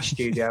come in our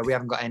studio, we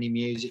haven't got any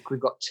music. We've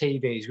got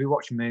TVs. We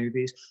watch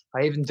movies.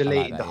 I even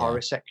deleted the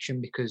horror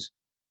section because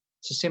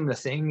it's a similar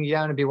thing. You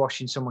don't want to be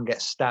watching someone get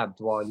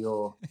stabbed while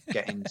you're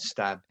getting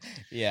stabbed.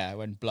 Yeah,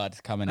 when blood's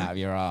coming out of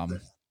your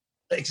arm.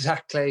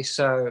 Exactly.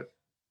 So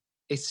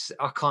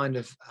I kind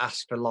of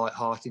ask for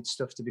light-hearted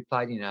stuff to be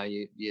played. You know,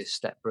 your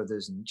Step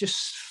Brothers and just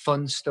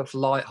fun stuff,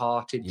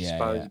 light-hearted,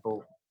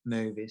 disposable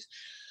movies.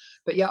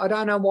 But yeah, I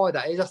don't know why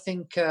that is. I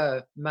think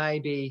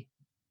maybe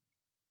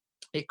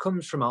it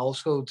comes from old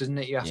school, doesn't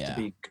it? You have to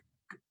be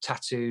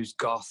tattoos,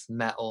 goth,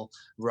 metal,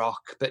 rock.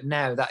 But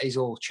now that is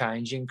all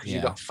changing because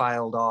you've got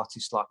failed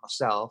artists like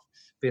myself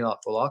being like,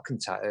 well, I can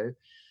tattoo.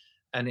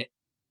 And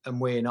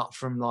we're not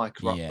from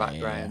like rock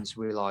backgrounds.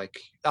 We're like,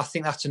 I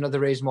think that's another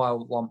reason why I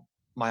want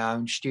my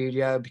own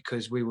studio,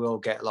 because we will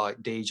get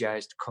like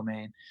DJs to come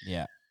in.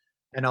 Yeah.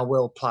 And I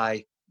will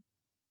play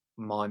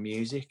my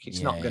music.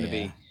 It's not going to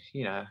be,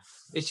 you know,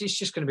 it's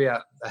just going to be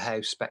a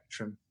house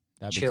spectrum.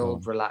 That'd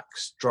chilled,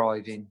 relaxed,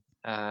 driving,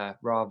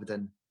 rather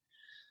than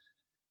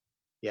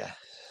the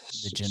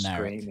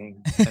generic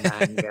screaming and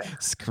anger.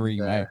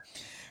 Screaming.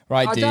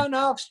 Right, I dude. don't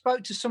know. I've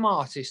spoke to some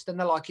artists and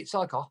they're like, it's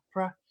like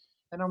opera,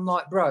 and I'm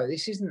like, bro,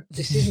 this isn't.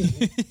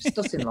 It's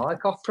nothing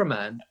like opera,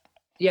 man.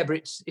 Yeah, but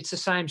it's the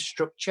same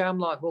structure. I'm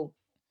like, well,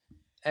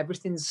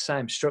 everything's the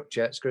same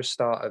structure. It's going to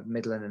start a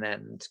middle and an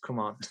end. Come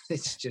on,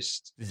 it's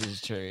just. This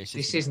is true.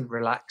 This isn't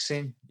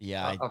relaxing.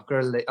 Yeah, I've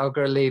got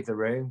to leave the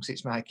room because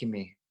it's making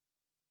me.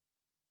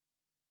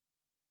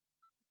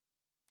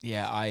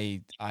 Yeah,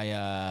 I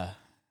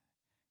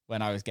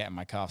when I was getting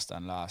my calves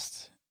done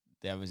last,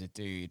 there was a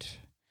dude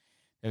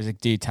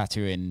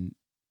tattooing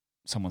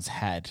someone's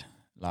head,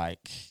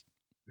 like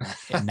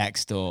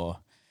next door,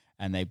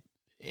 and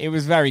it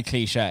was very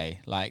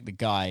cliche. Like, the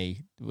guy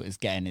was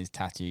getting his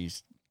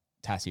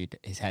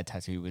his head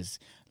tattoo was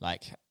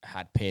like,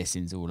 had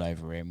piercings all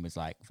over him, was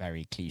like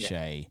very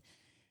cliche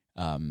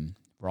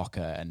rocker,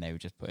 and they were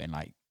just putting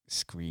like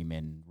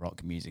screaming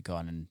rock music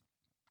on, and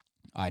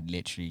I'd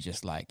literally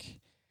just like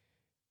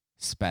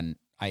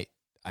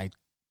I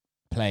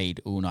played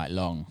all night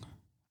long.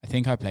 I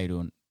think I played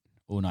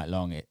all night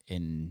long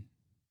in,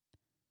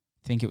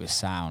 I think it was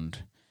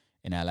Sound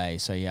in LA.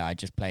 So yeah, I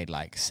just played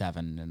like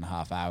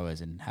 7.5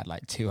 hours and had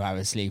like 2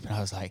 hours sleep. And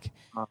I was like,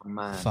 oh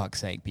man,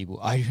 fuck's sake, people,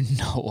 I do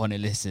not want to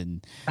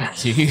listen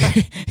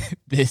to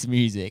this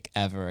music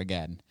ever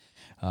again.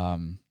 But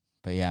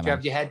yeah, do you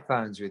have your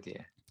headphones with you?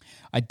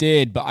 I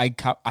did, but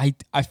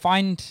I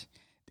find,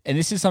 and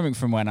this is something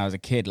from when I was a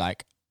kid,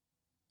 like,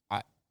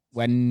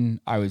 when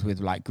I was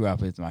grew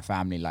up with my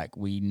family, like,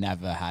 we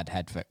never had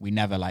headphones. We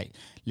never like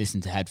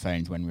listened to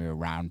headphones when we were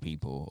around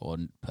people or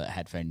put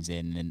headphones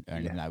in or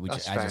anything like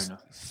that. I just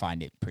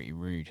find it pretty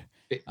rude.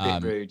 Bit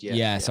rude, yeah.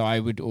 Yeah, so I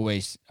would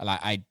always like,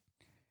 I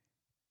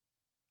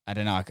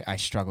don't know. I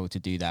struggle to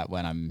do that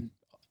when I'm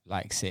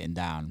like sitting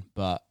down.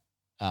 But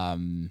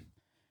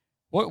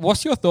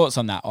what's your thoughts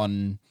on that?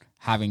 On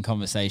having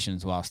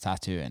conversations whilst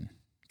tattooing?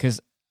 Because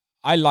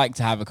I like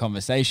to have a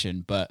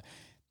conversation, but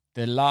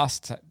the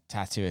last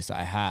tattooist that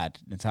I had,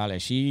 Natalia,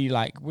 she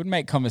like would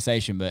make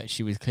conversation, but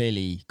she was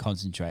clearly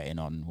concentrating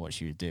on what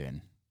she was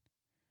doing.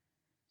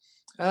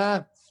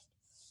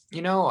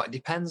 You know what? It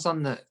depends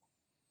on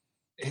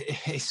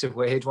it's a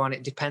weird one.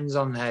 It depends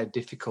on how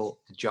difficult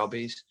the job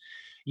is.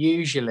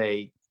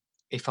 Usually,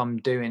 if I'm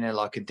doing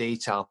a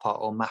detail part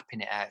or mapping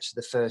it out, so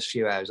the first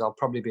few hours, I'll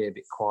probably be a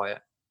bit quiet.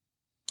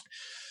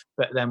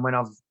 But then when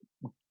I've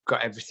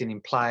got everything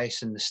in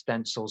place and the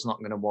stencil's not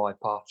going to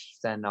wipe off,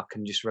 then I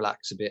can just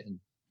relax a bit and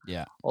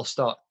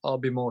I'll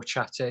be more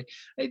chatty.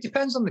 It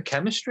depends on the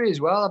chemistry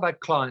as well. I've had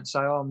clients say,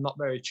 oh, I'm not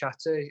very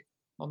chatty.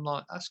 I'm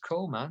like, that's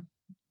cool, man.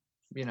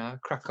 You know,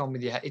 crack on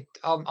with your head.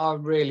 I'm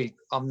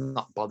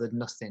not bothered,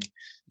 nothing.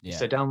 If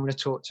they don't want to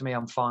talk to me,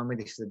 I'm fine with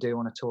it. If they do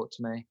want to talk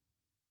to me,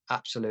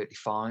 absolutely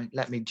fine.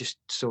 Let me just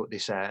sort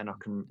this out and I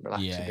can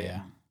relax a bit.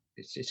 Yeah.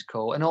 It's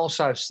cool. And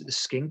also the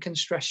skin can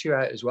stress you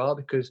out as well,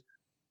 because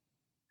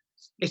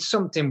it's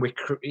something we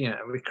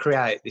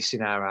create this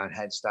in our own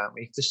heads, don't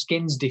we? If the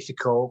skin's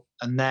difficult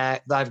and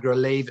they've got to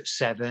leave at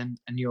 7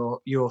 and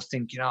you're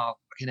thinking, oh,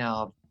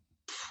 I've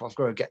I've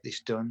got to get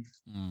this done.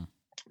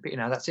 But,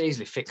 that's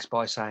easily fixed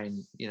by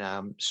saying,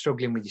 I'm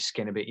struggling with your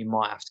skin a bit. You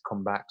might have to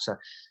come back. So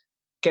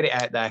get it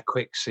out there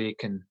quick so you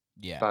can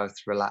both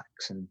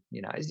relax. And,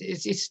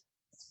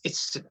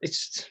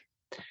 it's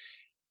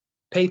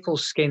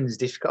people's skin's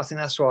difficult. I think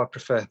that's why I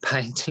prefer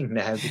painting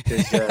now,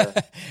 because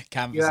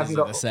canvases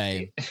are the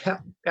same. You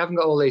haven't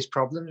got all these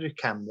problems with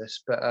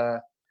canvas,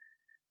 but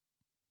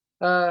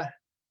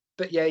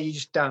yeah, you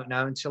just don't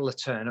know until they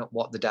turn up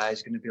what the day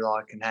is going to be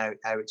like and how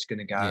it's going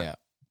to go. Yeah.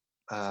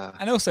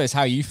 And also it's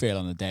how you feel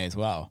on the day as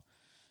well.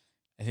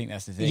 I think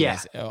that's the thing.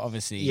 Yeah.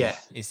 Obviously,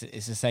 it's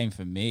the same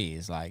for me.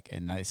 It's like,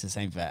 and it's the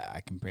same for,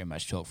 I can pretty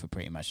much talk for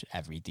pretty much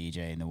every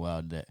DJ in the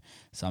world, that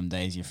some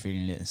days you're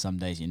feeling it and some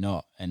days you're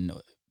not. And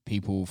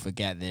people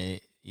forget that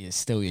it's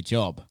still your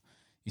job.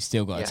 You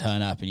still got to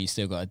turn up and you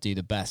still got to do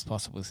the best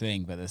possible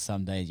thing. But there's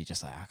some days you're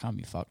just like, I can't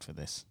be fucked for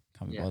this.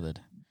 Can't be bothered.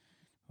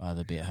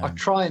 Rather be at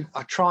home.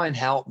 I try and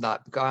help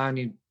that, because I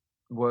only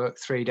work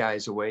 3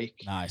 days a week.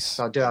 Nice.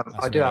 So I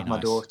do have my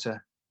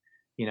daughter,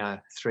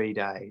 3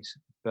 days,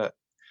 but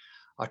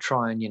I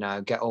try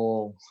and, get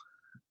all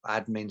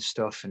admin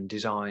stuff and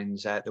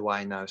designs out the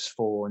way in those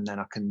 4, and then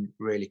I can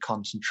really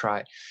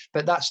concentrate.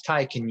 But that's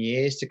taken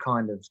years to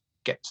kind of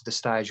get to the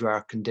stage where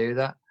I can do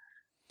that.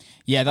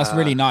 Yeah, that's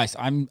really nice.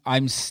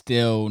 I'm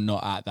still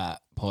not at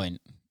that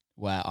point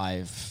where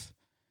I've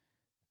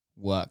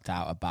worked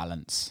out a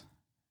balance.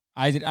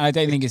 I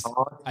don't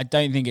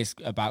think it's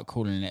about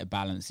calling it a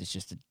balance. It's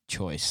just a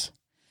choice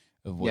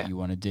of what you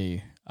want to do.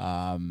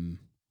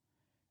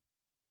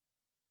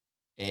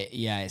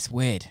 It's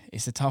weird.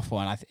 It's a tough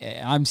one.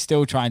 I'm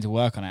still trying to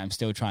work on it. I'm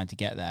still trying to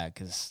get there,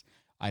 because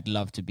I'd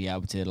love to be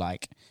able to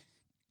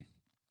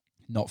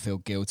not feel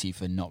guilty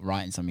for not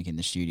writing something in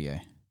the studio.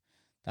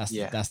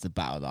 That's the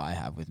battle that I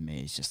have with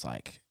me. It's just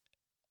like,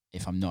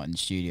 if I'm not in the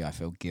studio, I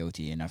feel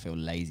guilty and I feel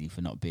lazy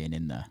for not being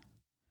in there.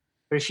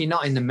 But if you're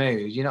not in the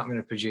mood, you're not going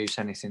to produce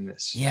anything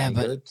that's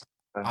good.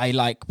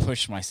 I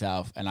push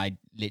myself, and I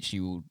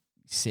literally will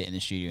sit in the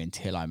studio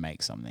until I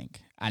make something.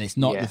 And it's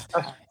not,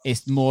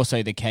 it's more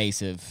so the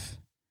case of,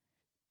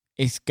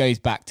 it goes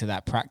back to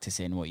that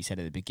practicing, what you said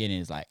at the beginning,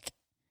 is like,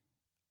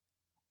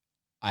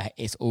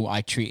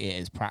 I treat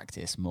it as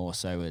practice more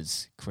so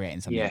as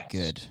creating something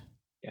good.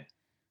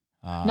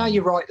 Yeah. No,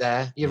 you're right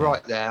there. You're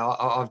right there.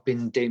 I've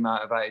been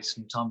demotivated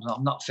sometimes.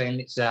 I'm not feeling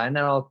it today, and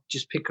then I'll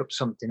just pick up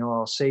something, or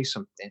I'll see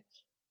something,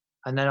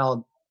 and then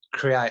I'll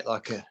create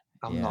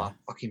I'm not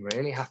fucking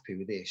really happy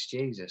with this.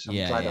 Jesus,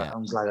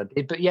 I'm glad I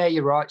did. But yeah,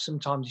 you're right.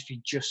 Sometimes if you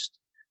just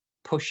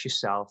push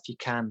yourself, you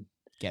can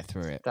get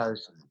through it.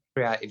 Those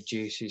creative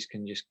juices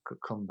can just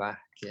come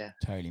back. Yeah,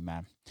 totally,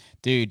 man.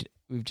 Dude,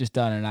 we've just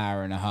done an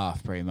hour and a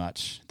half pretty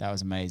much. That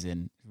was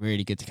amazing.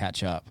 Really good to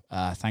catch up.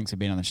 Thanks for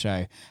being on the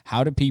show.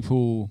 How do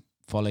people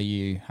follow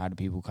you? How do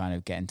people kind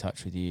of get in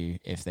touch with you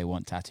if they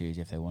want tattoos,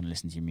 if they want to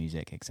listen to your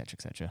music, etc.,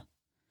 etc.?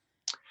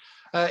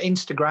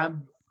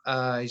 Instagram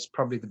is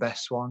probably the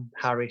best one.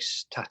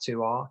 Harris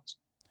Tattoo Art.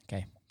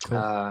 Okay,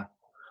 cool.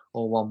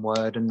 All one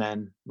word. And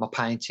then my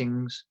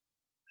paintings,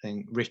 I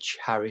think Rich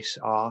Harris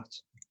Art.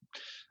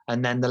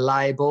 And then the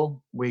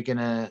label, we've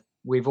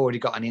already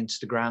got an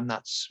Instagram.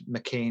 That's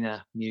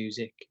Makina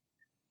Music.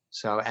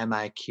 So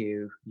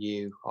Maquina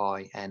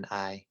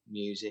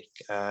Music.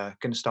 Going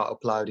to start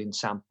uploading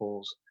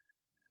samples.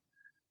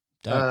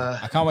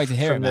 I can't wait to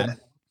hear it, man.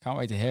 Can't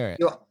wait to hear it.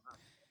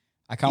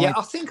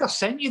 I think I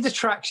sent you the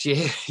tracks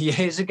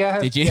years ago.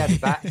 Did you?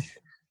 Back,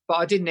 but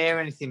I didn't hear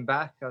anything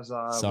back. I was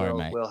like, sorry,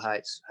 mate. Will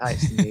hates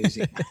the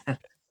music.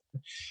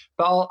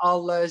 But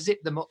I'll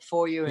zip them up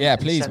for you. And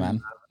please,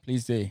 man.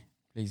 Please do.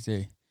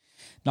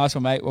 Nice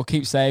one, mate. Well,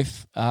 keep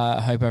safe.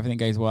 I hope everything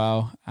goes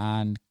well,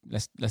 and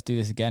let's do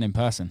this again in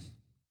person.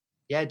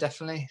 Yeah,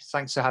 definitely.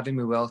 Thanks for having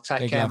me, Will.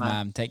 Take care,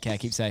 man. Take care.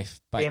 Keep safe.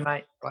 Bye. See you,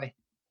 mate. Bye.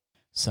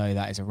 So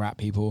that is a wrap,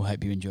 people.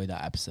 Hope you enjoyed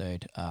that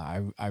episode.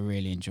 I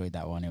really enjoyed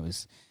that one. It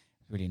was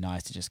really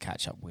nice to just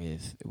catch up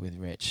with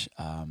Rich.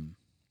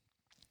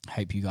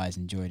 Hope you guys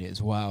enjoyed it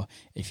as well.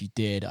 If you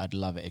did, I'd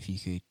love it if you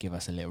could give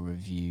us a little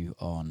review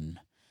on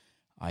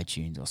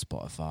iTunes or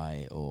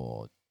Spotify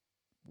or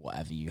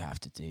whatever you have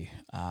to do,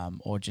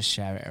 or just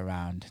share it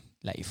around,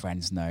 let your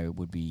friends know. It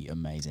would be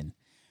amazing.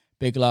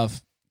 Big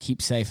love,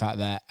 keep safe out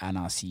there, and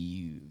I'll see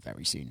you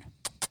very soon.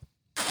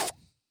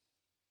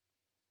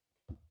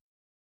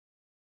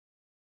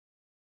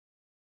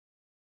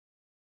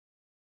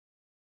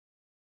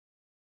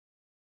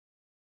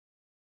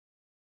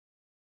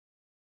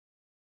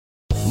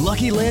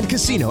 Lucky Land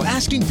Casino,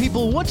 asking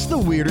people, what's the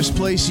weirdest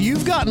place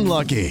you've gotten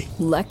lucky?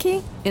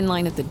 Lucky? In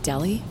line at the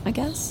deli, I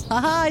guess?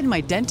 Aha, in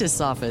my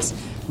dentist's office.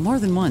 More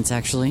than once,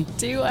 actually.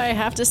 Do I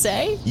have to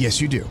say?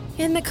 Yes, you do.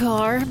 In the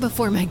car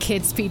before my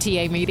kids'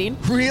 PTA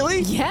meeting.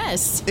 Really?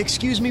 Yes.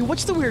 Excuse me,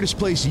 what's the weirdest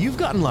place you've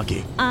gotten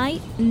lucky? I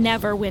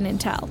never win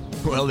and tell.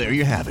 Well, there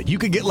you have it. You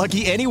can get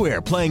lucky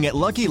anywhere, playing at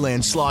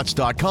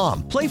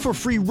LuckyLandSlots.com. Play for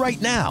free right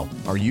now.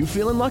 Are you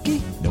feeling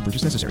lucky? No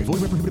purchase necessary.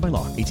 Void where prohibited by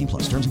law.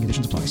 18+. Terms and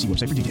conditions apply. See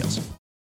website for details.